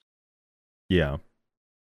Beg. Yeah.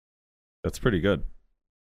 That's pretty good.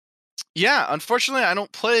 Yeah, unfortunately I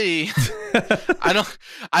don't play I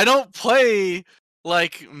don't play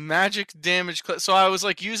like magic damage so I was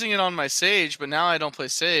like using it on my Sage, but now I don't play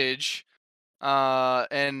Sage.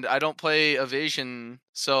 And I don't play evasion,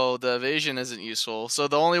 so the evasion isn't useful. So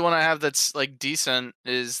the only one I have that's like decent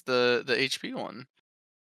is the HP one.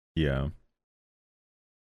 Yeah.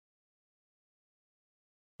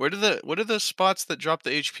 What are the spots that drop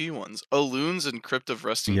the HP ones? Oh, Loons and Crypt of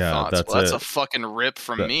Resting Yeah, Thoughts. that's Well, that's it. a fucking rip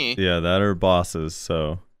from me. Yeah, that are bosses,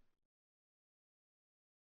 so.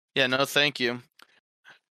 Yeah, no thank you.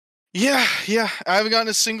 Yeah, I haven't gotten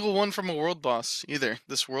a single one from a world boss either.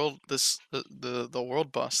 The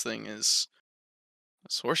world boss thing is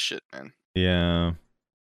horse shit, man. Yeah.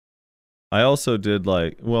 I also did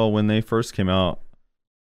when they first came out,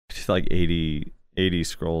 I did like 80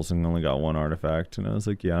 scrolls and only got one artifact, and I was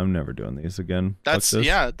like, yeah, I'm never doing these again. That's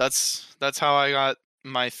how I got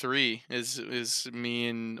my 3 is me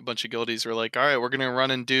and a bunch of guildies were like, all right, we're gonna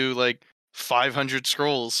run and do like 500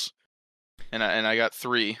 scrolls, and I got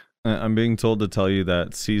 3. I'm being told to tell you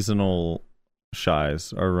that seasonal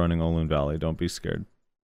shies are running Olun Valley. Don't be scared.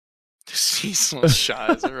 Seasonal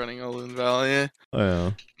shies are running Olun Valley. Oh,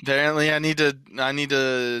 yeah. Apparently, I need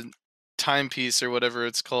a timepiece or whatever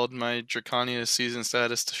it's called, my Draconia season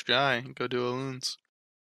status to shy and go do Oluns.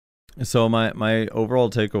 So my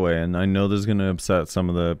overall takeaway, and I know this is going to upset some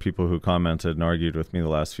of the people who commented and argued with me the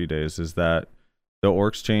last few days, is that the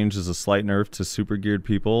Orcs change is a slight nerf to super geared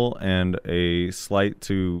people and a slight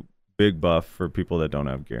to big buff for people that don't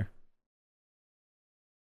have gear.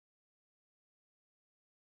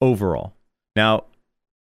 Overall. Now,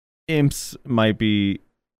 Imps might be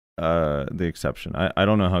the exception. I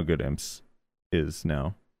don't know how good Imps is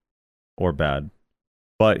now. Or bad.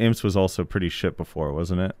 But Imps was also pretty shit before,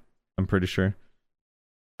 wasn't it? I'm pretty sure.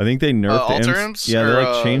 I think they nerfed the Alter Imps. Imps? Yeah, they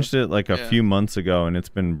Or, changed it like a yeah. few months ago, and it's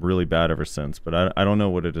been really bad ever since. But I don't know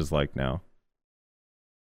what it is like now.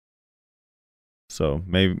 So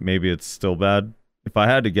maybe it's still bad. If I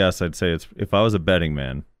had to guess, I'd say if I was a betting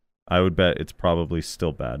man, I would bet it's probably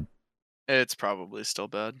still bad. It's probably still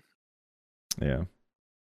bad. Yeah.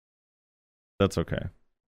 That's okay.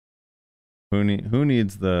 Who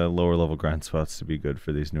needs the lower level grind spots to be good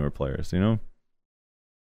for these newer players, you know?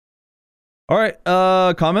 All right,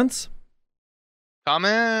 comments?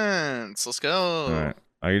 Comments. Let's go. All right.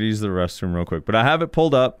 I gotta use the restroom real quick, but I have it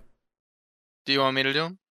pulled up. Do you want me to do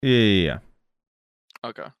them? Yeah.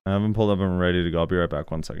 Okay. I have them pulled up. I'm ready to go. I'll be right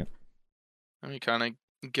back. 1 second. Let me kind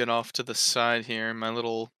of get off to the side here. My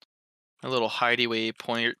little hideaway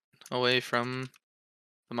point away from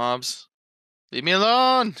the mobs. Leave me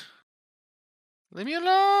alone. Leave me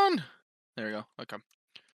alone. There we go. Okay.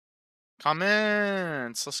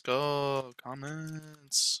 Comments. Let's go.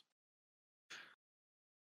 Comments.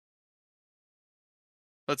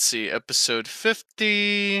 Let's see. Episode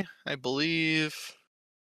 50, I believe.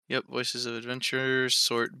 Yep. Voices of Adventure.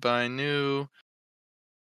 Sort by new.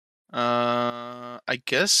 I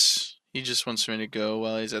guess he just wants me to go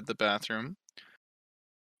while he's at the bathroom.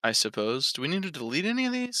 I suppose. Do we need to delete any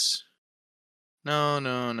of these? No.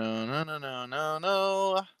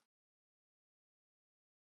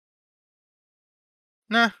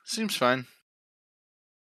 Nah, seems fine.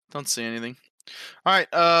 Don't see anything. Alright,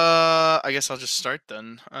 I guess I'll just start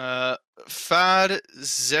then. Fad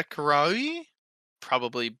Zekrawi,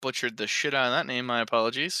 probably butchered the shit out of that name, my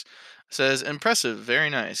apologies, says, impressive, very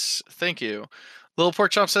nice, thank you. Little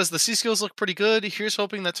Pork Chop says, the sea skills look pretty good. Here's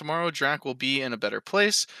hoping that tomorrow Drac will be in a better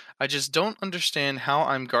place. I just don't understand how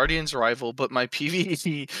I'm Guardian's rival, but my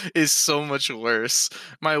PvE is so much worse.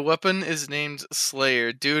 My weapon is named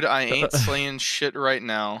Slayer. Dude, I ain't slaying shit right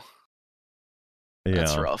now. Yeah.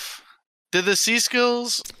 That's rough. Did the sea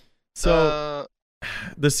skills... So,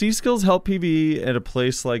 the sea skills help PvE at a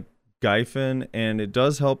place like Gyphon, and it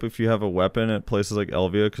does help if you have a weapon at places like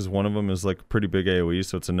Elvia, because one of them is like pretty big AoE,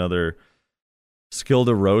 so it's another skill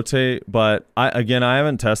to rotate. But I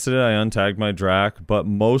haven't tested it. I untagged my Drac, but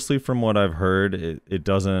mostly from what I've heard, it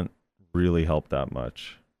doesn't really help that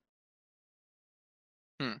much.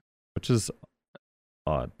 Which is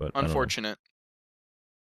odd, but unfortunate.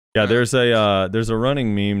 Yeah, there's a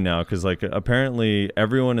running meme now, because like apparently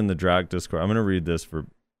everyone in the Drac Discord. I'm gonna read this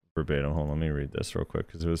verbatim. Hold on, let me read this real quick,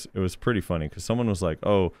 because it was pretty funny. Because someone was like,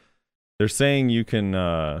 "Oh, they're saying you can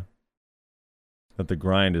that the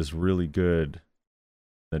grind is really good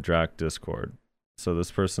the Drac Discord. So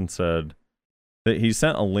this person said that he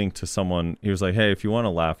sent a link to someone. He was like, hey, if you want to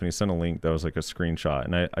laugh, and he sent a link that was like a screenshot,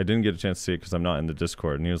 and I didn't get a chance to see it because I'm not in the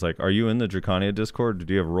Discord. And he was like, are you in the Dracania Discord?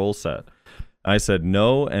 Do you have a role set? I said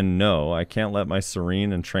no and no. I can't let my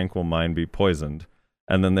serene and tranquil mind be poisoned.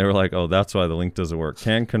 And then they were like, oh, that's why the link doesn't work.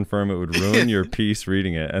 Can confirm it would ruin your peace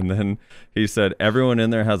reading it. And then he said, everyone in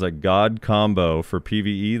there has a god combo for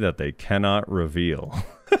PvE that they cannot reveal.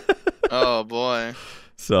 Oh, boy.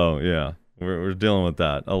 So, yeah, we're dealing with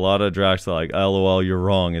that. A lot of Dracs are like, LOL, you're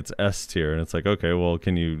wrong. It's S tier. And it's like, okay, well,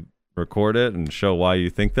 can you record it and show why you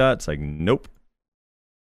think that? It's like, nope.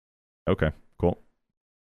 Okay, cool.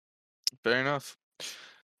 Fair enough.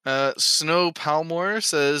 Snow Palmore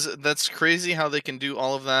says, that's crazy how they can do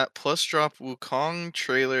all of that, plus drop Wukong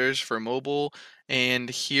trailers for mobile, and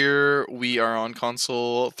here we are on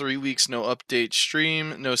console, 3 weeks, no update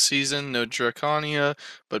stream, no season, no Dracania,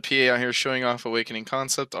 but PA out here showing off Awakening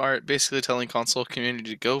concept art, basically telling console community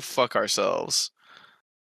to go fuck ourselves.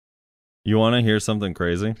 You want to hear something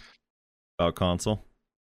crazy about console?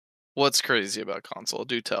 What's crazy about console?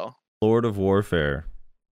 Do tell. Lord of Warfare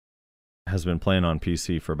has been playing on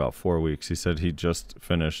PC for about 4 weeks. He said he just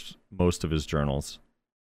finished most of his journals.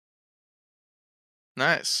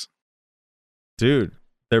 Nice. Dude,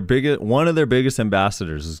 one of their biggest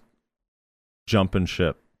ambassadors is jumping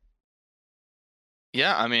ship.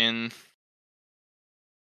 Yeah, I mean,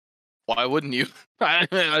 why wouldn't you? I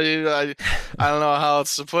don't know how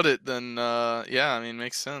else to put it. Then, yeah, I mean,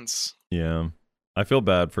 makes sense. Yeah, I feel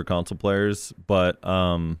bad for console players, but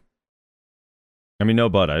I mean, no,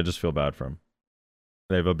 but I just feel bad for them.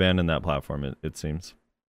 They've abandoned that platform. It seems.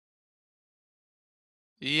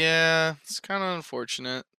 Yeah, it's kind of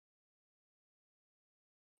unfortunate.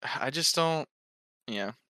 I just don't.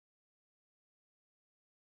 Yeah.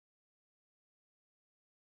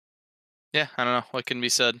 Yeah, I don't know what can be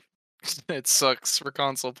said. It sucks for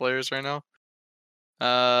console players right now.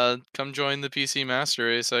 Come join the PC Master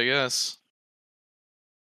Race, I guess.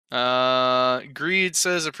 Greed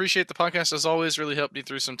says, appreciate the podcast as always, really helped me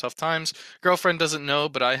through some tough times. Girlfriend doesn't know,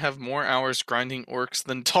 but I have more hours grinding orcs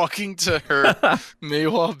than talking to her.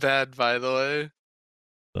 Maywa bad, by the way.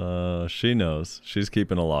 She knows. She's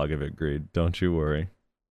keeping a log of it, Greed. Don't you worry.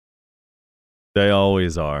 They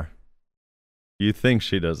always are. You think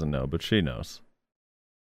she doesn't know, but she knows.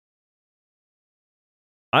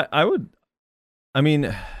 I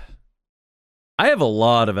mean, I have a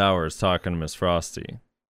lot of hours talking to Miss Frosty,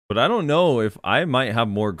 but I don't know if I might have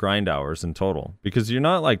more grind hours in total, because you're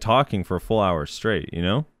not like talking for a full hour straight, you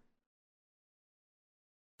know?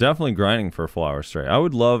 Definitely grinding for a full hour straight. I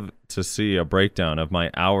would love to see a breakdown of my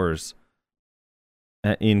hours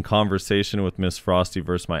in conversation with Miss Frosty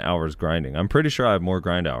versus my hours grinding. I'm pretty sure I have more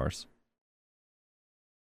grind hours.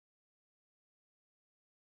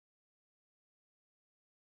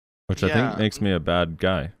 Which I think makes me a bad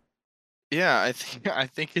guy. Yeah, I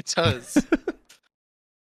think it does.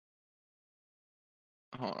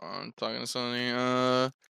 Hold on, I'm talking to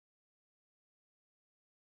somebody.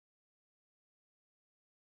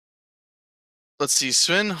 Let's see.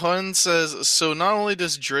 Sven Hun says, so not only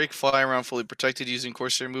does Drake fly around fully protected using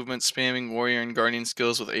Corsair movement, spamming warrior and guardian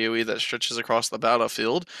skills with AoE that stretches across the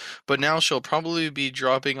battlefield, but now she'll probably be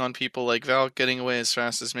dropping on people like Val, getting away as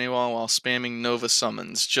fast as Maywa while spamming Nova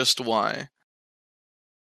summons. Just why?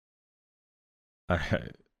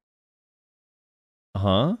 Huh?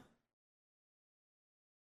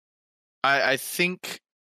 I think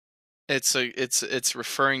it's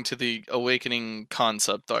referring to the Awakening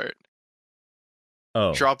concept art.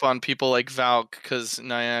 Oh. Drop on people like Valk, because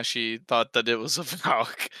Nayashe thought that it was a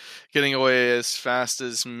Valk getting away as fast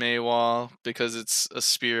as Maywa because it's a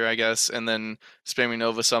spear, I guess, and then spamming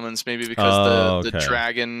Nova summons maybe because the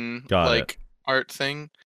dragon art thing.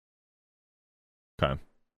 Okay.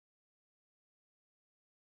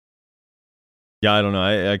 Yeah, I don't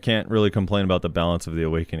know. I can't really complain about the balance of the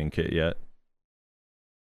Awakening kit yet.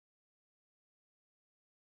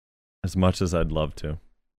 As much as I'd love to.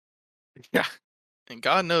 Yeah. And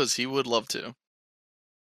God knows he would love to.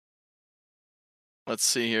 Let's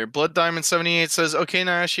see here. Blood Diamond 78 says, okay,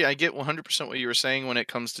 Nayashe, I get 100% what you were saying when it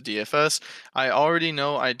comes to DFS. I already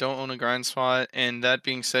know I don't own a grind spot, and that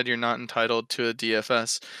being said, you're not entitled to a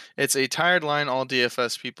DFS. It's a tired line all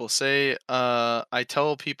DFS people say. I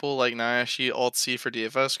tell people like Nayashe Alt-C for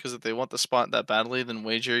DFS because if they want the spot that badly, then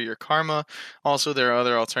wager your karma. Also, there are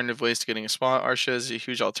other alternative ways to getting a spot. Arsha is a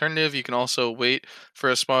huge alternative. You can also wait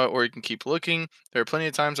for a spot or you can keep looking. There are plenty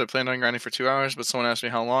of times I planned on grinding for 2 hours, but someone asked me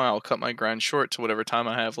how long. I'll cut my grind short to whatever whatever time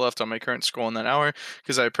I have left on my current scroll in that hour,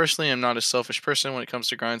 because I personally am not a selfish person when it comes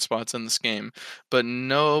to grind spots in this game. But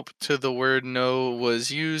nope to the word no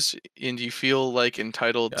was used, and you feel like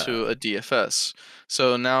entitled to a DFS.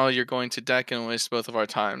 So now you're going to deck and waste both of our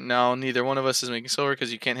time. Now neither one of us is making silver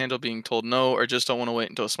because you can't handle being told no, or just don't want to wait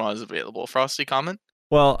until a spot is available. Frosty, comment?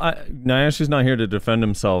 Well, Nyashi's not here to defend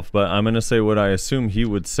himself, but I'm going to say what I assume he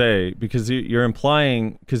would say, because you're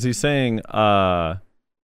implying, because he's saying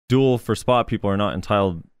duel for spot people are not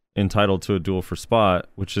entitled to a duel for spot,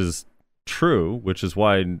 which is true, which is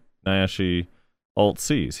why Nyashi alt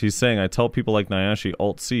Cs. He's saying, I tell people like Nyashi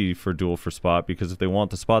alt C for duel for spot, because if they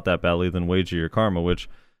want the spot that badly, then wager your karma, which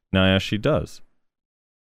Nyashi does.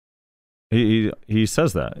 He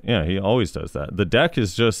says that. Yeah, he always does that. The deck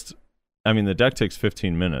is just... I mean, the deck takes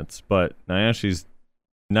 15 minutes, but Nyashi's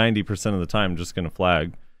 90% of the time just going to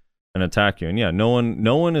flag and attack you. And yeah, no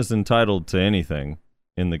one is entitled to anything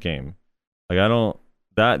in the game. Like, I don't...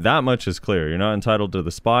 That much is clear. You're not entitled to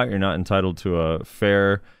the spot. You're not entitled to a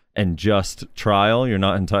fair and just trial. You're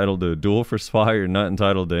not entitled to a duel for spot. You're not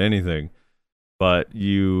entitled to anything. But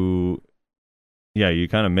you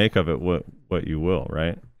kind of make of it what you will,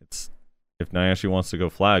 right? It's... If Nyashi wants to go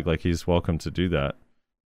flag, like, he's welcome to do that.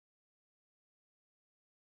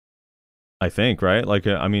 I think, right? Like,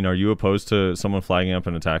 I mean, are you opposed to someone flagging up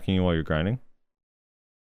and attacking you while you're grinding?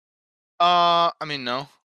 I mean, no,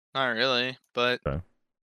 not really, but okay.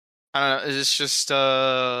 I don't know. It's just,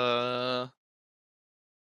 yeah,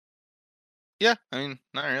 I mean,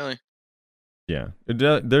 not really. Yeah,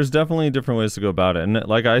 there's definitely different ways to go about it. And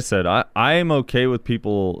like I said, I am okay with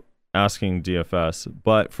people asking DFS,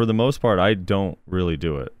 but for the most part, I don't really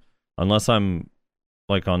do it. Unless I'm,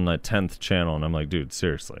 like, on the 10th channel and I'm like, dude,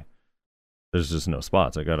 seriously. There's just no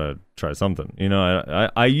spots. I gotta try something. You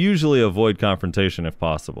know, I usually avoid confrontation if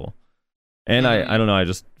possible. And I don't know, I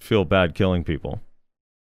just feel bad killing people.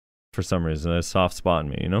 For some reason, a soft spot in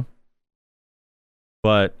me, you know?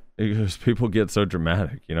 But people get so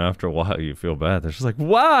dramatic, you know, after a while you feel bad. They're just like,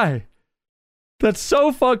 why? That's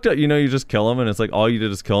so fucked up. You know, you just kill them and it's like all you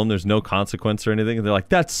did is kill them. There's no consequence or anything. And they're like,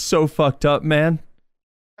 that's so fucked up, man.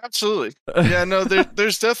 Absolutely. Yeah, no,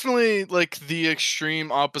 there's definitely, like, the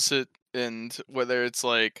extreme opposite end, whether it's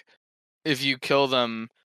like if you kill them,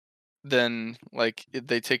 then like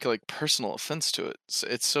they take like personal offense to it.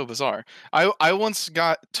 It's so bizarre. I once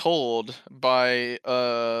got told by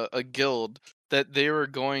a guild that they were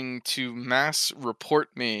going to mass report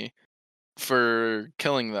me for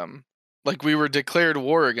killing them. Like, we were declared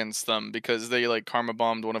war against them because they like karma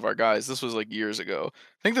bombed one of our guys. This was like years ago.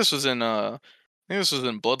 I think this was in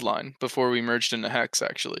Bloodline before we merged into Hexe,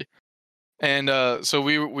 actually. And so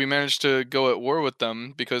we managed to go at war with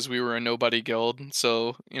them because we were a nobody guild.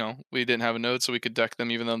 So, you know, we didn't have a node, so we could deck them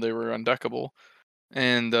even though they were undeckable.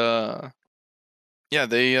 And yeah,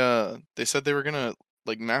 they said they were gonna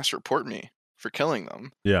like mass report me for killing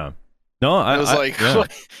them. Yeah. No, I was like, yeah.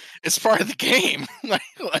 it's part of the game. Like,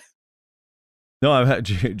 what? No, I've had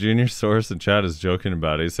Junior Source in chat is joking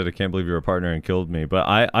about it. He said, I can't believe you're a partner and killed me. But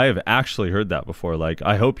I have actually heard that before. Like,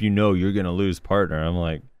 I hope you know you're gonna lose partner. I'm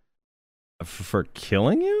like, for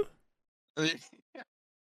killing you?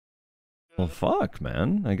 Well, fuck,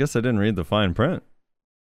 man. I guess I didn't read the fine print.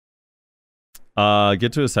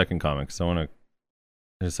 Get to a second comic, because I want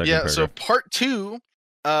to... paragraph. So part 2...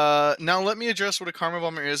 now let me address what a karma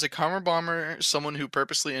bomber is. A karma bomber is someone who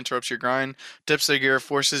purposely interrupts your grind, dips their gear,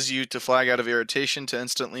 forces you to flag out of irritation to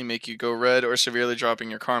instantly make you go red, or severely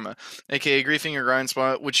dropping your karma, aka griefing your grind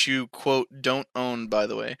spot, which you, quote, don't own, by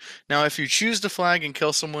the way. Now, if you choose to flag and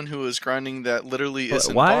kill someone who is grinding that literally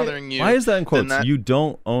isn't bothering you... Why is that in quotes? You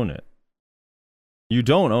don't own it. You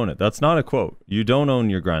don't own it. That's not a quote. You don't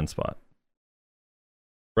own your grind spot.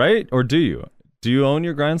 Right? Or do you? Do you own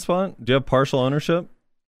your grind spot? Do you have partial ownership?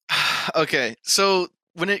 Okay, so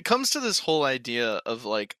when it comes to this whole idea of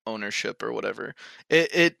like ownership or whatever,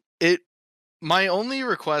 my only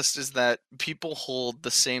request is that people hold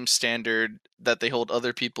the same standard that they hold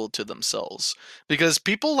other people to themselves, because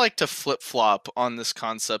people like to flip-flop on this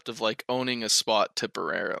concept of like owning a spot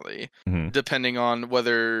temporarily, depending on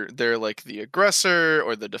whether they're like the aggressor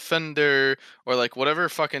or the defender or like whatever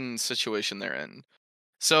fucking situation they're in.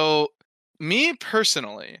 So me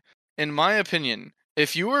personally, in my opinion,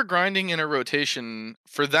 if you are grinding in a rotation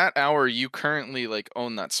for that hour, you currently like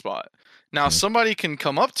own that spot. Now somebody can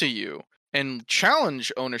come up to you and challenge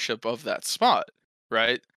ownership of that spot,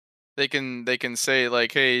 right? They can say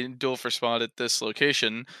like, hey, duel for spot at this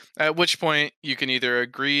location, at which point you can either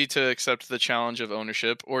agree to accept the challenge of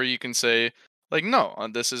ownership, or you can say like, no,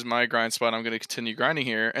 this is my grind spot, I'm going to continue grinding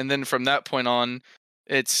here. And then from that point on,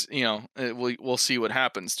 it's, we'll see what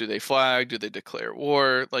happens. Do they flag? Do they declare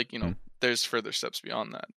war? Like, Mm. there's further steps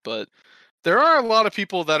beyond that. But there are a lot of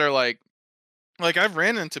people that are like I've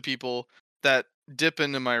ran into people that dip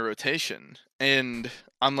into my rotation, and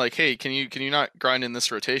I'm like, hey, can you not grind in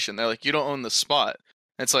this rotation? They're like, you don't own the spot.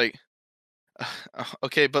 It's like,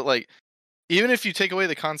 okay, but like, even if you take away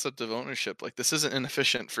the concept of ownership, like, this isn't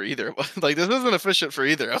inefficient for either of us. Like, this isn't efficient for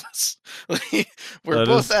either of us. Like, we're That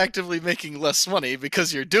both is- actively making less money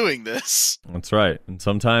because you're doing this. That's right. And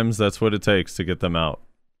sometimes that's what it takes to get them out.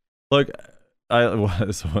 Look,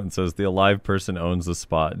 someone says the alive person owns the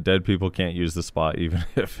spot. Dead people can't use the spot even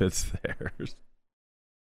if it's theirs.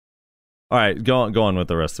 All right, go on with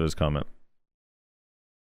the rest of his comment.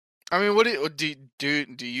 I mean, what do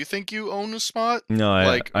you think you own a spot? No,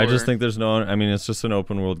 I just or- think there's no. I mean, it's just an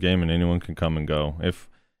open world game, and anyone can come and go.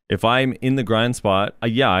 If I'm in the grind spot,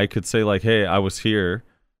 yeah, I could say like, hey, I was here.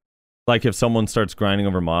 Like if someone starts grinding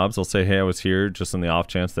over mobs, I'll say, hey, I was here, just on the off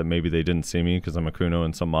chance that maybe they didn't see me because I'm a Kuno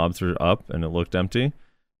and some mobs are up and it looked empty.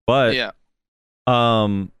 But yeah,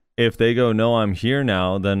 if they go, no, I'm here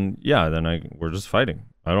now, then yeah, we're just fighting.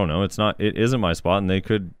 I don't know. It isn't my spot, and they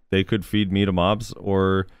could feed me to mobs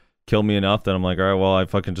or kill me enough that I'm like, all right, well, I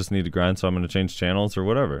fucking just need to grind, so I'm going to change channels or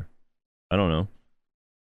whatever. I don't know.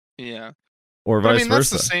 yeah. Or But, vice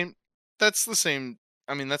versa. That's the same.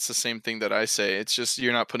 I mean, that's the same thing that I say. It's just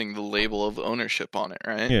you're not putting the label of ownership on it,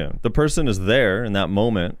 right? Yeah, the person is there in that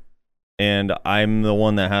moment, and I'm the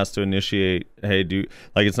one that has to initiate. Hey,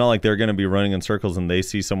 it's not like they're going to be running in circles and they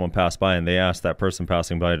see someone pass by and they ask that person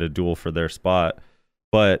passing by to duel for their spot.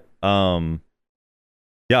 But yeah,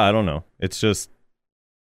 I don't know. It's just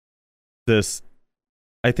this.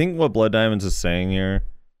 I think what Blood Diamonds is saying here,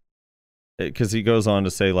 because he goes on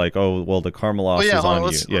to say like, oh, well, the karma loss is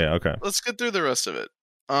on you. Yeah, okay. Let's get through the rest of it.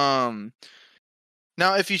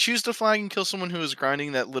 Now, if you choose to flag and kill someone who is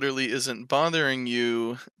grinding that literally isn't bothering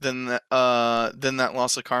you, then that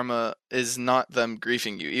loss of karma is not them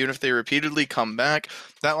griefing you. Even if they repeatedly come back,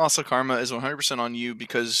 that loss of karma is 100% on you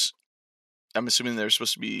because I'm assuming they're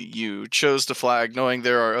supposed to be you chose to flag knowing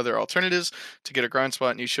there are other alternatives to get a grind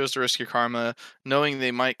spot, and you chose to risk your karma knowing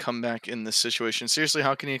they might come back in this situation. Seriously,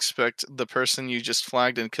 how can you expect the person you just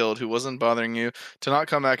flagged and killed who wasn't bothering you to not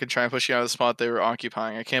come back and try and push you out of the spot they were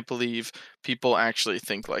occupying? I can't believe people actually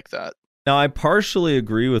think like that. Now, I partially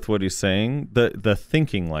agree with what he's saying, the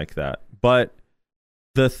thinking like that. But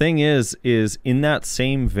the thing is in that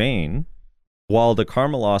same vein, while the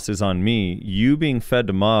karma loss is on me, you being fed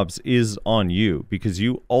to mobs is on you, because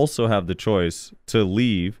you also have the choice to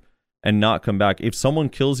leave and not come back. If someone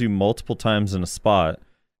kills you multiple times in a spot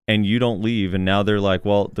and you don't leave, and now they're like,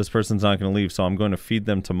 well, this person's not going to leave, so I'm going to feed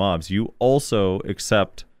them to mobs, you also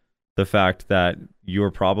accept the fact that you're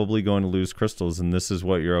probably going to lose crystals, and this is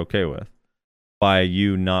what you're okay with by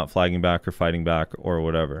you not flagging back or fighting back or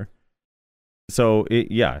whatever. So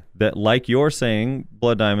that, like you're saying,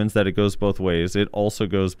 Blood Diamonds, that it goes both ways, it also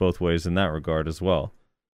goes both ways in that regard as well.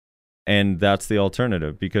 And that's the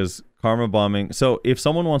alternative, because karma bombing. So if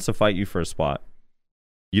someone wants to fight you for a spot,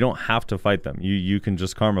 you don't have to fight them. You can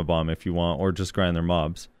just karma bomb if you want, or just grind their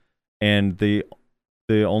mobs. And the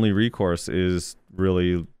only recourse is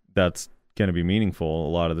really that's going to be meaningful a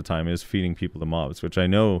lot of the time is feeding people to mobs, which I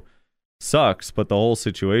know sucks, but the whole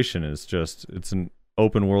situation is just, it's an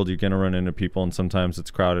open world. You're going to run into people, and sometimes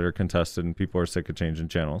it's crowded or contested and people are sick of changing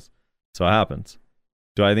channels. So it happens.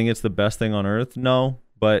 Do I think it's the best thing on earth? No,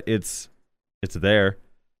 but it's there.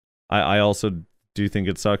 I also do think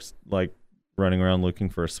it sucks, like running around looking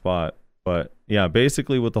for a spot. But yeah,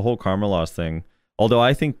 basically with the whole karma loss thing, although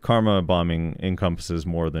I think karma bombing encompasses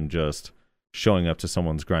more than just showing up to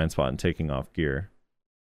someone's grind spot and taking off gear.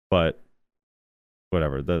 But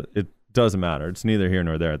whatever, it doesn't matter. It's neither here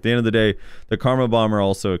nor there. At the end of the day, the karma bomber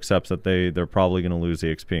also accepts that they're probably going to lose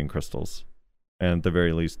EXP and crystals, and at the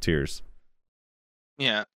very least tears.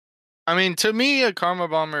 Yeah, I mean, to me, a karma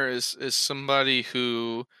bomber is somebody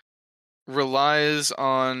who relies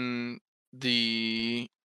on the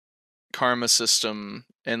karma system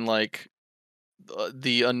and like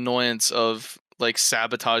the annoyance of like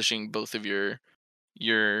sabotaging both of your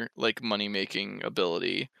like money making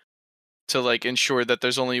ability to like ensure that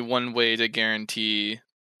there's only one way to guarantee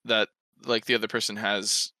that like the other person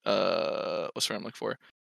has what's the word I'm looking for?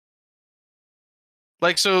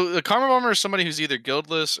 Like, so the karma bomber is somebody who's either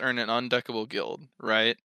guildless or in an undeckable guild,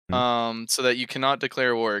 right? So that you cannot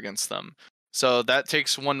declare war against them. So that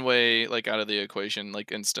takes one way like out of the equation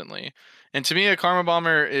like instantly. And to me, a karma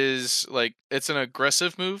bomber is like, it's an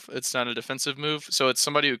aggressive move. It's not a defensive move. So it's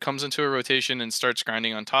somebody who comes into a rotation and starts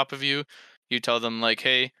grinding on top of you. You tell them like,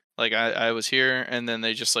 hey, Like I was here, and then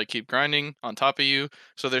they just like keep grinding on top of you.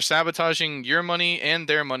 So they're sabotaging your money and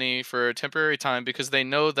their money for a temporary time because they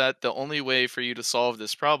know that the only way for you to solve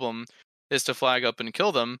this problem is to flag up and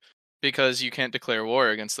kill them because you can't declare war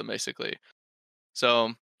against them basically.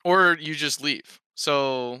 So, or you just leave.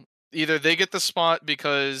 So either they get the spot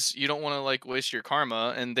because you don't want to like waste your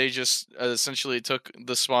karma, and they just essentially took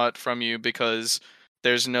the spot from you because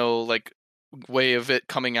there's no like way of it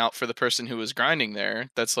coming out for the person who was grinding there.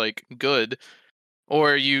 That's like good,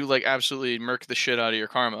 or you like absolutely murk the shit out of your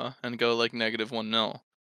karma and go like -1 mil.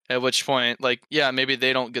 At which point, like, yeah, maybe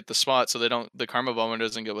they don't get the spot, so the karma bomber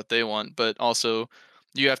doesn't get what they want, but also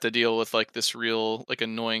you have to deal with like this real like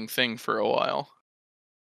annoying thing for a while.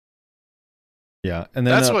 Yeah, and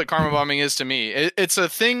then That's what karma bombing is to me. It's a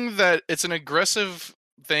thing that it's an aggressive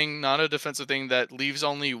thing, not a defensive thing that leaves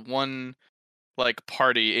only one like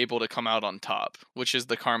party able to come out on top, which is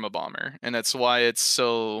the karma bomber, and that's why it's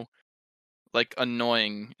so like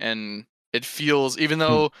annoying. And it feels, even Hmm.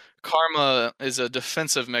 though karma is a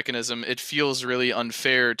defensive mechanism, it feels really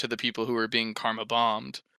unfair to the people who are being karma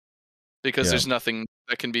bombed because Yeah. there's nothing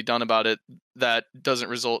that can be done about it that doesn't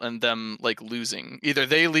result in them like losing. Either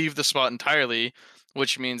they leave the spot entirely,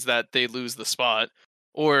 which means that they lose the spot,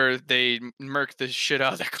 or they murk the shit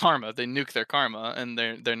out of their karma. They nuke their karma, and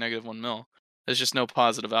they're -1 mil. There's just no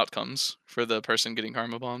positive outcomes for the person getting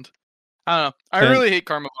karma bombed. I don't know. I And really hate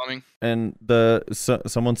karma bombing.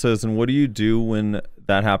 someone says, and what do you do when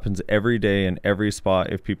that happens every day in every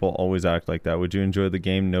spot if people always act like that? Would you enjoy the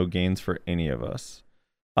game? No gains for any of us.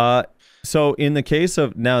 So in the case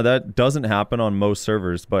of, now that doesn't happen on most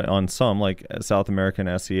servers, but on some like South American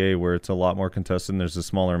SEA where it's a lot more contested and there's a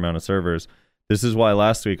smaller amount of servers. This is why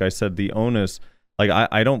last week I said the onus, like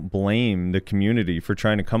I don't blame the community for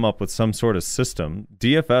trying to come up with some sort of system.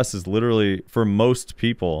 DFS is literally, for most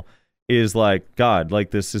people, is like, God,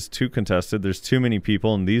 like this is too contested. There's too many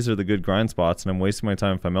people and these are the good grind spots and I'm wasting my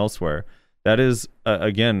time if I'm elsewhere. That is,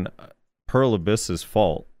 again, Pearl Abyss's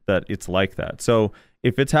fault that it's like that. So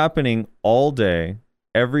if it's happening all day,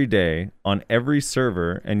 every day, on every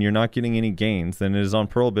server, and you're not getting any gains, then it is on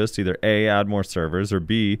Pearl Abyss to either A, add more servers, or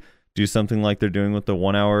B, do something like they're doing with the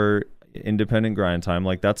 1 hour independent grind time.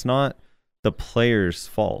 Like, that's not the player's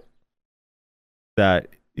fault that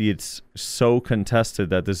it's so contested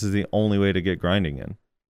that this is the only way to get grinding in.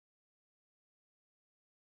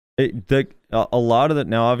 A lot of that,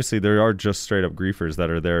 now obviously there are just straight up griefers that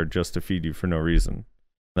are there just to feed you for no reason.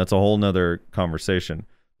 That's a whole nother conversation.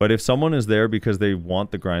 But if someone is there because they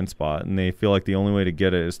want the grind spot and they feel like the only way to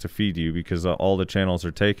get it is to feed you because all the channels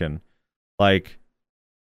are taken, like,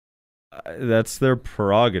 that's their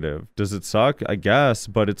prerogative. Does it suck? I guess,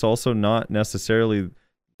 but it's also not necessarily,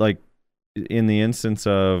 like, in the instance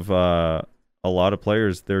of a lot of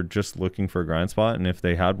players, they're just looking for a grind spot, and if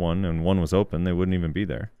they had one and one was open, they wouldn't even be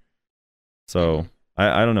there. So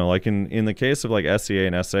I don't know, like in the case of like SEA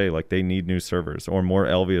and SA, like they need new servers or more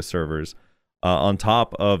Elvia servers on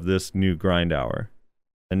top of this new grind hour,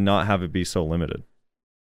 and not have it be so limited.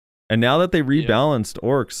 And now that they rebalanced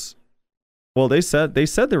orcs, well, they said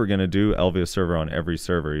they were going to do Elvia server on every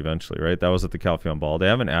server eventually, right? That was at the Calpheon Ball. They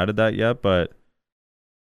haven't added that yet, but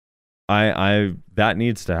I that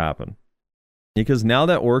needs to happen, because now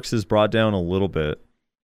that orcs is brought down a little bit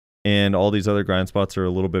and all these other grind spots are a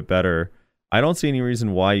little bit better, I don't see any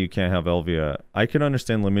reason why you can't have Elvia. I can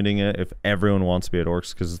understand limiting it if everyone wants to be at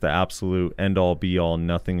orcs because it's the absolute end all be all,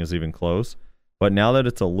 nothing is even close. But now that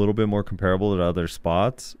it's a little bit more comparable to other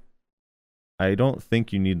spots, I don't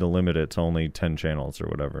think you need to limit it to only 10 channels or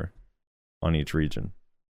whatever on each region.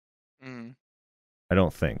 I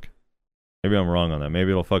don't think. Maybe I'm wrong on that. Maybe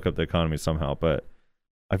it'll fuck up the economy somehow, but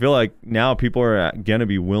I feel like now people are gonna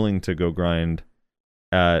be willing to go grind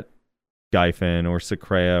at Gyfin or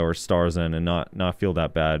Secrea or Starzen and not feel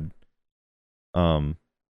that bad. I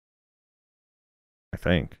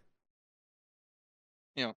think.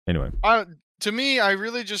 Yeah. Anyway. To me, I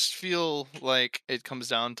really just feel like it comes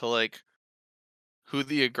down to like who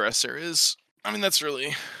the aggressor is. I mean, that's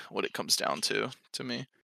really what it comes down to me.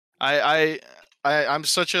 I'm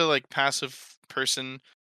such a like passive person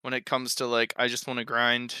when it comes to like I just want to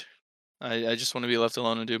grind. I just want to be left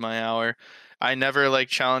alone and do my hour. I never like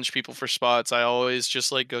challenge people for spots. I always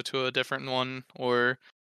just like go to a different one, or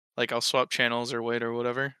like I'll swap channels or wait or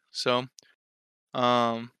whatever. So,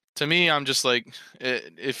 to me, I'm just like,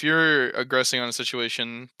 if you're aggressing on a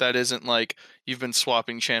situation that isn't like you've been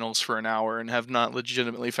swapping channels for an hour and have not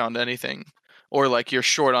legitimately found anything, or like you're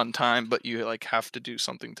short on time but you like have to do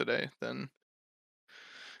something today, then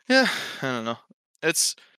yeah, I don't know.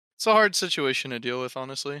 It's a hard situation to deal with,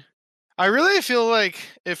 honestly. I really feel like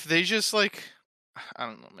if they just like I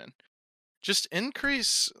don't know, man. Just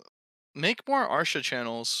make more Arsha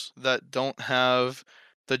channels that don't have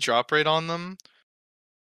the drop rate on them.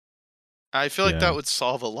 I feel like Yeah. that would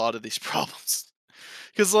solve a lot of these problems.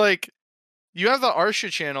 Because, like, you have the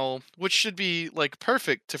Arsha channel, which should be, like,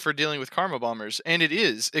 perfect for dealing with Karma Bombers, and it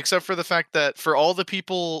is, except for the fact that for all the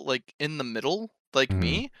people, like, in the middle, like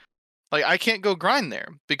me, like, I can't go grind there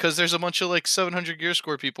because there's a bunch of, like, 700 gear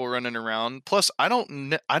score people running around. Plus, I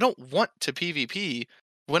don't want to PvP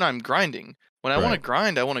when I'm grinding. When I want to Right.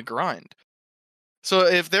 grind, I want to grind. So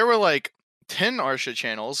if there were, like, 10 Arsha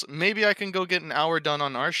channels, maybe I can go get an hour done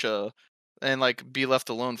on Arsha and, like, be left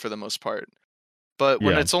alone for the most part. But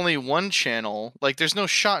when Yeah. it's only one channel, like, there's no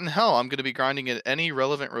shot in hell I'm going to be grinding at any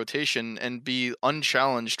relevant rotation and be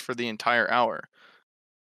unchallenged for the entire hour.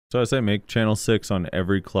 So I say make channel 6 on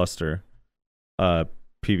every cluster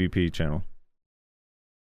PvP channel.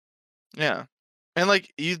 Yeah. And,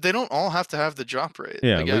 like, they don't all have to have the drop rate.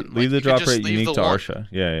 Yeah, Again, leave like, the you could drop just rate leave unique the to one. Arsha.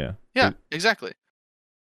 Yeah. Yeah, exactly.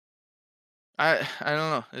 I don't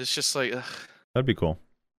know. It's just like, ugh. That'd be cool.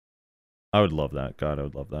 I would love that. God, I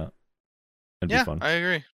would love that. That'd be fun. I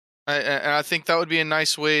agree. I think that would be a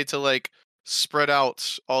nice way to, like, spread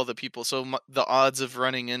out all the people. So the odds of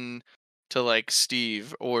running in to, like,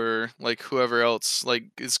 Steve or, like, whoever else, like,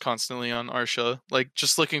 is constantly on Arsha, like,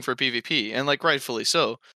 just looking for PvP, and, like, rightfully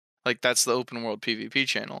so. Like, that's the open world PvP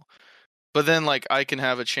channel. But then, like, I can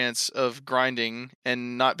have a chance of grinding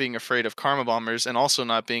and not being afraid of Karma Bombers, and also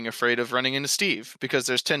not being afraid of running into Steve because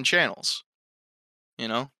there's 10 channels. You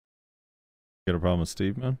know? Got a problem with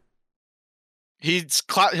Steve, man?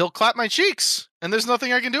 He'll clap my cheeks, and there's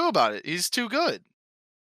nothing I can do about it. He's too good.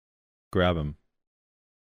 Grab him.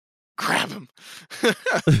 Grab him.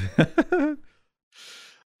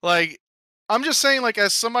 Like, I'm just saying, like,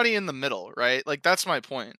 as somebody in the middle, right? Like, that's my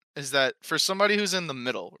point, is that for somebody who's in the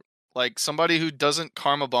middle, like, somebody who doesn't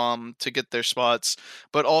Karma Bomb to get their spots,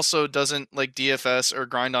 but also doesn't, like, DFS or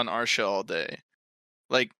grind on Arsha all day,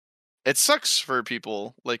 like, it sucks for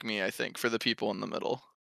people like me, I think, for the people in the middle.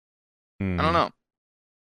 I don't know.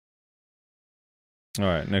 All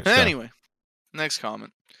right, next Anyway, next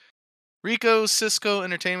comment. Rico Cisco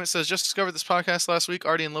Entertainment says, just discovered this podcast last week.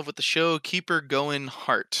 Already in love with the show. Keep her going,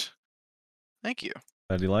 heart. Thank you.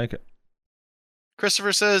 How do you like it?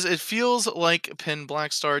 Christopher says, it feels like Pin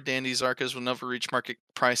Blackstar Dandy Zarkas will never reach market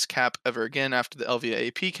price cap ever again after the Elvia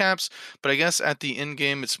AP caps, but I guess at the end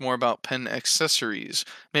game it's more about Pin accessories.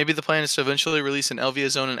 Maybe the plan is to eventually release an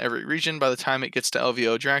Elvia zone in every region. By the time it gets to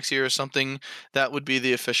Elvia Odraxia or something, that would be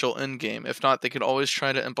the official end game. If not, they could always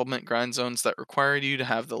try to implement grind zones that require you to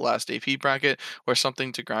have the last AP bracket or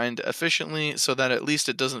something to grind efficiently, so that at least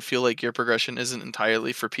it doesn't feel like your progression isn't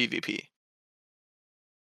entirely for PvP.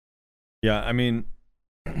 Yeah, I mean,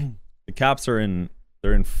 the caps are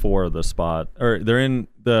they're in 4 of the spot, or they're in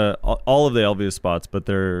all of the Elvia spots, but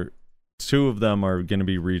 2 of them are going to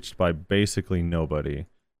be reached by basically nobody,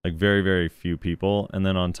 like very, very few people. And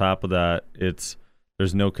then on top of that,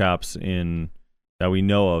 there's no caps that we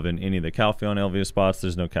know of in any of the Calpheon Elvia spots.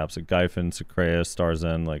 There's no caps at Gyfin, Sacrea, Star's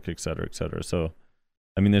End, like et cetera, et cetera. So,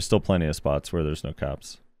 I mean, there's still plenty of spots where there's no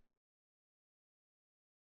caps.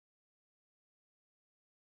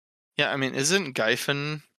 Yeah, I mean, isn't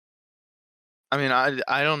Gyfin... I mean,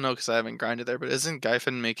 I don't know because I haven't grinded there, but isn't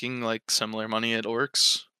Gyfin making, like, similar money at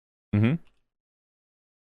Orcs? Mm-hmm.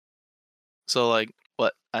 So, like,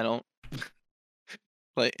 what? I don't...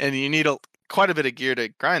 like, and you need quite a bit of gear to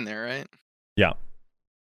grind there, right? Yeah.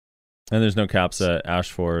 And there's no caps at Ash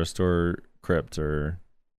Forest or Crypt or...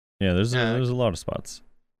 Yeah, there's a lot of spots.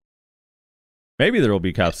 Maybe there will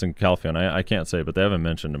be caps in Calpheon. I can't say, but they haven't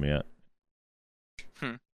mentioned them yet.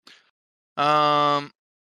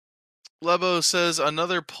 Lebo says,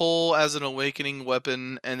 another pull as an awakening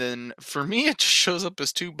weapon, and then for me it just shows up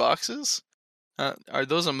as 2 boxes. Are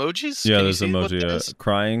those emojis? Yeah, Can there's you see emoji, what that a is?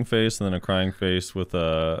 crying face, and then a crying face with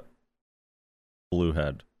a blue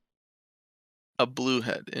head. A blue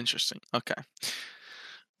head. Interesting. Okay.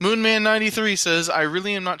 Moonman93 says, I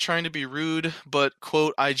really am not trying to be rude, but,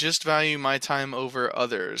 quote, I just value my time over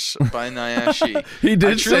others, by Nyashi. He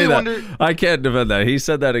did say that. Wonder... I can't defend that. He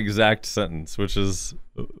said that exact sentence, which is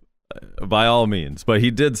by all means, but he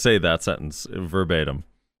did say that sentence verbatim.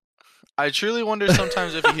 I truly wonder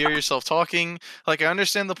sometimes if you hear yourself talking. Like, I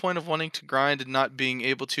understand the point of wanting to grind and not being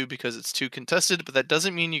able to because it's too contested, but that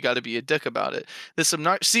doesn't mean you got to be a dick about it.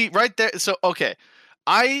 See, right there. So, okay.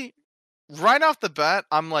 Right off the bat,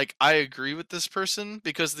 I'm like, I agree with this person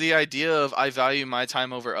because the idea of I value my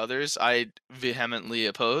time over others, I vehemently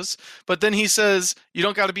oppose. But then he says, you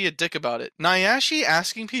don't got to be a dick about it. Nyashi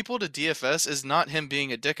asking people to DFS is not him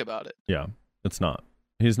being a dick about it. Yeah, it's not.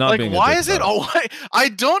 He's not Like, being why a dick is it about always? I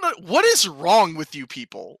don't. What is wrong with you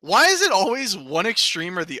people? Why is it always one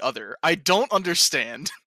extreme or the other? I don't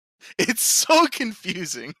understand. It's so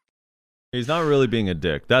confusing. He's not really being a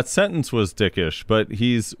dick. That sentence was dickish, but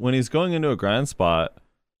when he's going into a grind spot,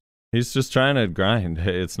 he's just trying to grind.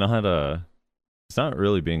 It's not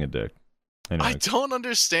really being a dick. Anyway. I don't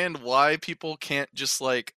understand why people can't just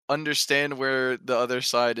like understand where the other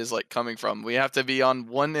side is like coming from. We have to be on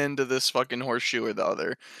one end of this fucking horseshoe or the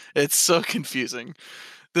other. It's so confusing.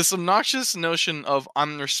 This obnoxious notion of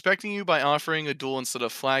I'm respecting you by offering a duel instead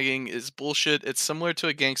of flagging is bullshit. It's similar to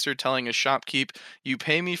a gangster telling a shopkeep, you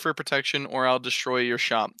pay me for protection or I'll destroy your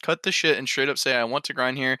shop. Cut the shit and straight up say I want to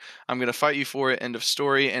grind here. I'm going to fight you for it. End of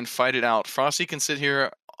story, and fight it out. Frosty can sit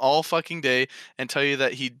here all fucking day and tell you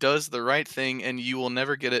that he does the right thing and you will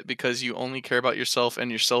never get it because you only care about yourself and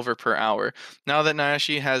your silver per hour. Now that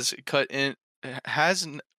Nayaashi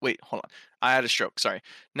wait, hold on. I had a stroke, sorry.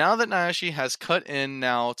 Now that Nayaashi has cut in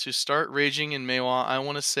now to start raging in Meiwa, I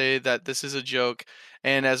want to say that this is a joke,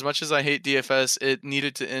 and as much as I hate DFS, it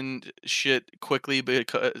needed to end shit quickly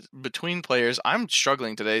between players. I'm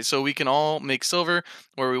struggling today, so we can all make silver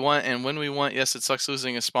where we want and when we want. Yes, it sucks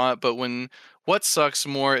losing a spot, but what sucks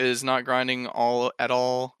more is not grinding at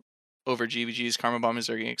all over GVGs, Karma Bomb,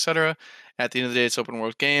 Zerging, etc. At the end of the day, it's open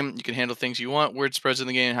world game. You can handle things you want. Word spreads in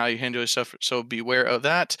the game and how you handle yourself, so beware of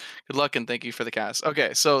that. Good luck and thank you for the cast.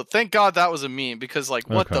 Okay, so thank God that was a meme because, like,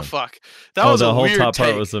 what the fuck? That was a weird take. The whole top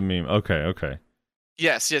part was a meme. Okay.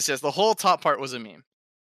 Yes. The whole top part was a meme.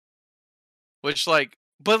 Which, like,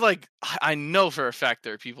 but, like, I know for a fact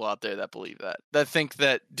there are people out there that believe that think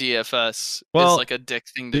that DFS is, like, a dick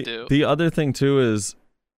thing to do. The other thing, too, is,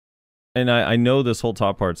 and I know this whole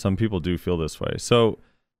top part, some people do feel this way. So,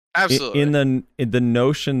 absolutely. In the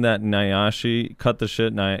notion that Nayaashi cut the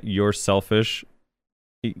shit, you're selfish.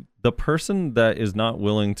 The person that is not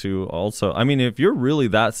willing to also, I mean, if you're really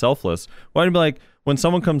that selfless, why don't you be like, when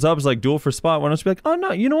someone comes up, is like duel for spot, why don't you be like, oh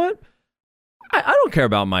no, you know what? I don't care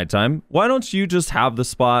about my time. Why don't you just have the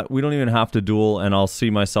spot? We don't even have to duel, and I'll see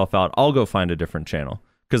myself out. I'll go find a different channel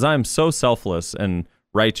because I'm so selfless and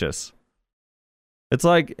righteous. It's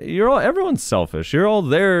like everyone's selfish. You're all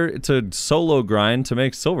there to solo grind to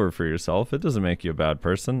make silver for yourself. It doesn't make you a bad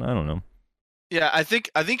person. I don't know. Yeah, I think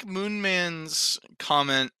Moonman's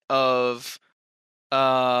comment of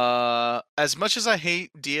as much as I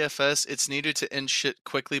hate DFS, it's needed to end shit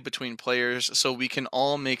quickly between players so we can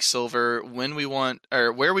all make silver when we want,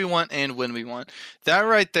 or where we want and when we want. That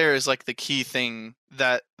right there is like the key thing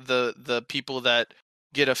that the people that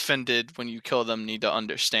get offended when you kill them need to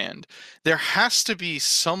understand. There has to be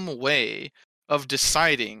some way of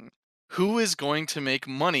deciding who is going to make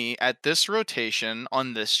money at this rotation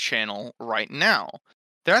on this channel right now.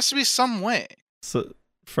 There has to be some way. So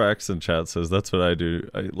Frax in chat says that's what I do.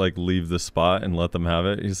 I like leave the spot and let them have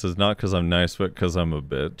it. He says not because I'm nice, but because I'm a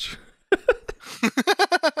bitch.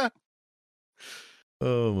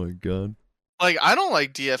 Oh my god. Like, I don't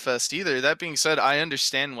like DFS either. That being said, I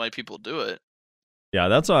understand why people do it. Yeah,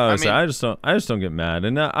 that's what I was saying. I just don't get mad,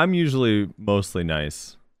 and I'm usually mostly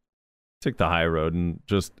nice. Take the high road and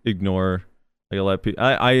just ignore. Like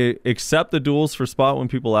I accept the duels for spot when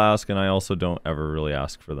people ask, and I also don't ever really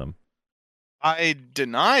ask for them. I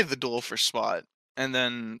deny the duel for spot, and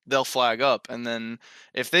then they'll flag up, and then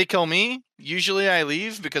if they kill me, usually I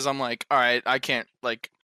leave because I'm like, all right, I can't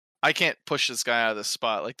push this guy out of the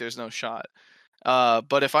spot. Like, there's no shot.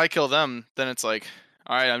 But if I kill them, then it's like,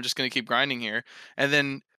 all right, I'm just going to keep grinding here. And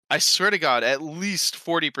then I swear to God, at least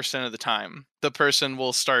 40% of the time, the person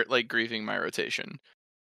will start like griefing my rotation.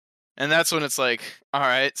 And that's when it's like, all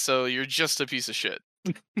right, so you're just a piece of shit.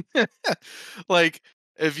 Like,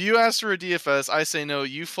 if you ask for a DFS, I say no,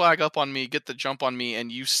 you flag up on me, get the jump on me,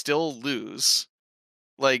 and you still lose.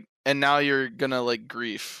 Like, and now you're going to like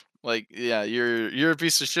grief. Like, yeah, you're a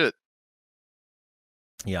piece of shit.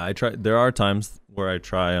 Yeah, there are times where I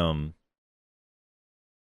try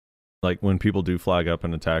like when people do flag up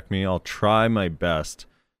and attack me, I'll try my best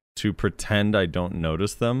to pretend I don't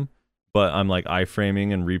notice them, but I'm like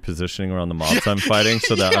iframing and repositioning around the mobs I'm fighting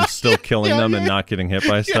so that I'm still killing them and not getting hit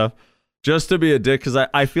by stuff. Just to be a dick, because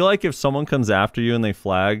I feel like if someone comes after you and they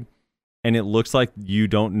flag and it looks like you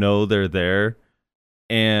don't know they're there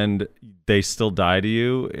and they still die to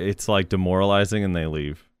you, it's like demoralizing and they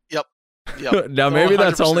leave. Yep. Now maybe 100%.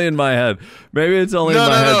 That's only in my head. Maybe it's only in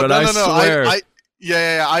my head, but I swear.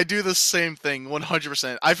 Yeah, I do the same thing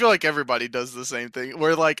 100%. I feel like everybody does the same thing.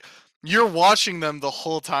 Where like you're watching them the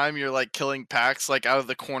whole time. You're like killing packs like out of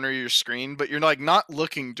the corner of your screen, but you're like not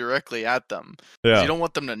looking directly at them. Yeah. You don't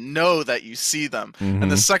want them to know that you see them. Mhm.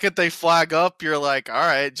 And the second they flag up, you're like, all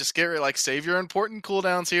right, just like save your important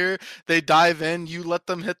cooldowns here. They dive in, you let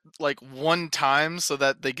them hit like one time so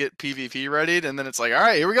that they get PvP readied, and then it's like, all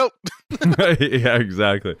right, here we go. Yeah,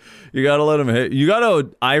 exactly. You gotta let them hit. You gotta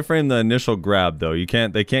iframe the initial grab though. They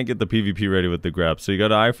can't get the PvP ready with the grab. So you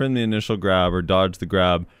gotta iframe the initial grab or dodge the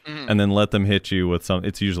grab, and then let them hit you with some.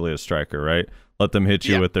 It's usually a striker, right? Let them hit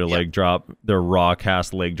you with their leg drop, their raw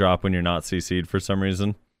cast leg drop when you're not CC'd for some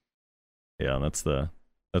reason. Yeah, that's the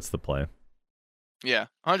play. Yeah,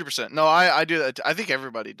 100%. No, I do that. I think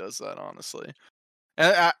everybody does that, honestly.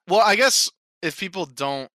 And well, I guess if people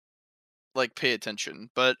don't like pay attention,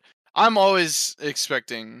 but I'm always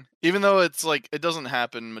expecting, even though it's like it doesn't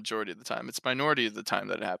happen majority of the time, it's minority of the time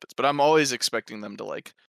that it happens, but I'm always expecting them to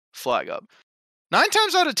like flag up. 9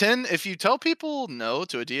 times out of 10, if you tell people no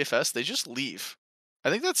to a DFS, they just leave. I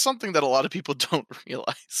think that's something that a lot of people don't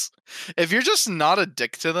realize. If you're just not a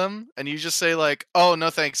dick to them and you just say like, "Oh, no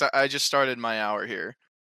thanks, I just started my hour here,"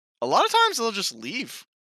 a lot of times they'll just leave.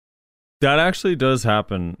 That actually does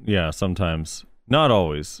happen. Yeah, sometimes. Not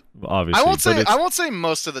always, obviously. I won't say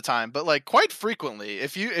most of the time, but like quite frequently.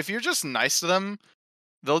 If you're just nice to them,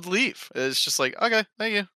 they'll leave. It's just like, okay,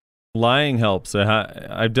 thank you. Lying helps.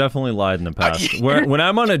 I've definitely lied in the past. When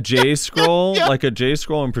I'm on a J scroll, like a J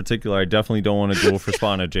scroll in particular, I definitely don't want to duel for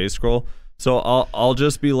spot on a J scroll. So I'll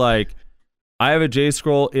just be like, I have a J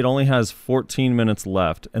scroll. It only has 14 minutes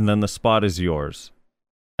left, and then the spot is yours.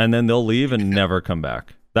 And then they'll leave and never come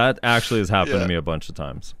back. That actually has happened to me a bunch of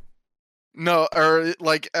times. No, or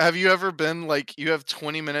like, have you ever been like, you have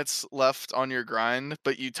 20 minutes left on your grind,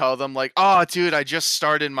 but you tell them like, "Oh, dude, I just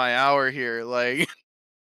started my hour here," like,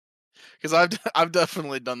 because I've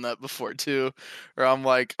definitely done that before too, where I'm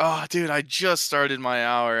like, "Oh, dude, I just started my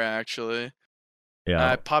hour actually." Yeah, And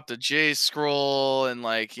I popped a J scroll and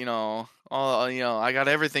like, I got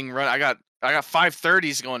everything run. I got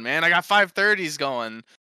 530s going, man. I got 530s going,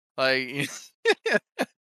 like.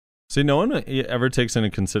 See, no one ever takes into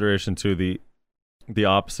consideration to the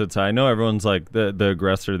opposite side. I know everyone's like the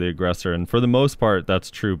aggressor, and for the most part, that's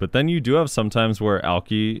true. But then you do have sometimes where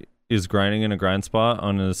Alki is grinding in a grind spot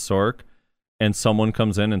on his Sork, and someone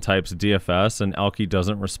comes in and types DFS, and Alki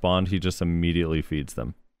doesn't respond. He just immediately feeds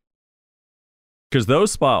them. Because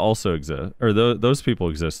those spot also exist, or those people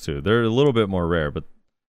exist too. They're a little bit more rare, but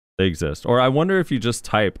they exist. Or I wonder if you just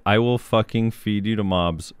type, "I will fucking feed you to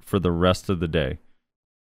mobs for the rest of the day."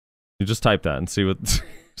 You just type that and see what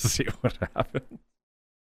happens.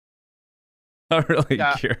 I'm really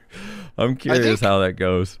I'm curious how that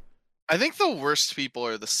goes. I think the worst people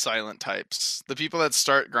are the silent types. The people that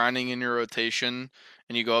start grinding in your rotation,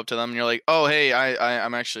 and you go up to them and you're like, "Oh, hey,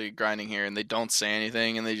 I'm actually grinding here," and they don't say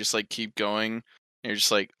anything and they just like keep going. And you're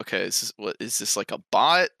just like, "Okay, is this like a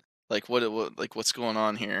bot? Like what's going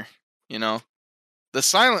on here?" You know, the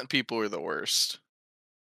silent people are the worst.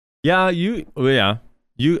 Yeah,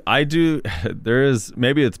 I do. There is,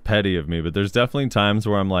 maybe it's petty of me, but there's definitely times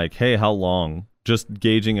where I'm like, "Hey, how long?" Just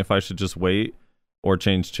gauging if I should just wait or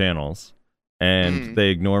change channels, and they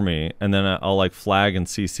ignore me, and then I'll like flag and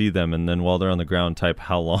CC them, and then while they're on the ground, type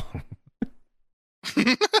 "how long."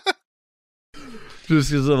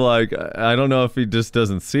 Just because I'm like, I don't know if he just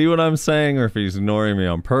doesn't see what I'm saying or if he's ignoring me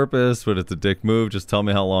on purpose, but it's a dick move. Just tell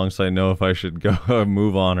me how long so I know if I should go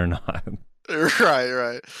move on or not.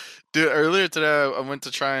 Right. Dude, earlier today I went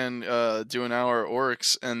to try and do an hour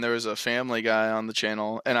Oryx, and there was a family guy on the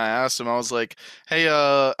channel, and I asked him, I was like, "Hey,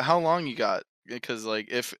 how long you got?" Because like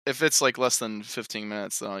if it's like less than 15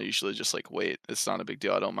 minutes, then I'll usually just like wait. It's not a big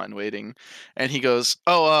deal. I don't mind waiting. And he goes,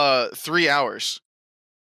 "Oh, 3 hours."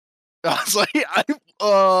 I was like,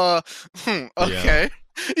 okay.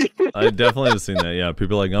 Yeah. I definitely have seen that. Yeah,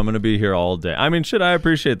 people are like, "I'm gonna be here all day." I mean, shit, I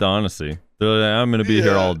appreciate the honesty. They're like, "I'm gonna be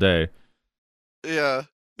here all day." Yeah.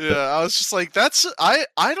 I was just like,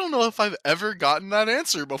 I don't know if I've ever gotten that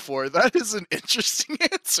answer before. That is an interesting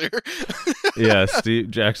answer. Yeah,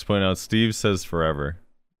 Jack's pointing out, Steve says forever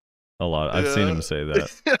a lot. I've seen him say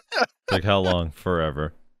that. Like, how long?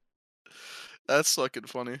 Forever. That's fucking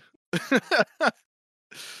funny.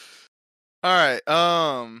 All right.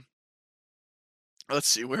 Let's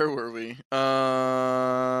see, where were we?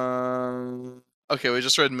 Okay, we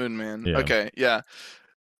just read Moon Man. Yeah. Okay, yeah.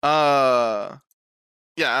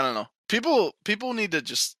 Yeah, I don't know. People need to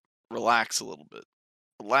just relax a little bit.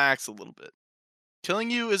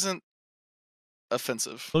 Killing you isn't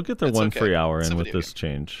offensive. They'll get their free hour in with this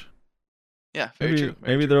change. Yeah, very true.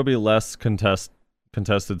 Maybe there'll be less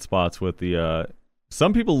contested spots with the.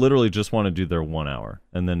 Some people literally just want to do their 1 hour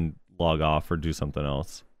and then log off or do something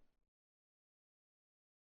else.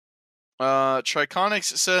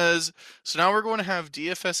 Triconics says, so now we're going to have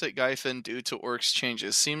DFS at Gyfin due to Orcs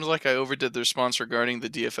changes. Seems like I overdid the response regarding the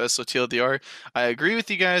DFS, so TLDR. I agree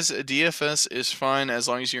with you guys. DFS is fine as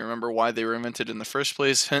long as you remember why they were invented in the first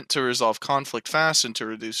place. Hint, to resolve conflict fast and to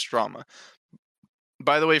reduce drama.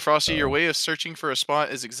 By the way, Frosty, your way of searching for a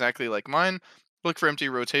spot is exactly like mine. Look for empty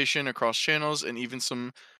rotation across channels and even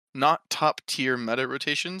some not top tier meta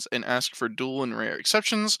rotations, and ask for dual and rare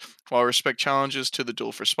exceptions while respect challenges to the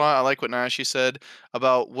duel for spot. I like what Nashi said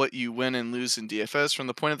about what you win and lose in DFS from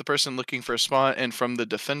the point of the person looking for a spot and from the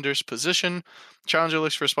defender's position. Challenger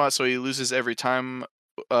looks for a spot, so he loses every time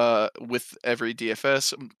with every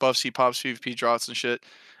DFS. Buffs he pops, PvP drops and shit,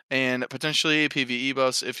 and potentially PvE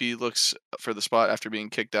buffs if he looks for the spot after being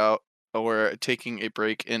kicked out or taking a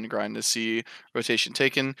break in grind to see rotation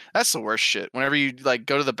taken. That's the worst shit. Whenever you like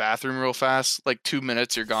go to the bathroom real fast, like 2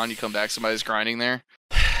 minutes, you're gone, you come back, somebody's grinding there.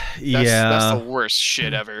 That's the worst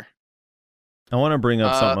shit ever. I want to bring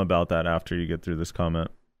up something about that after you get through this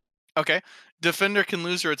comment. Okay. Defender can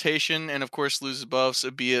lose rotation and of course loses buffs,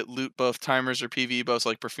 be it loot buff, timers, or PvE buffs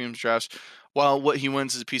like perfumes, drafts. While what he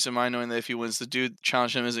wins is peace of mind knowing that if he wins, the dude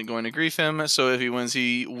challenge him isn't going to grief him. So if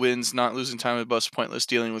he wins not losing time with buffs, pointless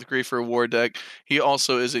dealing with grief or war deck. He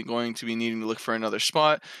also isn't going to be needing to look for another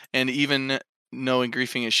spot. And even knowing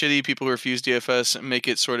griefing is shitty, people who refuse DFS make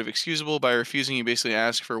it sort of excusable. By refusing, you basically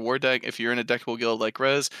ask for war deck. If you're in a deckable guild like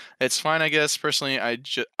Rez, it's fine, I guess. Personally, I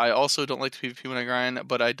also don't like to PvP when I grind,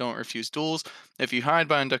 but I don't refuse duels. If you hide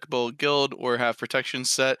by undeckable guild or have protection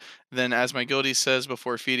set, then as my guildie says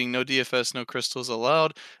before feeding, no DFS, no crystals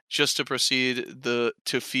allowed, just to proceed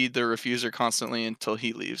to feed the refuser constantly until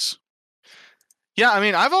he leaves. Yeah, I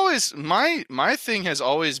mean, I've always my thing has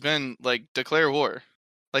always been like declare war.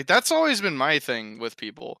 Like, that's always been my thing with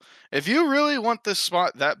people. If you really want this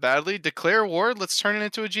spot that badly, declare war, let's turn it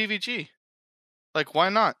into a GVG. Like, why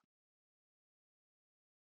not?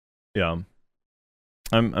 Yeah.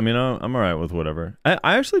 I'm alright with whatever. I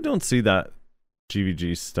actually don't see that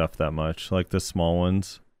GVG stuff that much, like the small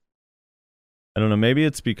ones. I don't know, maybe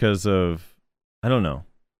it's because of, I don't know.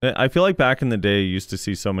 I feel like back in the day, you used to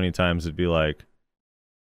see so many times it'd be like,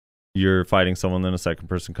 you're fighting someone, then a second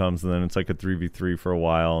person comes, and then it's like a 3v3 for a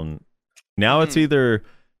while. And now it's either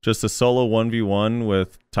just a solo 1v1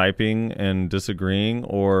 with typing and disagreeing,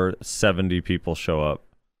 or 70 people show up.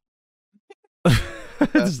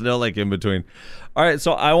 There's no like in between. All right,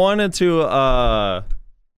 so I wanted to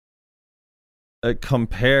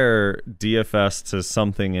compare DFS to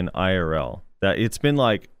something in IRL that it's been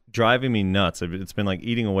like driving me nuts. It's been like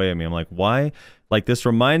eating away at me. I'm like, why? Like, this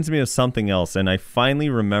reminds me of something else, and I finally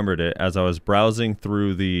remembered it as I was browsing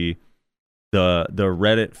through the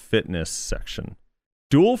Reddit fitness section.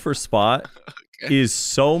 Duel for spot is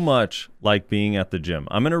so much like being at the gym.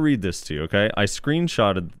 I'm gonna read this to you, okay? I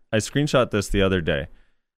screenshot this the other day,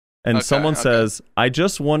 and someone says, "I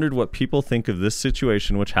just wondered what people think of this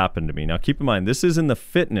situation which happened to me." Now, keep in mind, this is in the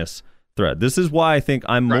fitness thread. This is why I think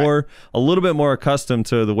I'm a little bit more accustomed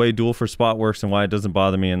to the way duel for spot works and why it doesn't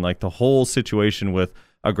bother me, and like the whole situation with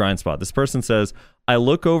a grind spot. This person says, I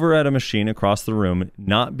look over at a machine across the room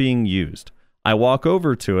not being used. I walk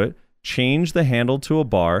over to it, change the handle to a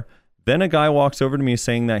bar, then a guy walks over to me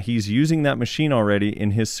saying that he's using that machine already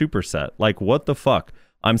in his superset. Like, what the fuck?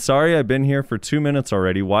 I'm sorry, I've been here for 2 minutes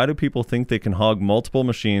already. Why do people think they can hog multiple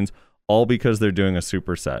machines all because they're doing a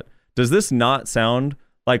superset? Does this not sound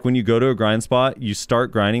like when you go to a grind spot, you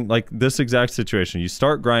start grinding, like this exact situation. You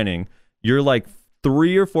start grinding, you're like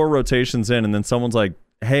 3 or 4 rotations in, and then someone's like,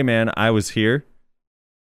 hey man, I was here.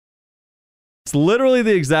 It's literally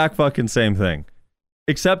the exact fucking same thing.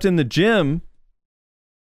 Except in the gym,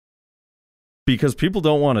 because people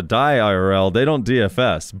don't want to die IRL, they don't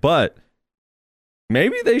DFS. But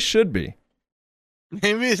maybe they should be.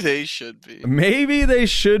 Maybe they should be. Maybe they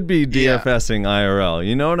should be DFSing IRL.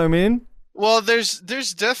 You know what I mean? Well, there's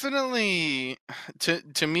definitely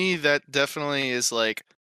to me that definitely is like,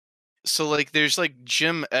 so like there's like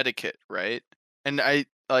gym etiquette, right? And I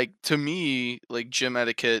like, to me, like gym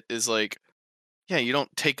etiquette is like, yeah, you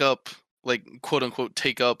don't take up like quote unquote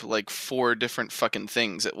take up like 4 different fucking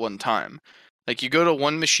things at one time. Like, you go to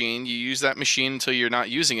one machine, you use that machine until you're not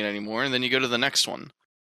using it anymore, and then you go to the next one.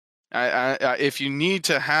 If you need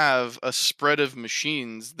to have a spread of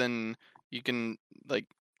machines, then you can like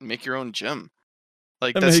make your own gym.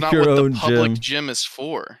 Like, that's not what the public gym is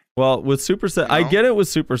for. Well, with superset, you know? I get it with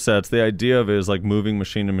supersets. The idea of it is like moving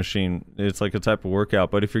machine to machine. It's like a type of workout.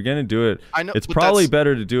 But if you're going to do it, it's probably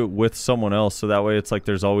better to do it with someone else. So that way it's like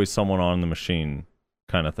there's always someone on the machine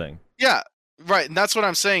kind of thing. Yeah, right. And that's what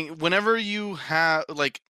I'm saying. Whenever you have,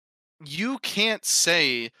 like, you can't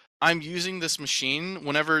say I'm using this machine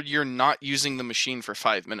whenever you're not using the machine for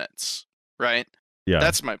 5 minutes, right? Yeah.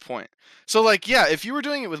 That's my point. So like, yeah, if you were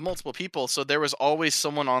doing it with multiple people, so there was always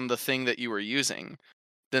someone on the thing that you were using,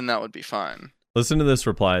 then that would be fine. Listen to this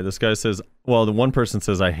reply. This guy says, well, the one person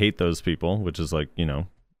says, I hate those people, which is like, you know,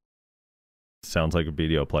 sounds like a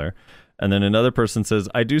BDO player. And then another person says,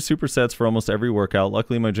 I do supersets for almost every workout.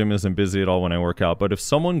 Luckily, my gym isn't busy at all when I work out. But if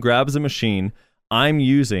someone grabs a machine I'm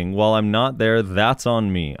using while I'm not there, that's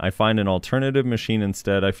on me. I find an alternative machine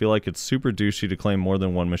instead. I feel like it's super douchey to claim more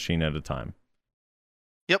than one machine at a time.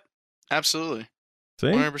 Yep, absolutely. See?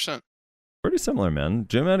 100%. Pretty similar, man.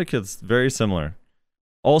 Gym etiquette's very similar.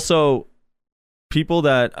 Also, people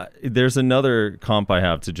that there's another comp I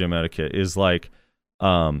have to gym etiquette is like,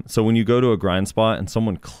 so when you go to a grind spot and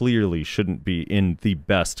someone clearly shouldn't be in the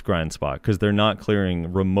best grind spot because they're not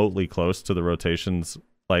clearing remotely close to the rotations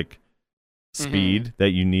like speed that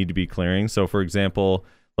you need to be clearing. So for example,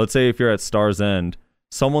 let's say if you're at Star's End,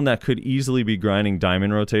 someone that could easily be grinding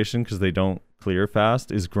diamond rotation because they don't clear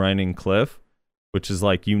fast is grinding cliff, which is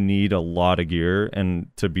like you need a lot of gear and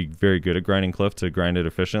to be very good at grinding cliff to grind it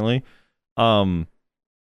efficiently. In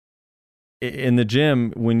the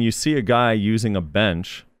gym, when you see a guy using a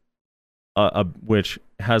bench, which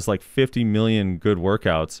has like 50 million good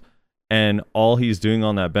workouts, and all he's doing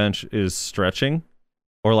on that bench is stretching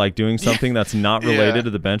or like doing something that's not related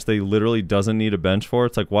to the bench, they literally doesn't need a bench for.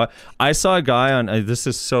 It's like, what? I saw a guy on, this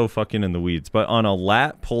is so fucking in the weeds, but on a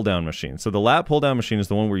lat pull down machine. So the lat pull down machine is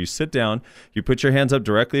the one where you sit down, you put your hands up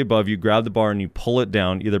directly above you, grab the bar, and you pull it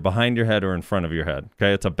down either behind your head or in front of your head.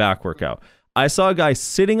 Okay, it's a back workout. I saw a guy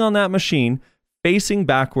sitting on that machine, facing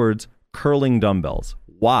backwards, curling dumbbells.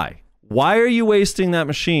 Why? Why are you wasting that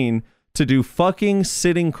machine to do fucking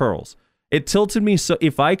sitting curls? It tilted me so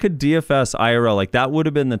if I could DFS IRL, like that would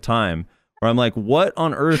have been the time where I'm like, what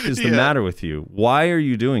on earth is the matter with you? Why are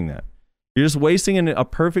you doing that? You're just wasting a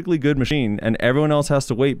perfectly good machine and everyone else has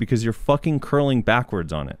to wait because you're fucking curling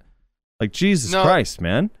backwards on it. Like, Jesus Christ,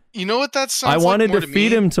 man. You know what that sounds I like wanted more to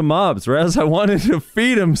feed him to mobs, Rez. I wanted to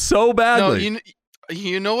feed him so badly. No,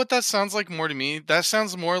 you know what that sounds like more to me? That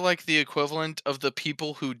sounds more like the equivalent of the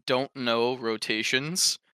people who don't know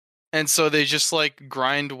rotations. And so they just like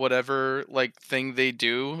grind whatever like thing they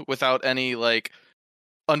do without any like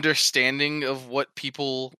understanding of what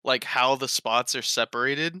people like how the spots are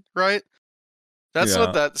separated, right? That's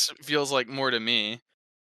what that feels like more to me.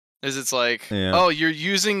 Is it's like, oh, you're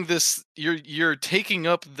using this, you're taking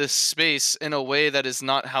up this space in a way that is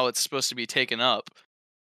not how it's supposed to be taken up.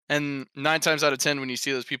 And 9 times out of 10, when you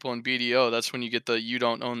see those people in BDO, that's when you get the "you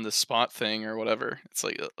don't own the spot" thing or whatever. It's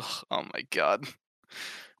like, ugh, oh my god.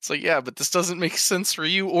 It's like, yeah, but this doesn't make sense for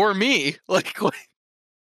you or me. Like,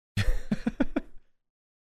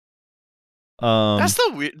 that's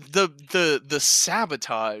the weird. The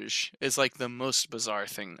sabotage is like the most bizarre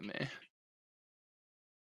thing to me.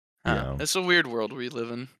 Yeah. It's a weird world we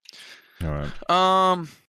live in. All right.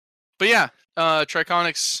 But yeah,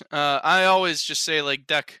 Triconics. I always just say like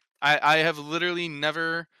deck. I have literally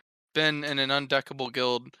never been in an undeckable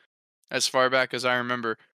guild as far back as I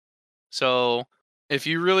remember. So if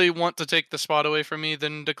you really want to take the spot away from me,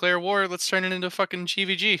 then declare war. Let's turn it into fucking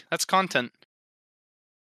GVG. That's content.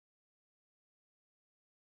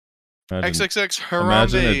 XXX Harambe.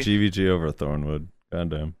 Imagine a GVG over Thornwood.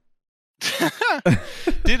 Goddamn.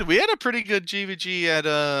 Dude, we had a pretty good GVG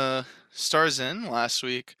at Stars Inn last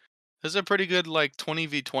week. It was a pretty good like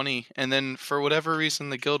 20v20, and then for whatever reason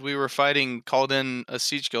the guild we were fighting called in a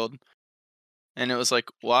siege guild. And it was like,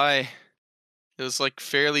 why? It was like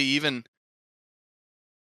fairly even.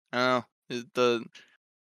 I don't know.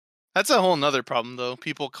 That's a whole nother problem though.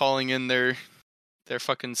 People calling in their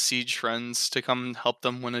fucking siege friends to come help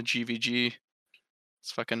them win a GVG.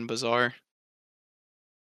 It's fucking bizarre.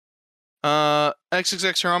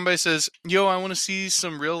 XXX Harambe says, yo, I want to see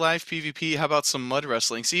some real life PvP. How about some mud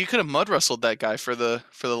wrestling? See, you could have mud wrestled that guy for the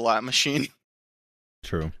lat machine.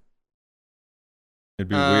 True. It'd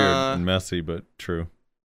be weird and messy, but true.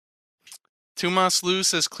 Tumas Lu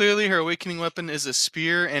says, clearly her awakening weapon is a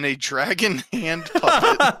spear and a dragon hand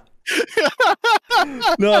puppet.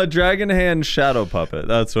 No, a dragon hand shadow puppet.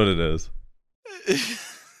 That's what it is.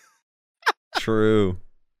 True.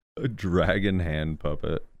 A dragon hand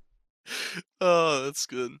puppet. Oh, that's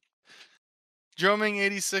good.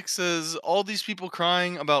 Drumming86 says, all these people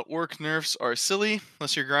crying about orc nerfs are silly.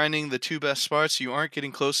 Unless you're grinding the 2 best spots, you aren't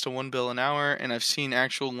getting close to 1 bill an hour, and I've seen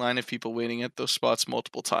actual line of people waiting at those spots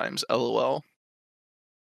multiple times. LOL.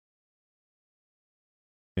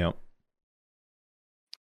 Yep.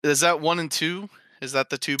 Is that 1 and 2? Is that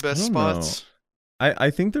the 2 best spots?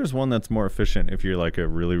 I think there's one that's more efficient if you're like a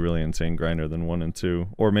really, really insane grinder than 1 and 2.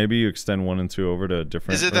 Or maybe you extend 1 and 2 over to a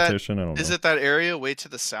different rotation. I don't know. Is it that area way to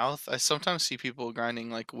the south? I sometimes see people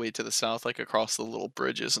grinding like way to the south, like across the little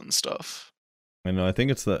bridges and stuff. I know, I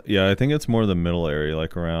think it's I think it's more the middle area,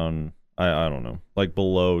 like around I don't know, like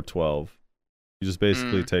below 12. You just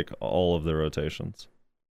basically take all of the rotations.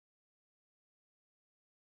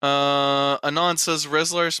 Anon says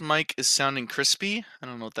Reslar's mic is sounding crispy. I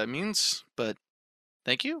don't know what that means, but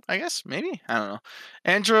thank you, I guess. Maybe. I don't know.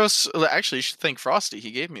 Andros, actually, you should thank Frosty. He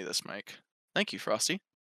gave me this mic. Thank you, Frosty.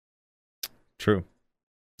 True.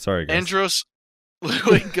 Sorry, guys. Andros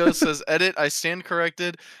Ghost says, edit, I stand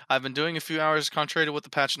corrected. I've been doing a few hours contrary to what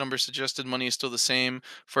the patch number suggested. Money is still the same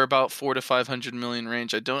for about 400 to 500 million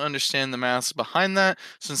range. I don't understand the maths behind that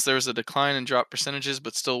since there's a decline in drop percentages,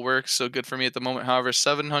 but still works. So good for me at the moment. However,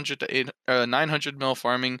 700 to 900 mil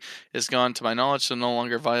farming is gone to my knowledge, so no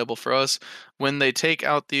longer viable for us. When they take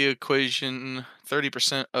out the equation,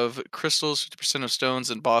 30% of crystals, 50% of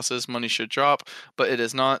stones and bosses, money should drop, but it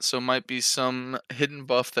is not, so might be some hidden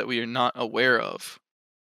buff that we are not aware of.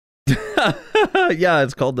 Yeah,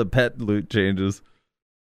 it's called the pet loot changes.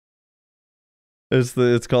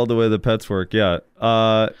 It's called the way the pets work. Yeah.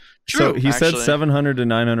 So he said 700 to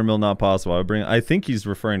 900 mil not possible. I think he's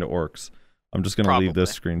referring to orcs. I'm just gonna leave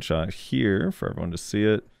this screenshot here for everyone to see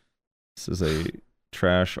it. This is a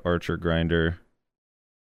trash archer grinder.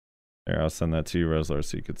 There, I'll send that to you, Reslar,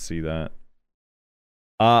 so you could see that.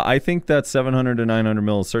 I think that 700 to 900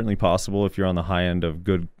 mil is certainly possible if you're on the high end of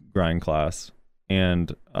good grind class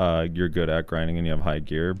and you're good at grinding and you have high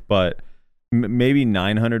gear. But maybe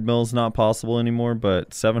 900 mil is not possible anymore,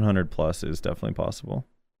 but 700 plus is definitely possible.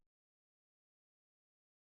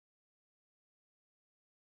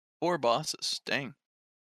 4 bosses. Dang.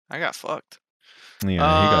 I got fucked.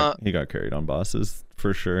 Yeah, he got carried on bosses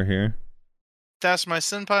for sure here. That's my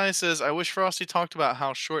senpai says, I wish Frosty talked about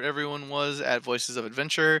how short everyone was at Voices of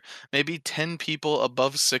Adventure. Maybe 10 people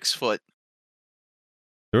above 6 foot.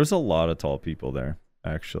 There was a lot of tall people there,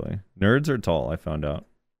 actually. Nerds are tall, I found out.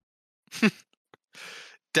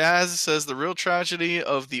 Daz says, the real tragedy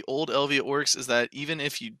of the old Elvia orcs is that even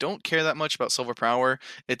if you don't care that much about silver power,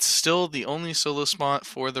 it's still the only solo spot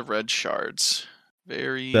for the red shards.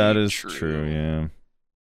 Very That is true, yeah.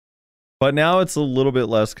 But now it's a little bit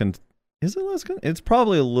less... Is it less? It's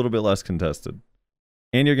probably a little bit less contested,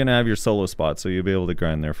 and you're gonna have your solo spot, so you'll be able to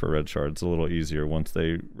grind there for red shards a little easier once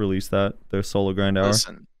they release their solo grind hour.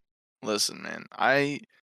 Listen, man.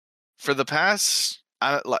 For the past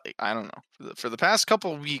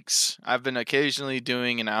couple weeks, I've been occasionally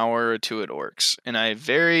doing an hour or two at orcs, and I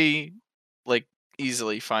very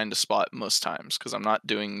easily find a spot most times because I'm not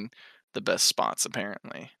doing the best spots.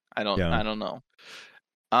 Apparently, I don't know.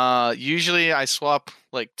 Usually I swap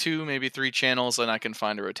 2, maybe 3 channels and I can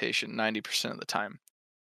find a rotation 90% of the time.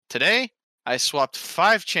 Today, I swapped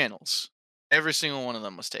 5 channels. Every single one of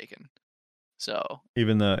them was taken. So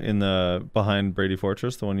even in the behind Brady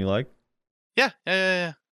Fortress, the one you like? Yeah.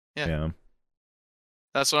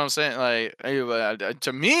 That's what I'm saying.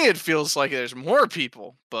 To me, it feels like there's more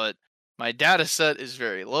people, but my data set is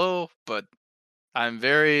very low. But I'm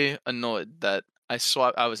very annoyed that I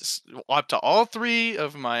was swapped to all 3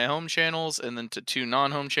 of my home channels and then to 2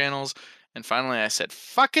 non-home channels. And finally I said,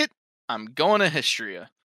 fuck it, I'm going to Histria.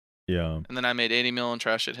 Yeah. And then I made 80 mil and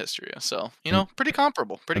trash at Histria. So, pretty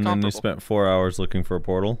comparable. Then you spent 4 hours looking for a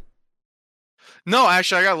portal? No,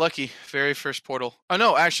 actually, I got lucky. Very first portal. Oh,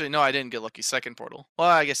 no, actually, no, I didn't get lucky. Second portal. Well,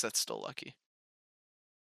 I guess that's still lucky.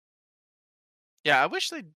 Yeah, I wish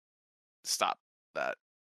they'd stop that.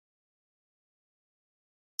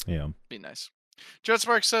 Yeah. Be nice.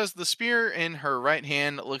 Jutspark says the spear in her right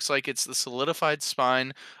hand looks like it's the solidified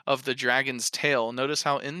spine of the dragon's tail. Notice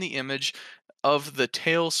how in the image of the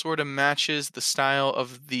tail sort of matches the style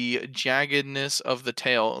of the jaggedness of the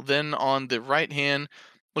tail. Then on the right hand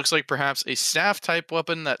looks like perhaps a staff type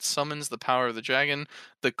weapon that summons the power of the dragon.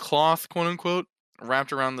 The cloth, quote unquote,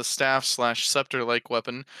 wrapped around the staff / scepter like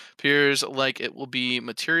weapon appears like it will be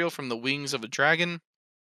material from the wings of a dragon.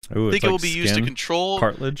 Ooh, I think it will be used to control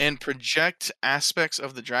cartilage and project aspects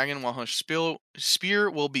of the dragon, while her spear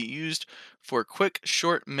will be used for quick,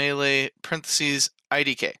 short melee,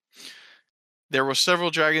 (IDK). There were several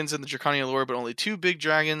dragons in the Draconian lore, but only 2 big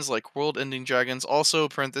dragons, like world-ending dragons. Also,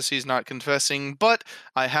 (not confessing), but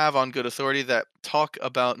I have on good authority that talk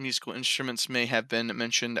about musical instruments may have been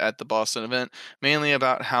mentioned at the Boston event, mainly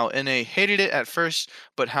about how NA hated it at first,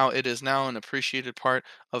 but how it is now an appreciated part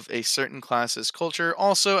of a certain class's culture.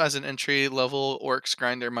 Also, as an entry-level orcs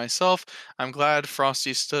grinder myself, I'm glad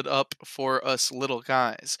Frosty stood up for us little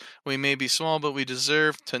guys. We may be small, but we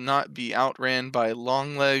deserve to not be outran by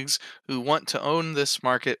long legs who want to own this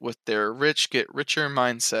market with their rich get richer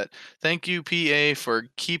mindset. Thank you, PA, for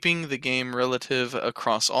keeping the game relative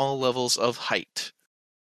across all levels of height.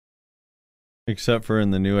 Except for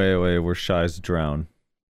in the new AOA where Shies drown.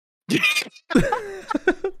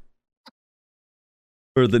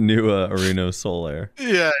 Or the new Arena Solare.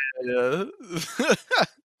 Yeah.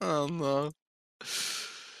 Oh no.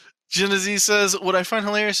 Genesee says, what I find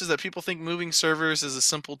hilarious is that people think moving servers is a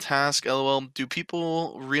simple task. LOL. Do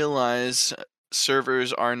people realize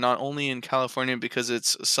servers are not only in California because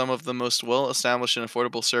it's some of the most well-established and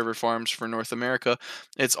affordable server farms for North America,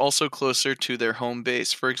 it's also closer to their home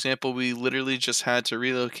base. For example, we literally just had to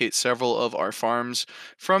relocate several of our farms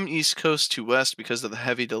from East Coast to West because of the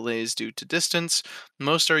heavy delays due to distance.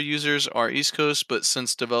 Most our users are East Coast, but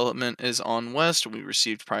since development is on West, we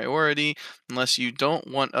received priority. Unless you don't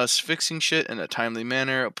want us fixing shit in a timely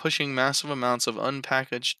manner, pushing massive amounts of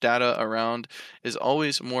unpackaged data around is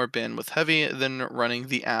always more bandwidth heavy than running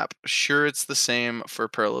the app. Sure, it's the same for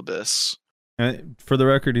Pearl Abyss. And for the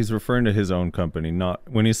record, he's referring to his own company. Not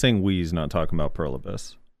when he's saying we, he's not talking about Pearl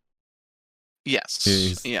Abyss. Yes.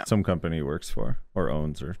 He's some company he works for or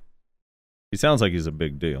owns, or he sounds like he's a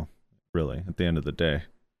big deal, really, at the end of the day.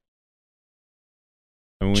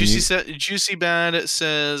 Juicy Bad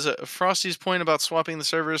says Frosty's point about swapping the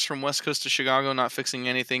servers from West Coast to Chicago, not fixing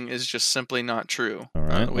anything, is just simply not true. All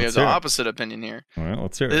right, we have the opposite opinion here. All right,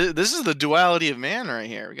 let's hear it. This is the duality of man right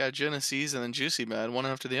here. We got Genesee's and then Juicy Bad, one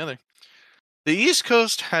after the other. The East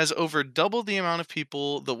Coast has over double the amount of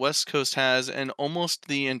people the West Coast has, and almost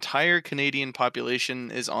the entire Canadian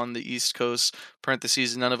population is on the East Coast.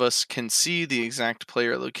 Parentheses, none of us can see the exact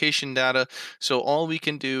player location data, so all we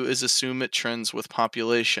can do is assume it trends with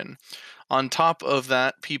population. On top of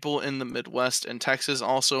that, people in the Midwest and Texas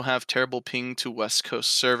also have terrible ping to West Coast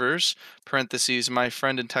servers. Parentheses, my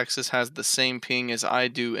friend in Texas has the same ping as I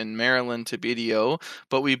do in Maryland to BDO,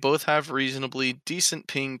 but we both have reasonably decent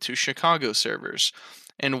ping to Chicago servers.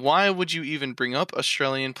 And why would you even bring up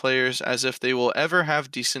Australian players as if they will ever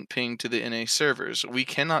have decent ping to the NA servers? We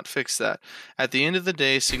cannot fix that. At the end of the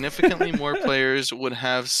day, significantly more players would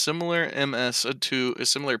have similar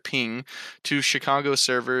similar ping to Chicago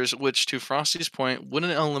servers, which to Frosty's point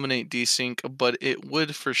wouldn't eliminate desync, but it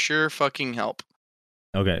would for sure fucking help.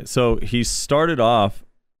 Okay, so he started off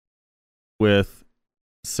with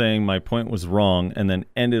saying my point was wrong and then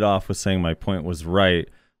ended off with saying my point was right.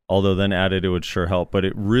 Although then added it would sure help, but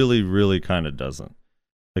it really, really kind of doesn't.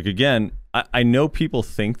 Like, again, I know people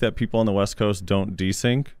think that people on the West Coast don't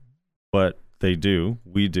desync, but they do.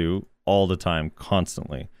 We do all the time,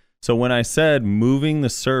 constantly. So when I said moving the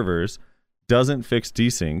servers doesn't fix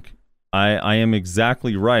desync, I am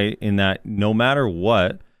exactly right in that no matter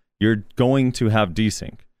what, you're going to have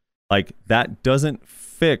desync. Like, that doesn't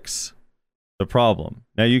fix the problem.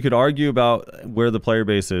 Now, you could argue about where the player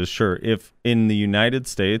base is. Sure, if in the United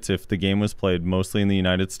States, if the game was played mostly in the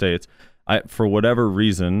United States, for whatever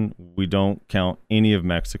reason, we don't count any of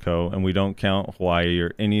Mexico and we don't count Hawaii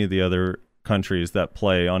or any of the other countries that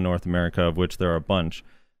play on North America, of which there are a bunch.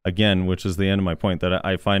 Again, which is the end of my point, that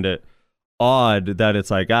I find it odd that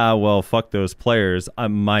it's like, well, fuck those players.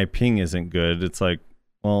 My ping isn't good. It's like,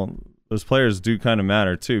 well, those players do kind of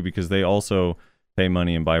matter too, because they also pay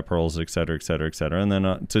money and buy pearls, et cetera, et cetera, et cetera. And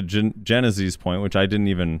then to Genesee's point, which I didn't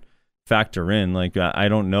even factor in, like, I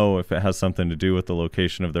don't know if it has something to do with the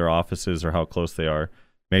location of their offices or how close they are.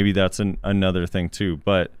 Maybe that's another thing too.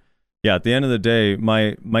 But yeah, at the end of the day,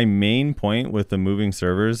 my main point with the moving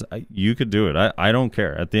servers, you could do it. I don't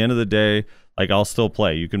care. At the end of the day, like, I'll still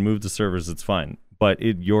play. You can move the servers, it's fine. But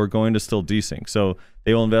you're going to still desync. So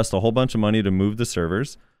they will invest a whole bunch of money to move the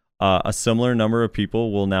servers. A similar number of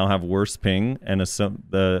people will now have worse ping, and a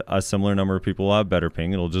similar number of people will have better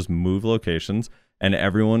ping. It'll just move locations, and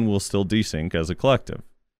everyone will still desync as a collective,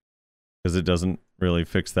 because it doesn't really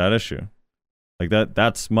fix that issue. Like,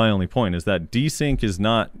 that's my only point, is that desync is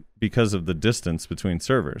not because of the distance between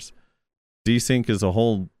servers. Desync is a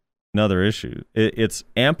whole another issue. It's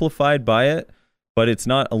amplified by it, but it's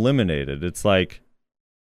not eliminated. It's like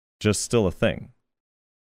just still a thing.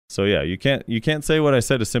 So yeah, you can't say what I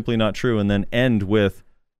said is simply not true and then end with,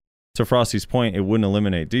 to Frosty's point, it wouldn't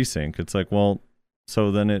eliminate desync. It's like, well,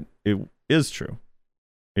 so then it is true.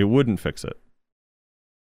 It wouldn't fix it.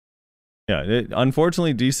 Yeah,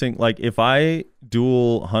 unfortunately, desync. Like, if I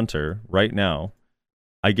dual hunter right now,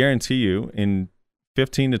 I guarantee you, in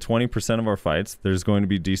 15 to 20% of our fights, there's going to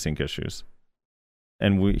be desync issues.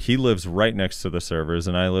 And he lives right next to the servers,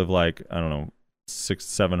 and I live like, I don't know, 600,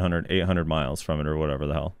 700, 800 miles from it, or whatever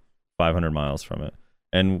the hell, 500 miles from it.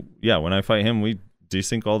 And yeah, when I fight him, we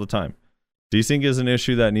desync all the time. Desync is an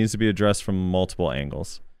issue that needs to be addressed from multiple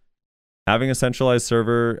angles. Having a centralized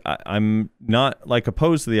server, I'm not like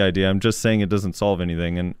opposed to the idea. I'm just saying it doesn't solve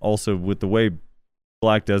anything. And also with the way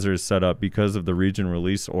Black Desert is set up, because of the region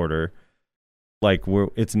release order, like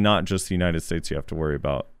it's not just the United States you have to worry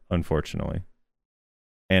about, unfortunately.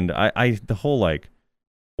 And the whole like,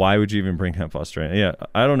 why would you even bring up Australia? Yeah,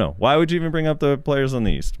 I don't know. Why would you even bring up the players on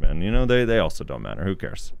the East, man? You know, they also don't matter. Who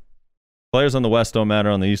cares? Players on the West don't matter,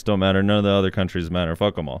 on the East don't matter. None of the other countries matter.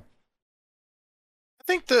 Fuck them all.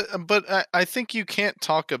 I think you can't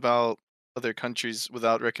talk about other countries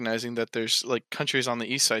without recognizing that there's like countries on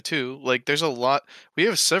the east side too. Like there's a lot. We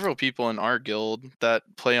have several people in our guild that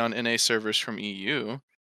play on NA servers from EU.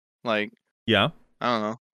 Like, yeah, I don't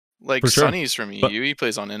know. Like Sonny's from EU. He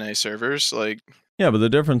plays on NA servers. Like, yeah, but the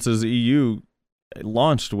difference is EU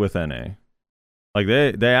launched with NA. Like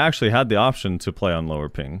they actually had the option to play on lower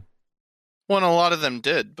ping. Well, and a lot of them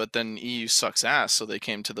did, but then EU sucks ass, so they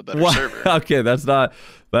came to the better server. Okay, that's not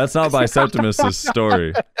Biseptimus'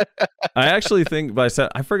 story. I actually think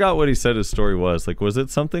I forgot what he said his story was. Like, was it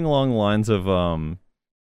something along the lines of I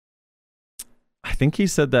think he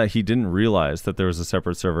said that he didn't realize that there was a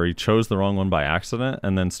separate server. He chose the wrong one by accident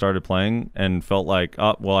and then started playing and felt like,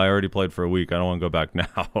 oh, well, I already played for a week. I don't want to go back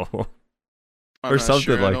now. Or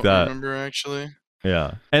something like that. I don't remember, actually.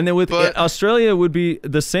 Yeah. And then with Australia would be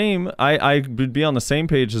the same. I would be on the same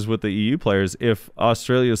page as with the EU players if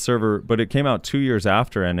Australia's server, but it came out 2 years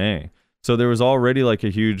after NA. So there was already like a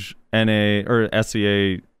huge NA or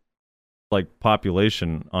SEA like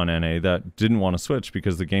population on NA that didn't want to switch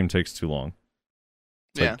because the game takes too long.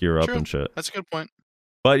 It's like gear up and shit. That's a good point.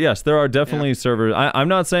 But yes, there are definitely servers. I'm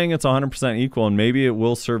not saying it's 100% equal, and maybe it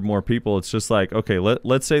will serve more people. It's just like, okay,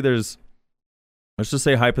 let's just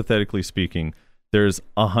say hypothetically speaking, there's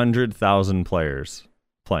 100,000 players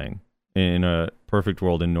playing in a perfect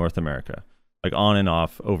world in North America, like on and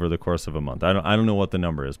off over the course of a month. I don't know what the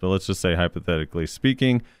number is, but let's just say hypothetically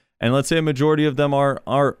speaking, and let's say a majority of them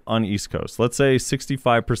are on East Coast. Let's say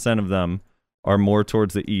 65% of them are more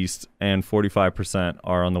towards the East and 45%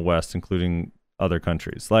 are on the West, including other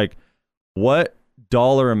countries. Like, what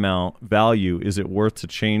dollar amount value is it worth to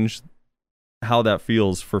change how that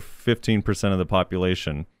feels for 15% of the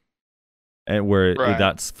population? And where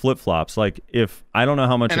that's flip-flops. Like, if I don't know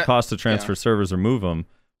how much it costs to transfer servers or move them,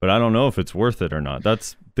 but I don't know if it's worth it or not.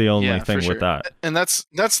 That's the only thing with that. And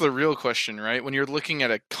that's the real question, right? When you're looking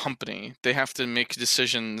at a company, they have to make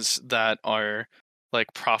decisions that are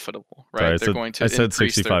like profitable, right? Sorry, I said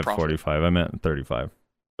 65-45. I meant 35.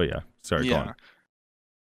 But yeah, sorry, go on.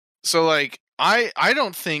 So like I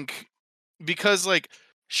don't think, because like,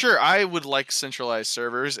 sure, I would like centralized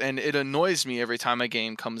servers, and it annoys me every time a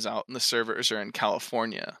game comes out and the servers are in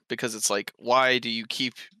California, because it's like, why do you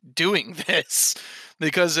keep doing this?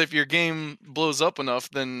 Because if your game blows up enough,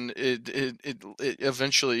 then it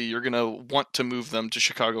eventually you're gonna want to move them to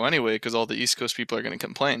Chicago anyway, because all the East Coast people are gonna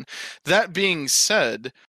complain. That being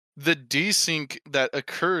said, the desync that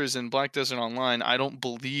occurs in Black Desert Online, I don't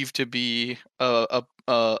believe to be a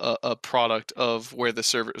product of where the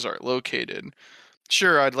servers are located.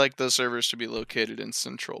 Sure, I'd like those servers to be located in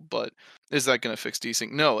Central, but is that going to fix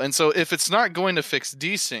desync? No. And so if it's not going to fix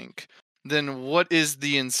desync, then what is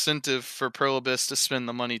the incentive for Perlibus to spend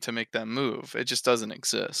the money to make that move? It just doesn't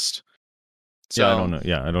exist. So, yeah, I don't know.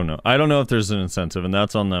 Yeah, I don't know. I don't know if there's an incentive, and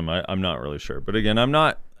that's on them. I'm not really sure. But again, I'm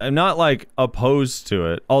not like opposed to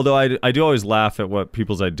it. Although I do always laugh at what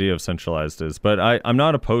people's idea of centralized is. But I'm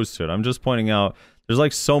not opposed to it. I'm just pointing out there's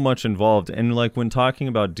like so much involved. And like when talking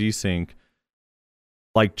about desync,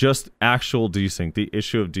 like just actual desync, the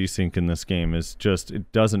issue of desync in this game is just,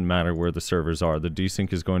 it doesn't matter where the servers are. The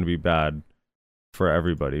desync is going to be bad for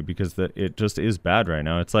everybody because it just is bad right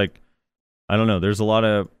now. It's like, I don't know, there's a lot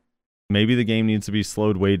of, maybe the game needs to be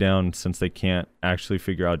slowed way down since they can't actually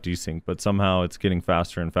figure out desync, but somehow it's getting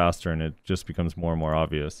faster and faster and it just becomes more and more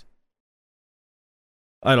obvious.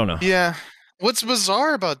 I don't know. Yeah. What's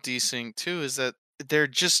bizarre about desync too is that they're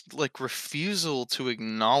just like refusal to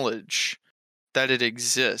acknowledge that it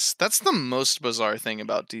exists. That's the most bizarre thing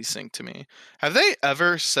about desync to me. Have they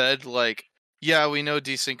ever said like, yeah, we know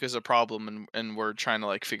desync is a problem and we're trying to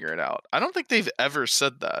like figure it out? I don't think they've ever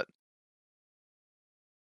said that.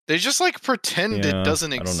 They just like pretend it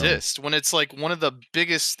doesn't exist when it's like one of the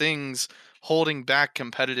biggest things holding back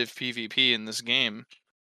competitive PvP in this game.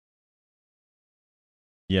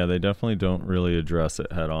 Yeah, they definitely don't really address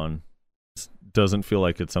it head on. It doesn't feel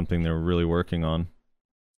like it's something they're really working on.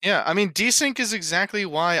 Yeah, I mean, desync is exactly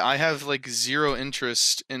why I have like zero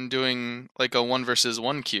interest in doing like a 1 versus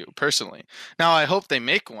 1 queue personally. Now I hope they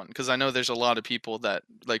make one because I know there's a lot of people that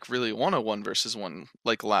like really want a 1 versus 1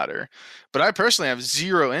 like ladder. But I personally have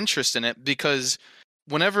zero interest in it because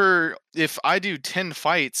if I do 10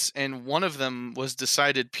 fights and one of them was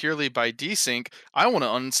decided purely by desync, I want to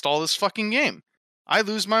uninstall this fucking game. I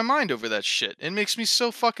lose my mind over that shit. It makes me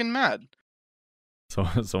so fucking mad. So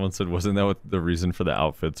someone said, wasn't that the reason for the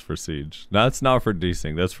outfits for Siege? That's not for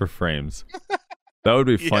desync. That's for frames. That would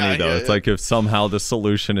be funny though. It's like if somehow the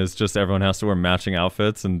solution is just everyone has to wear matching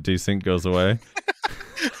outfits and desync goes away.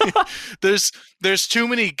 There's too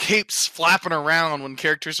many capes flapping around when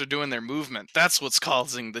characters are doing their movement. That's what's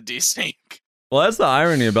causing the desync. Well, that's the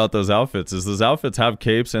irony about those outfits is those outfits have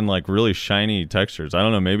capes and like really shiny textures. I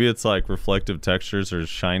don't know. Maybe it's like reflective textures or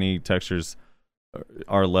shiny textures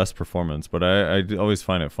are less performance, but I always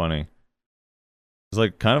find it funny. There's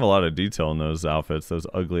like kind of a lot of detail in those outfits, those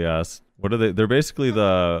ugly ass. What are they? They're basically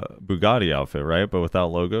the Bugatti outfit, right? But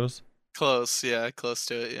without logos. Close to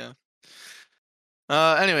it, yeah.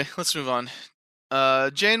 Anyway, let's move on.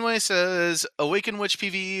 Janeway says, Awaken Witch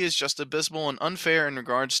PvE is just abysmal and unfair in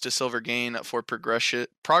regards to silver gain for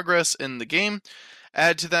progress in the game.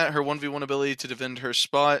 Add to that her 1v1 ability to defend her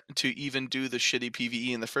spot to even do the shitty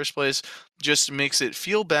PvE in the first place just makes it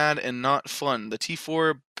feel bad and not fun. The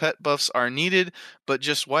T4 pet buffs are needed, but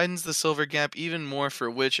just widens the silver gap even more for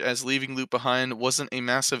Witch as leaving loot behind wasn't a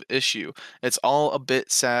massive issue. It's all a bit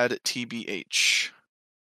sad, TBH.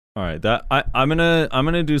 All right, I'm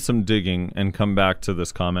gonna do some digging and come back to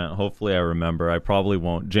this comment. Hopefully, I remember. I probably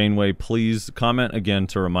won't. Janeway, please comment again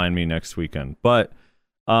to remind me next weekend. But,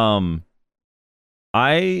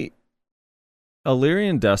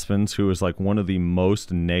 Illyrian Despins, who is like one of the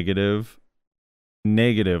most negative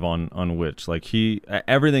on Witch. Like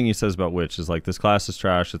everything he says about Witch is like this class is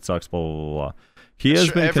trash. It sucks. Blah blah blah. Blah. He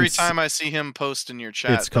has been every time I see him post in your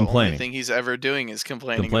chat, it's complaining. The only thing he's ever doing is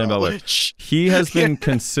complaining about Witch. He has been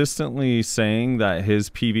consistently saying that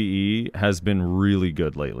his PvE has been really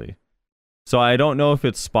good lately. So I don't know if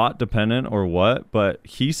it's spot dependent or what, but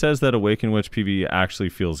he says that Awaken Witch PvE actually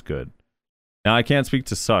feels good. Now I can't speak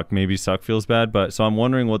to Suck. Maybe Suck feels bad, but so I'm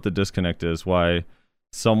wondering what the disconnect is. Why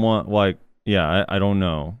someone like I don't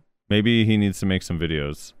know. Maybe he needs to make some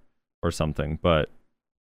videos or something, but.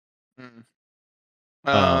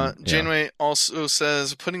 Janeway also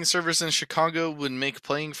says putting servers in Chicago would make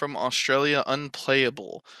playing from Australia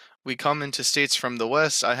unplayable. We come into states from the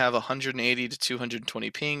west. I have 180 to 220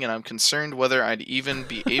 ping, and I'm concerned whether I'd even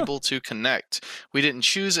be able to connect. We didn't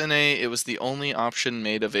choose NA; it was the only option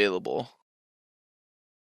made available.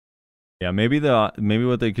 Yeah, maybe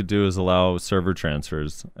what they could do is allow server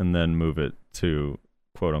transfers and then move it to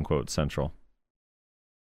quote unquote central.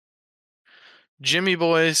 Jimmy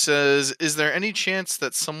Boy says, is there any chance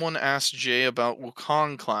that someone asked Jay about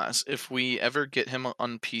Wukong class if we ever get him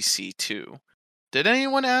on PC too? Did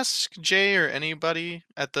anyone ask Jay or anybody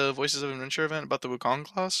at the Voices of Adventure event about the Wukong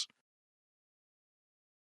class?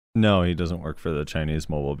 No, he doesn't work for the Chinese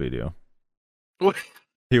mobile video. What?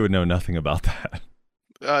 He would know nothing about that.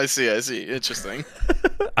 I see. Interesting.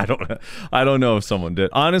 I don't know if someone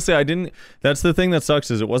did. Honestly, I didn't. That's the thing that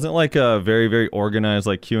sucks is it wasn't like a very, very organized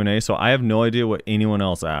like Q&A, so I have no idea what anyone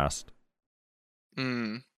else asked.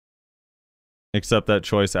 Except that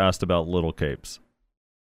Choice asked about little capes.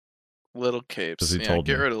 Little capes. Yeah,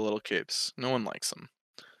 get rid of little capes. No one likes them.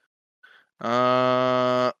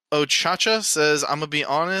 Chacha says, I'm gonna be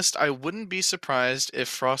honest, I wouldn't be surprised if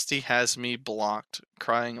Frosty has me blocked.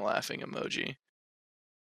 Crying, laughing emoji.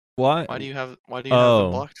 What? Why do you have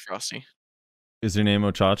them blocked, Frosty? Is your name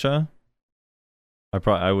Ochacha?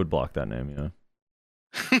 I would block that name, yeah.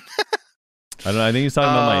 I don't know. I think he's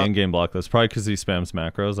talking about my in-game block list. Probably because he spams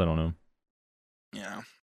macros. I don't know. Yeah.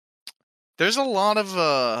 There's a lot of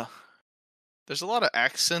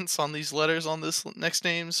accents on these letters on this next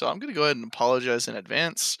name, so I'm gonna go ahead and apologize in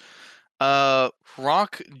advance.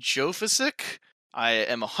 Rock Jofasic, I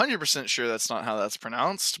am 100% sure that's not how that's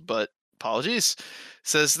pronounced, but apologies.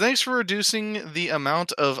 Says, thanks for reducing the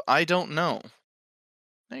amount of I don't know.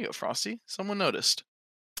 There you go, Frosty. Someone noticed.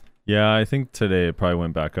 Yeah, I think today it probably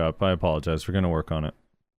went back up. I apologize. We're going to work on it.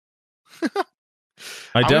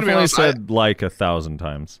 I definitely said like 1,000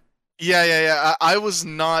 times. Yeah. I was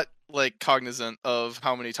not like cognizant of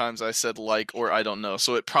how many times I said like or I don't know,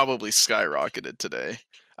 so it probably skyrocketed today.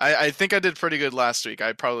 I think I did pretty good last week.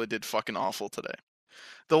 I probably did fucking awful today.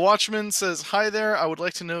 The Watchman says, "Hi there. I would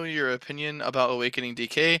like to know your opinion about Awakening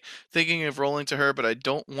DK. Thinking of rolling to her, but I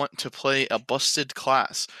don't want to play a busted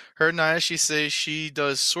class. Heard Nyashi say she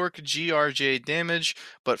does Sork GRJ damage,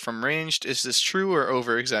 but from ranged. Is this true or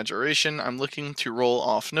over exaggeration? I'm looking to roll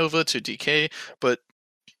off Nova to DK, but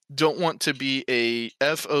don't want to be a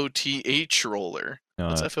FOTH roller."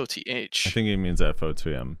 What's FOTH? I think it means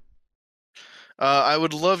FOTM. I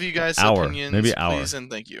would love you guys' opinions, maybe please, and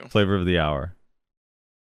thank you. Flavor of the hour.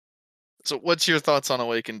 So what's your thoughts on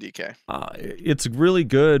Awaken DK? It's really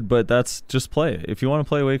good, but that's just play it. If you want to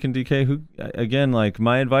play Awaken DK, again, like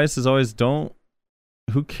my advice is always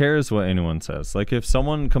who cares what anyone says? Like if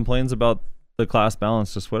someone complains about the class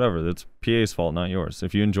balance, just whatever. That's PA's fault, not yours.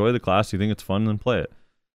 If you enjoy the class, you think it's fun, then play it.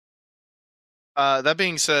 That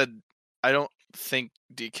being said, I don't think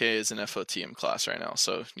DK is an FOTM class right now,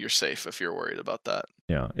 so you're safe if you're worried about that.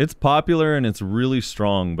 Yeah, it's popular and it's really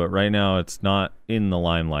strong, but right now it's not in the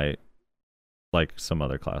limelight like some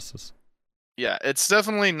other classes. Yeah, it's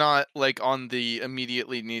definitely not like on the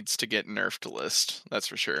immediately needs to get nerfed list. That's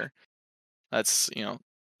for sure. That's,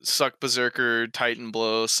 Suck Berserker, Titan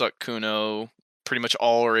Blow, Suck Kuno, pretty much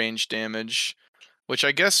all range damage, which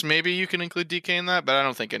I guess maybe you can include DK in that, but I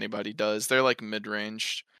don't think anybody does. They're like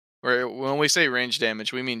mid-ranged. Where when we say range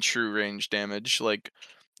damage, we mean true range damage, like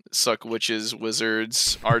Suck Witches,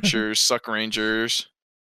 Wizards, Archers, Suck Rangers.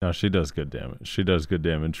 No, she does good damage. She does good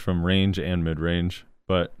damage from range and mid-range,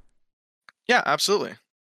 but yeah, absolutely.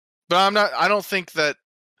 But I don't think that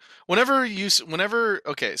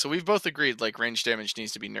okay, so we've both agreed like range damage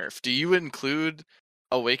needs to be nerfed. Do you include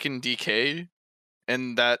Awaken DK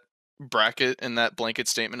in that bracket, in that blanket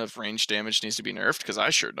statement of range damage needs to be nerfed? Because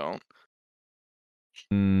I sure don't.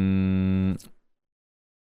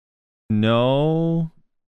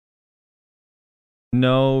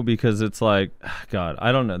 No, because it's like, God,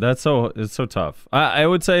 I don't know. It's so tough. I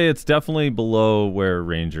would say it's definitely below where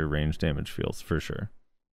Ranger range damage feels for sure.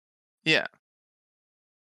 Yeah,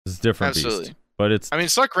 it's a different absolutely. Beast, but it's. I mean,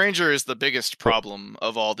 Suck Ranger is the biggest problem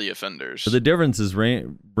of all the offenders. The difference is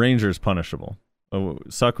Ranger's punishable.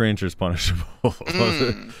 Suck Ranger's punishable.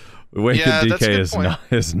 Awaken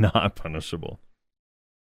DK is not punishable.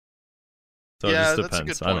 So yeah, it just depends.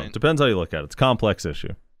 That's a good point. Depends how you look at it. It's a complex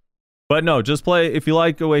issue. But no, just play. If you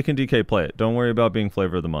like Awaken DK, play it. Don't worry about being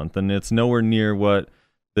flavor of the month. And it's nowhere near what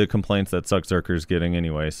the complaints that Suck Zerker's getting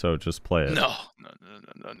anyway, so just play it. No.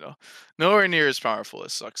 Nowhere near as powerful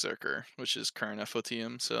as Suck Zerker, which is current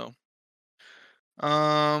FOTM, so.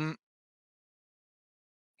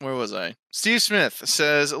 Where was I? Steve Smith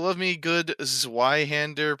says, "Love me good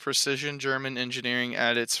Zweihander precision German engineering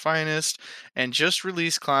at its finest, and just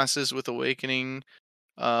release classes with Awakening.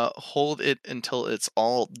 Hold it until it's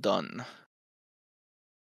all done."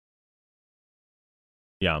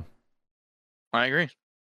 Yeah. I agree.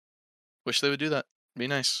 Wish they would do that. Be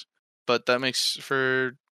nice. But that makes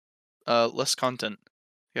for less content.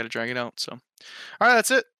 You gotta drag it out, so. Alright, that's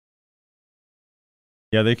it.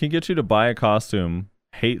 Yeah, they can get you to buy a costume,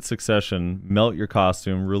 hate Succession, melt your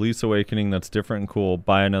costume, release Awakening that's different and cool,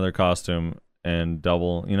 buy another costume, and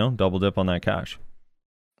double dip on that cash.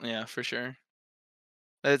 Yeah, for sure.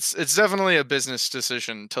 It's definitely a business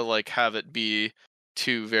decision to like have it be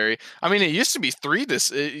two very. I mean, it used to be three.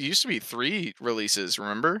 It used to be 3 releases.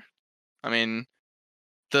 Remember? I mean,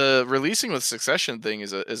 the releasing with Succession thing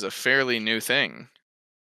is a fairly new thing.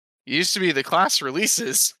 It used to be the class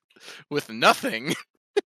releases with nothing,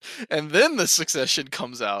 and then the Succession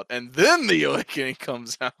comes out, and then the Awakening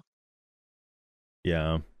comes out.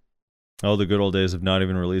 Yeah. Oh, the good old days of not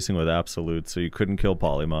even releasing with Absolute, so you couldn't kill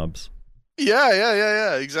polymobs.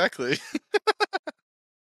 Yeah, exactly.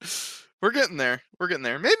 We're getting there.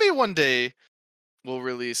 Maybe one day we'll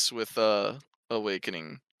release with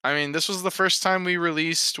Awakening. I mean, this was the first time we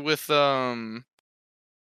released with bombs,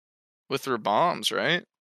 right?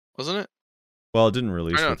 Wasn't it? Well, it didn't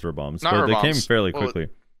release with bombs, but Rabombs. They came fairly quickly.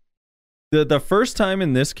 The first time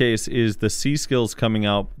in this case is the C skills coming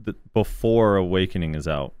out before Awakening is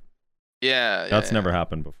out. Yeah, that's never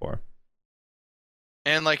happened before.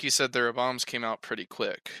 And like you said, the bombs came out pretty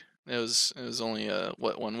quick. It was only a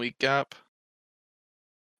 1 week gap.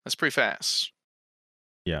 That's pretty fast.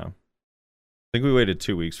 Yeah, I think we waited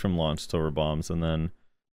 2 weeks from launch till bombs, and then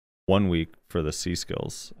 1 week for the C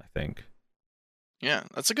skills. I think. Yeah,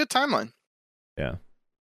 that's a good timeline. Yeah,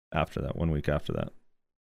 after that, 1 week after that,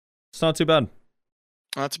 it's not too bad.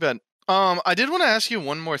 Not too bad. I did want to ask you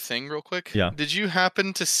one more thing real quick. Yeah. Did you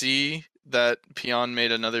happen to see that Peon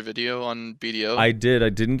made another video on BDO? I did. I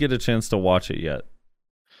didn't get a chance to watch it yet,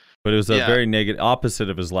 but it was a very negative opposite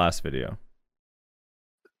of his last video.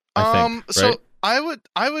 I think, right?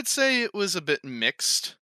 I would say it was a bit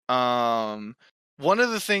mixed. One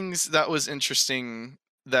of the things that was interesting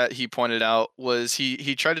that he pointed out was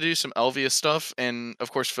he tried to do some Elvia stuff and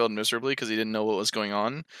of course failed miserably because he didn't know what was going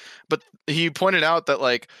on. But he pointed out that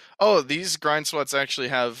like, oh, these grind spots actually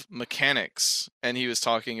have mechanics, and he was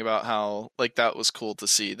talking about how like that was cool to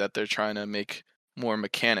see that they're trying to make more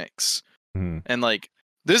mechanics. And like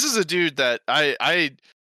this is a dude that I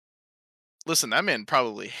listen, that man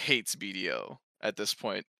probably hates BDO at this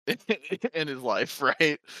point in his life,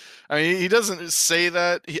 right? I mean, he doesn't say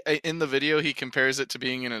that in the video. He compares it to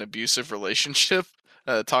being in an abusive relationship,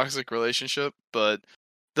 a toxic relationship. But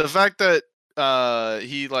the fact that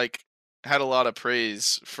he like had a lot of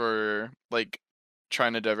praise for like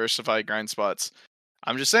trying to diversify grind spots,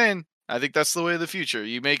 I'm just saying, I think that's the way of the future.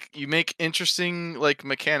 You make interesting like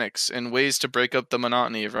mechanics and ways to break up the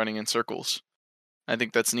monotony of running in circles. I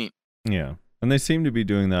think that's neat. Yeah. And they seem to be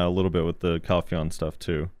doing that a little bit with the Calpheon stuff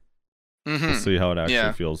too. We'll see how it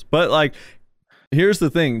actually feels. But like, here's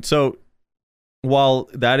the thing. So while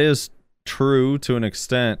that is true to an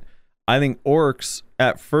extent, I think orcs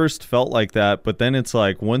at first felt like that, but then it's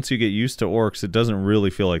like once you get used to orcs, it doesn't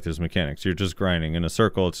really feel like there's mechanics. You're just grinding in a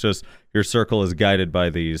circle. It's just your circle is guided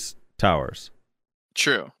by these towers.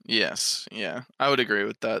 True. Yes. Yeah. I would agree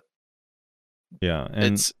with that. Yeah,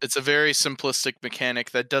 and it's a very simplistic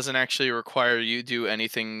mechanic that doesn't actually require you do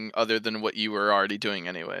anything other than what you were already doing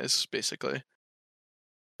anyways, basically.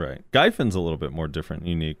 Right. Gyfin's a little bit more different,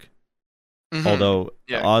 unique. Although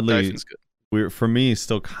oddly, for me,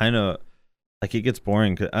 still kind of like it gets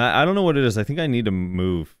boring. I don't know what it is. I think I need to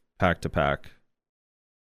move pack to pack.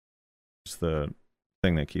 It's the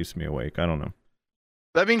thing that keeps me awake. I don't know.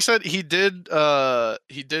 That being said, he did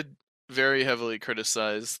very heavily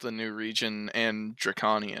criticized the new region and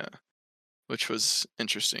Draconia, which was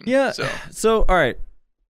interesting. Yeah. So all right.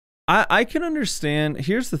 I can understand.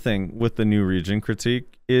 Here's the thing with the new region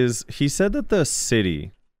critique is he said that the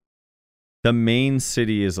main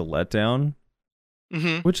city is a letdown,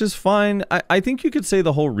 which is fine. I think you could say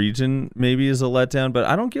the whole region maybe is a letdown, but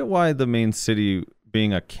I don't get why the main city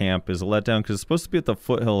being a camp is a letdown because it's supposed to be at the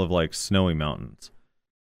foothill of like snowy mountains.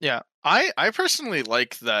 Yeah. I personally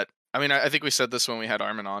like that. I mean, I think we said this when we had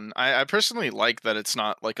Armin on. I personally like that it's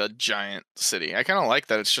not like a giant city. I kind of like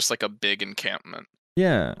that it's just like a big encampment.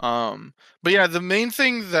 Yeah. But yeah, the main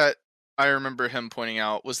thing that I remember him pointing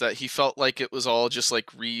out was that he felt like it was all just like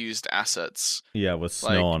reused assets. Yeah, with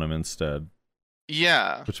snow on them instead.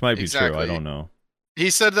 Yeah. Which might be true. I don't know. He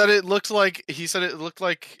said that it looked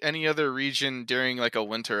like any other region during like a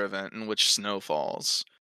winter event in which snow falls.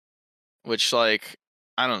 Which like,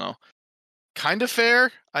 I don't know. Kind of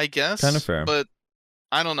fair, I guess. Kind of fair. But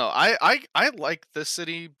I don't know. I like this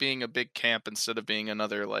city being a big camp instead of being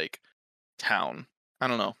another like town. I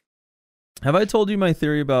don't know. Have I told you my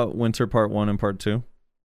theory about Winter Part 1 and Part 2?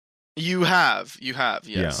 You have, yes.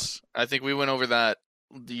 Yeah. I think we went over that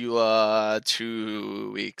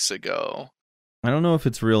 2 weeks ago. I don't know if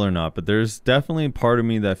it's real or not, but there's definitely part of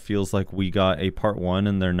me that feels like we got a Part 1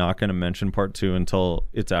 and they're not going to mention Part 2 until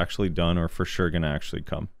it's actually done or for sure going to actually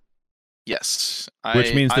come. Yes.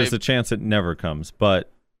 Which means there's a chance it never comes,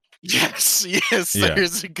 but... Yes,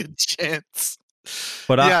 there's a good chance.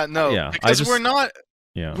 But because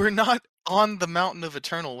we're not on the Mountain of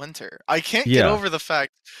Eternal Winter. I can't get over the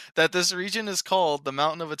fact that this region is called the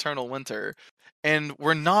Mountain of Eternal Winter, and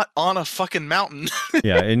we're not on a fucking mountain.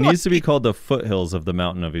 Yeah, it needs to be called the foothills of the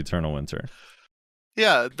Mountain of Eternal Winter.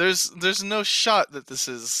 Yeah, there's no shot that this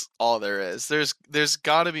is all there is. There's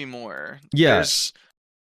got to be more. Yeah.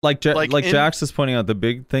 Like Jax is pointing out, the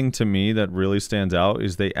big thing to me that really stands out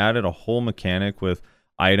is they added a whole mechanic with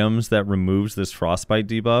items that removes this frostbite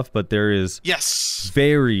debuff, but there is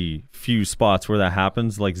very few spots where that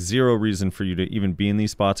happens, like zero reason for you to even be in these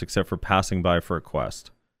spots except for passing by for a quest,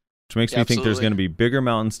 which makes me think there's going to be bigger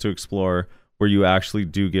mountains to explore where you actually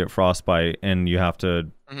do get frostbite and you have to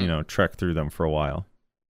trek through them for a while.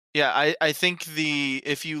 Yeah, I think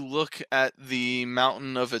if you look at the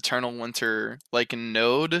Mountain of Eternal Winter like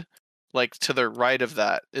node, like to the right of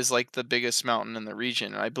that is like the biggest mountain in the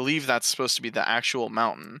region. I believe that's supposed to be the actual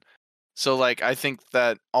mountain. So like I think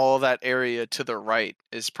that all that area to the right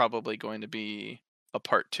is probably going to be a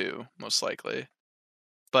Part 2, most likely.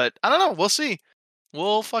 But I don't know, we'll see.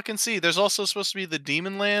 We'll fucking see. There's also supposed to be the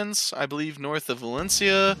Demon Lands, I believe north of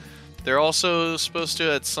Valencia. They're also supposed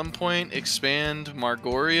to, at some point, expand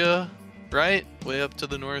Margoria, right? Way up to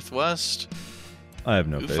the northwest. I have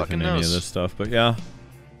no faith in any of this stuff, but yeah.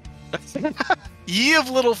 Ye of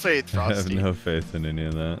little faith, Frosty. I have no faith in any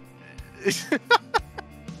of that.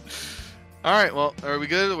 Alright, well, are we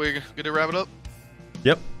good? Are we good to wrap it up?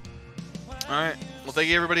 Yep. All right. Well, thank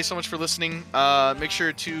you everybody so much for listening. Make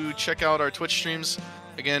sure to check out our Twitch streams.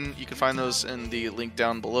 Again, you can find those in the link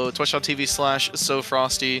down below.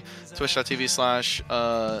 Twitch.tv/SoFrosty,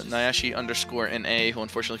 Twitch.tv/Nyashi_NA, who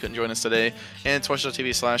unfortunately couldn't join us today, and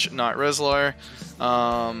Twitch.tv/NotReslar.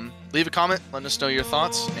 Leave a comment, let us know your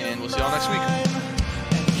thoughts, and we'll see y'all next week.